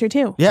breast cancer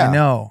too. Yeah. I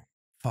know.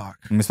 Fuck.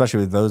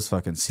 Especially with those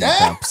fucking C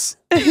cups.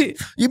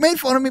 You made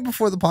fun of me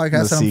before the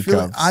podcast. The C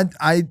cups.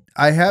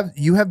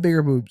 You have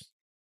bigger boobs.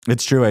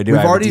 It's true, I do.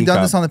 We've already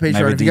done this on the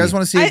Patreon. If you guys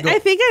want to see it, I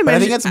think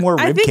it's more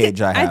rib cage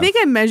I have. I think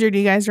I measured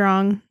you guys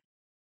wrong.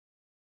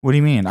 What do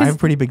you mean? I have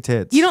pretty big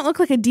tits. You don't look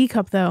like a D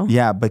cup though.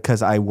 Yeah,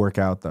 because I work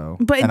out though.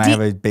 But I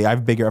have a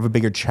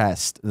bigger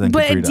chest than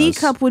But Capri a D does.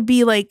 cup would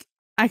be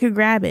I could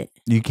grab it.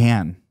 You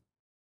can.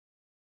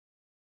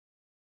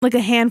 A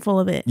handful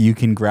of it. You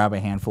can grab a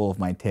handful of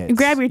my tits.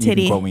 Grab your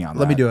titty. You can quote me on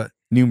Let me do it.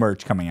 New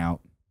merch coming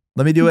out.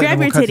 Let me do it. Grab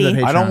your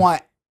titty. I don't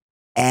want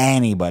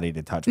anybody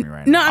to touch me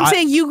right now. No, I'm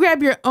saying you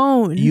grab your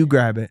own. You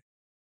grab it.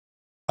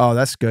 Oh,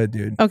 that's good,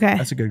 dude. Okay.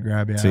 That's a good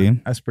grab, yeah.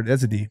 See?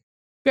 That's a D.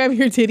 Grab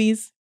your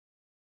titties.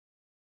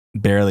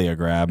 Barely a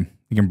grab.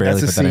 You can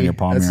barely put that in your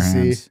palm of your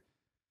hands.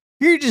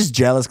 You're just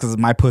jealous because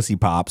my pussy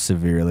pops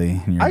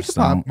severely. And I can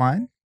pop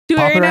mine. Do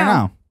pop it right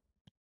now.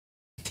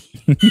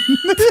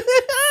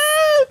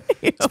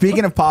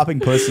 Speaking of popping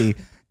pussy,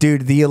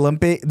 dude,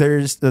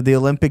 there's the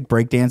Olympic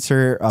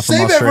breakdancer from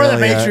Save Australia. it for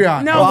the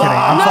Patreon. No,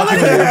 I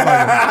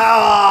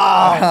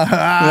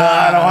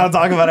don't want to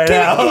talk about it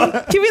now.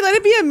 Can we let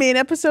it be a main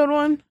episode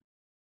one?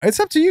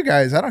 It's up to you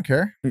guys. I don't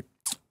care.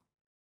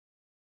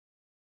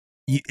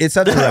 It's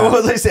up to them. What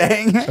was I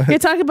saying? You're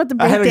talking about the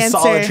I had a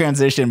solid breakdancer.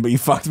 transition, but you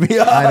fucked me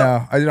up. I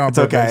know. I did it on It's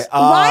purpose. okay.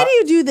 Why do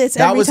you do this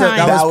every time?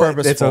 That was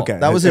purposeful. It's okay.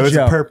 That was it a was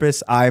joke. a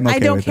purpose. I'm okay I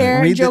don't with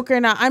care, it. joke or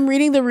not. I'm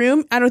reading the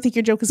room. I don't think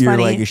your joke is Your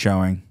funny. leg is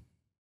showing.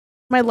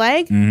 My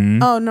leg?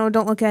 Mhm. Oh, no,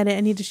 don't look at it.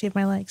 I need to shave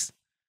my legs.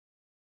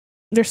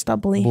 They're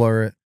stubbly.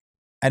 Blur it.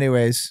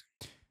 Anyways.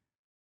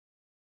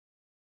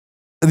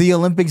 The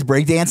Olympics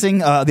breakdancing,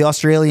 the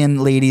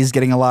Australian ladies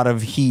getting a lot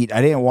of heat.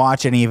 I didn't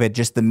watch any of it,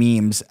 just the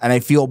memes, and I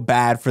feel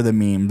bad for the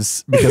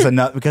memes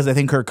because I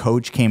think her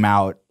coach came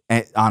out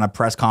on a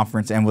press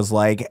conference and was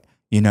like,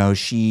 you know,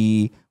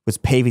 she was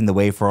paving the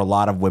way for a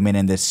lot of women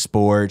in this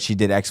sport. She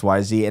did X,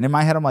 Y, Z, and in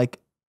my head, I'm like,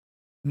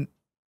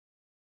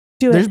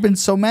 there's been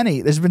so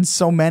many. There's been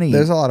so many.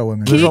 There's a lot of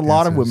women. There's a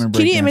lot of women.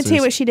 Can you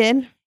imitate what she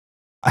did?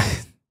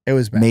 It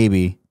was bad.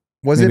 Maybe.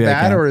 Was it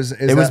bad or is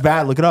it was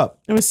bad? Look it up.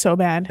 It was so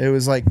bad. It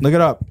was like, look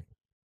it up.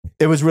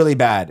 It was really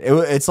bad.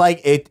 It's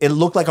like it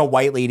looked like a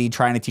white lady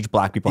trying to teach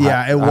black people.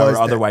 Yeah, it was.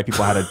 Other white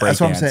people how to break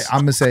that's what I'm saying. I'm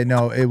gonna say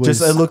no. It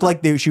was it looked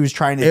like she was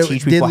trying to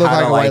teach people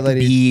how to like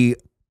be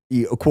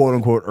quote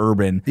unquote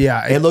urban.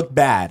 Yeah, it looked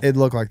bad. It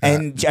looked like that.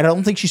 And I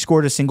don't think she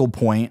scored a single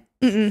point,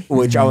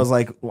 which I was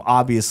like, well,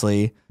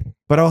 obviously.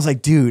 But I was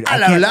like, dude,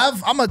 hello,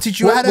 love. I'm gonna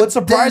teach you how to. What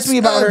surprised me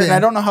about her, urban. and I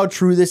don't know how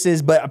true this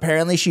is, but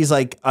apparently she's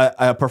like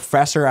a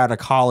professor at a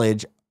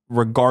college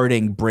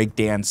regarding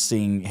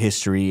breakdancing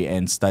history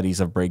and studies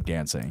of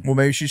breakdancing. Well,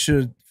 maybe she should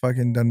have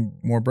fucking done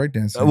more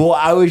breakdancing. Well,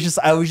 I was just,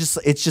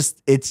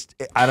 it's,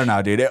 I don't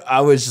know, dude.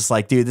 I was just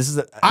like, dude, this is,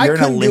 you're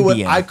an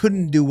Olympian. I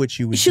couldn't do what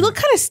she was She looked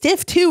kind of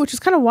stiff too, which was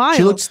kind of wild.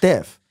 She looked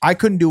stiff. I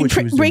couldn't do what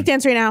she was doing.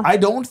 Breakdance right now. I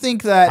don't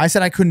think that. I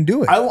said I couldn't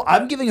do it.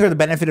 I'm giving her the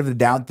benefit of the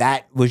doubt.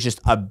 That was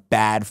just a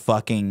bad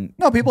fucking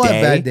No, people day.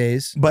 have bad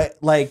days. But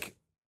like,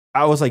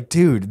 I was like,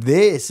 dude,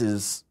 this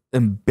is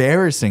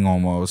embarrassing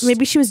almost.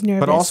 Maybe she was nervous.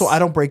 But also, I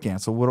don't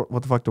breakdance, so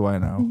what the fuck do I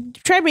know?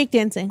 Try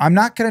breakdancing. I'm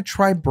not gonna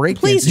try breakdancing.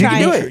 Please try.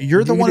 You can do it.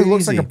 You're the You one can who do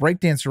looks easy. like a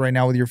breakdancer right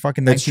now with your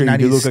fucking That's true. 1990s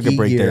You do look like a ski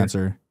gear.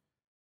 breakdancer.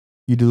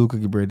 You do look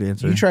like a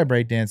breakdancer. You try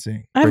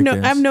breakdancing. I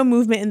have no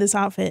movement in this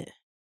outfit.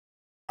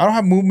 I don't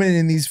have movement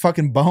in these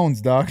fucking bones,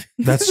 dog.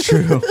 That's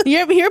true.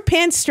 Your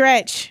pants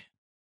stretch.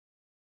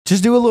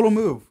 Just do a little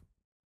move.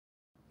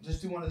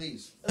 Just do one of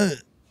these.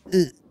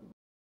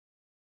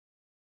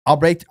 I'll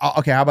break.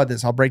 Okay, how about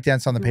this? I'll break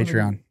dance on the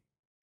Patreon.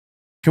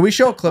 Can we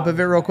show a clip of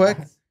it real quick?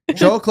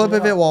 Show a clip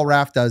of it while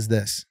Raff does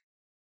this.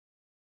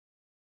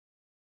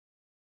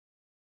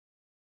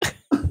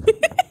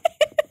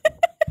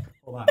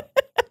 Hold on.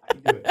 I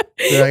can do it.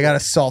 Dude, I got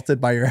assaulted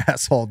by your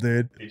asshole,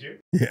 dude. Did you?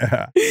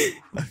 Yeah.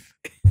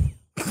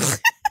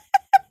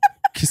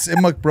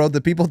 Look, bro,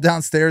 the people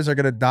downstairs are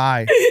gonna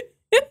die.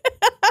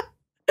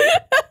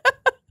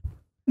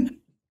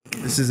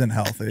 This isn't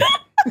healthy.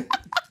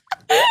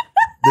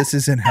 This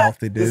isn't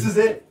healthy, dude. This is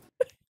it.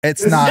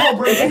 It's This not. is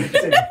all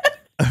breakdancing.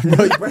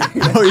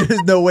 Bro,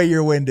 there's no way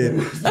you're winded.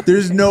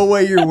 There's no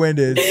way you're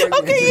winded.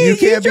 Okay, You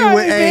can't be try it,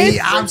 winded. man. Hey,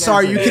 I'm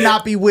sorry. You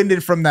cannot be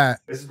winded from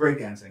that. This is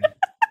breakdancing.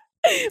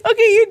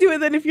 Okay, you do it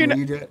then if you're not.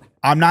 You do it.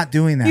 I'm not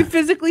doing You that.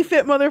 physically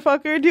fit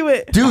motherfucker. Do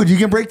it. Dude, you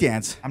can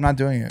breakdance. I'm not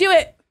doing it. Do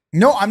it.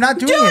 No, I'm not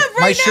doing Do it. it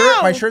right now.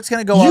 My shirt's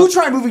gonna go You up.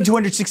 try moving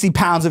 260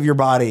 pounds of your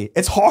body.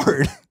 It's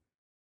hard.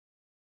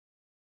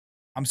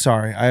 I'm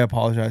sorry. I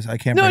apologize. I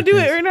can't. No, break do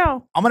dance. it right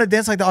now. I'm gonna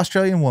dance like the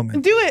Australian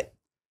woman. Do it.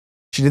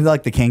 She did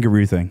like the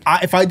kangaroo thing.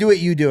 If I do it,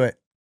 you do it.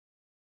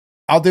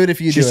 I'll do it if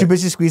you She's do too it.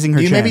 busy squeezing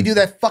her You chin. maybe do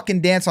that fucking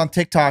dance on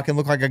TikTok and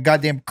look like a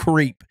goddamn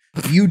creep.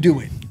 You do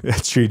it.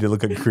 That's true. You did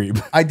look like a creep.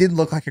 I did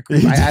look like a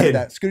creep. You I added did.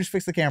 that. Skootish,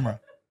 fix the camera.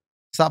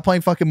 Stop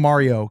playing fucking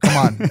Mario. Come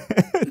on.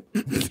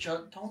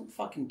 Don't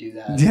fucking do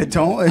that. Yeah,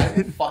 don't. I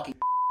will fucking.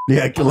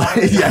 Yeah,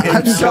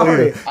 I'm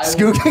sorry.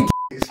 Scoot can.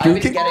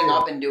 I've been getting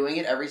up and doing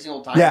it every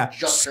single time. Yeah,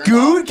 Just turn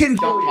Scoot off. can.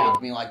 Don't talk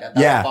to me like that.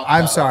 Yeah,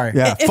 I'm sorry.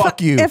 Yeah,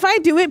 fuck you. If I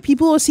do it,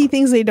 people will see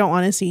things they don't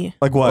want to see.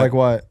 Like what? Like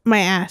what? My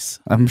ass.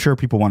 I'm sure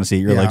people want to see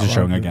it. Your legs are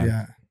showing again.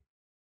 Yeah.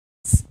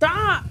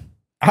 Stop.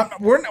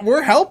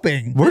 We're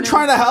helping. We're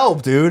trying to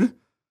help, dude.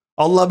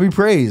 Allah be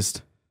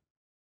praised.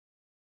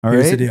 All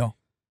Here's right. the deal.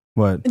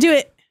 What? Do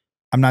it.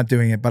 I'm not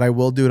doing it, but I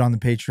will do it on the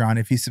Patreon.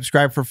 If you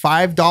subscribe for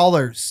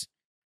 $5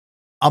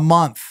 a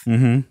month.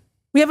 Mm-hmm.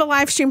 We have a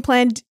live stream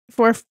planned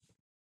for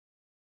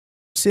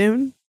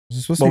soon.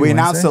 Well, Well, we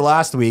announced it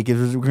last week.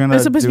 We're gonna.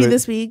 It's supposed to do be it-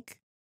 this week.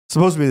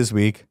 Supposed to be this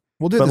week.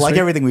 We'll do it But this like week.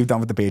 everything we've done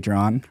with the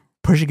Patreon,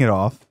 pushing it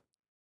off.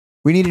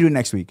 We need to do it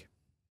next week.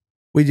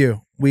 We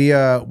do. We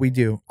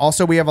do.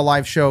 Also, we have a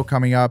live show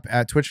coming up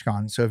at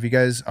TwitchCon. So if you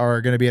guys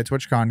are going to be at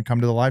TwitchCon, come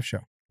to the live show.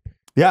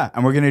 Yeah,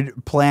 and we're gonna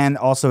plan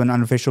also an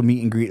unofficial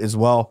meet and greet as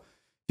well.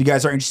 If you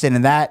guys are interested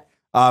in that,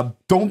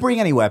 don't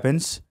bring any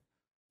weapons.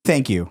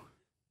 Thank you.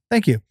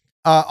 Thank you.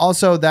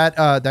 Also,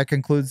 that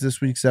concludes this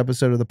week's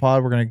episode of the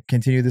pod. We're going to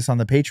continue this on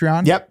the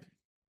Patreon. Yep.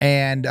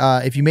 And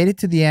if you made it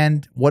to the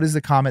end, what is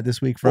the comment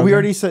this week? Well, we Frogan?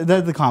 already said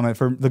the comment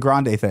for the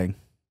Grande thing.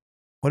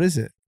 What is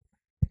it?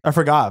 I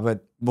forgot,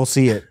 but we'll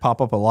see it pop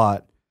up a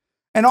lot.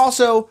 And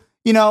also,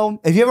 you know,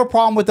 if you have a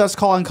problem with us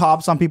calling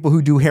cops on people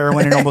who do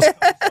heroin and almost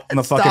in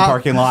the fucking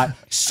parking lot,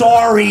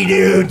 sorry,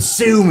 dude,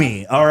 sue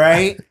me. All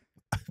right.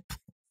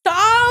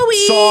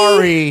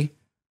 Sorry.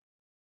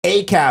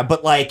 ACAB,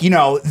 but like, you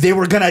know, they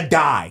were gonna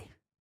die.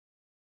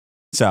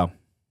 So.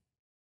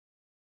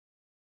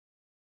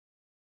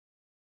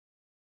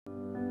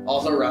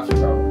 Also, Raff is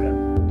broken.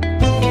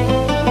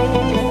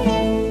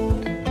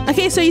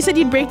 Okay, so you said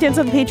you'd break dance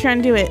on the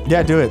Patreon. Do it.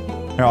 Yeah, do it.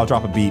 Here, I'll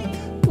drop a beat.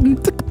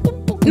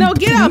 No,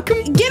 get up.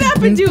 Get up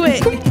and do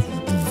it.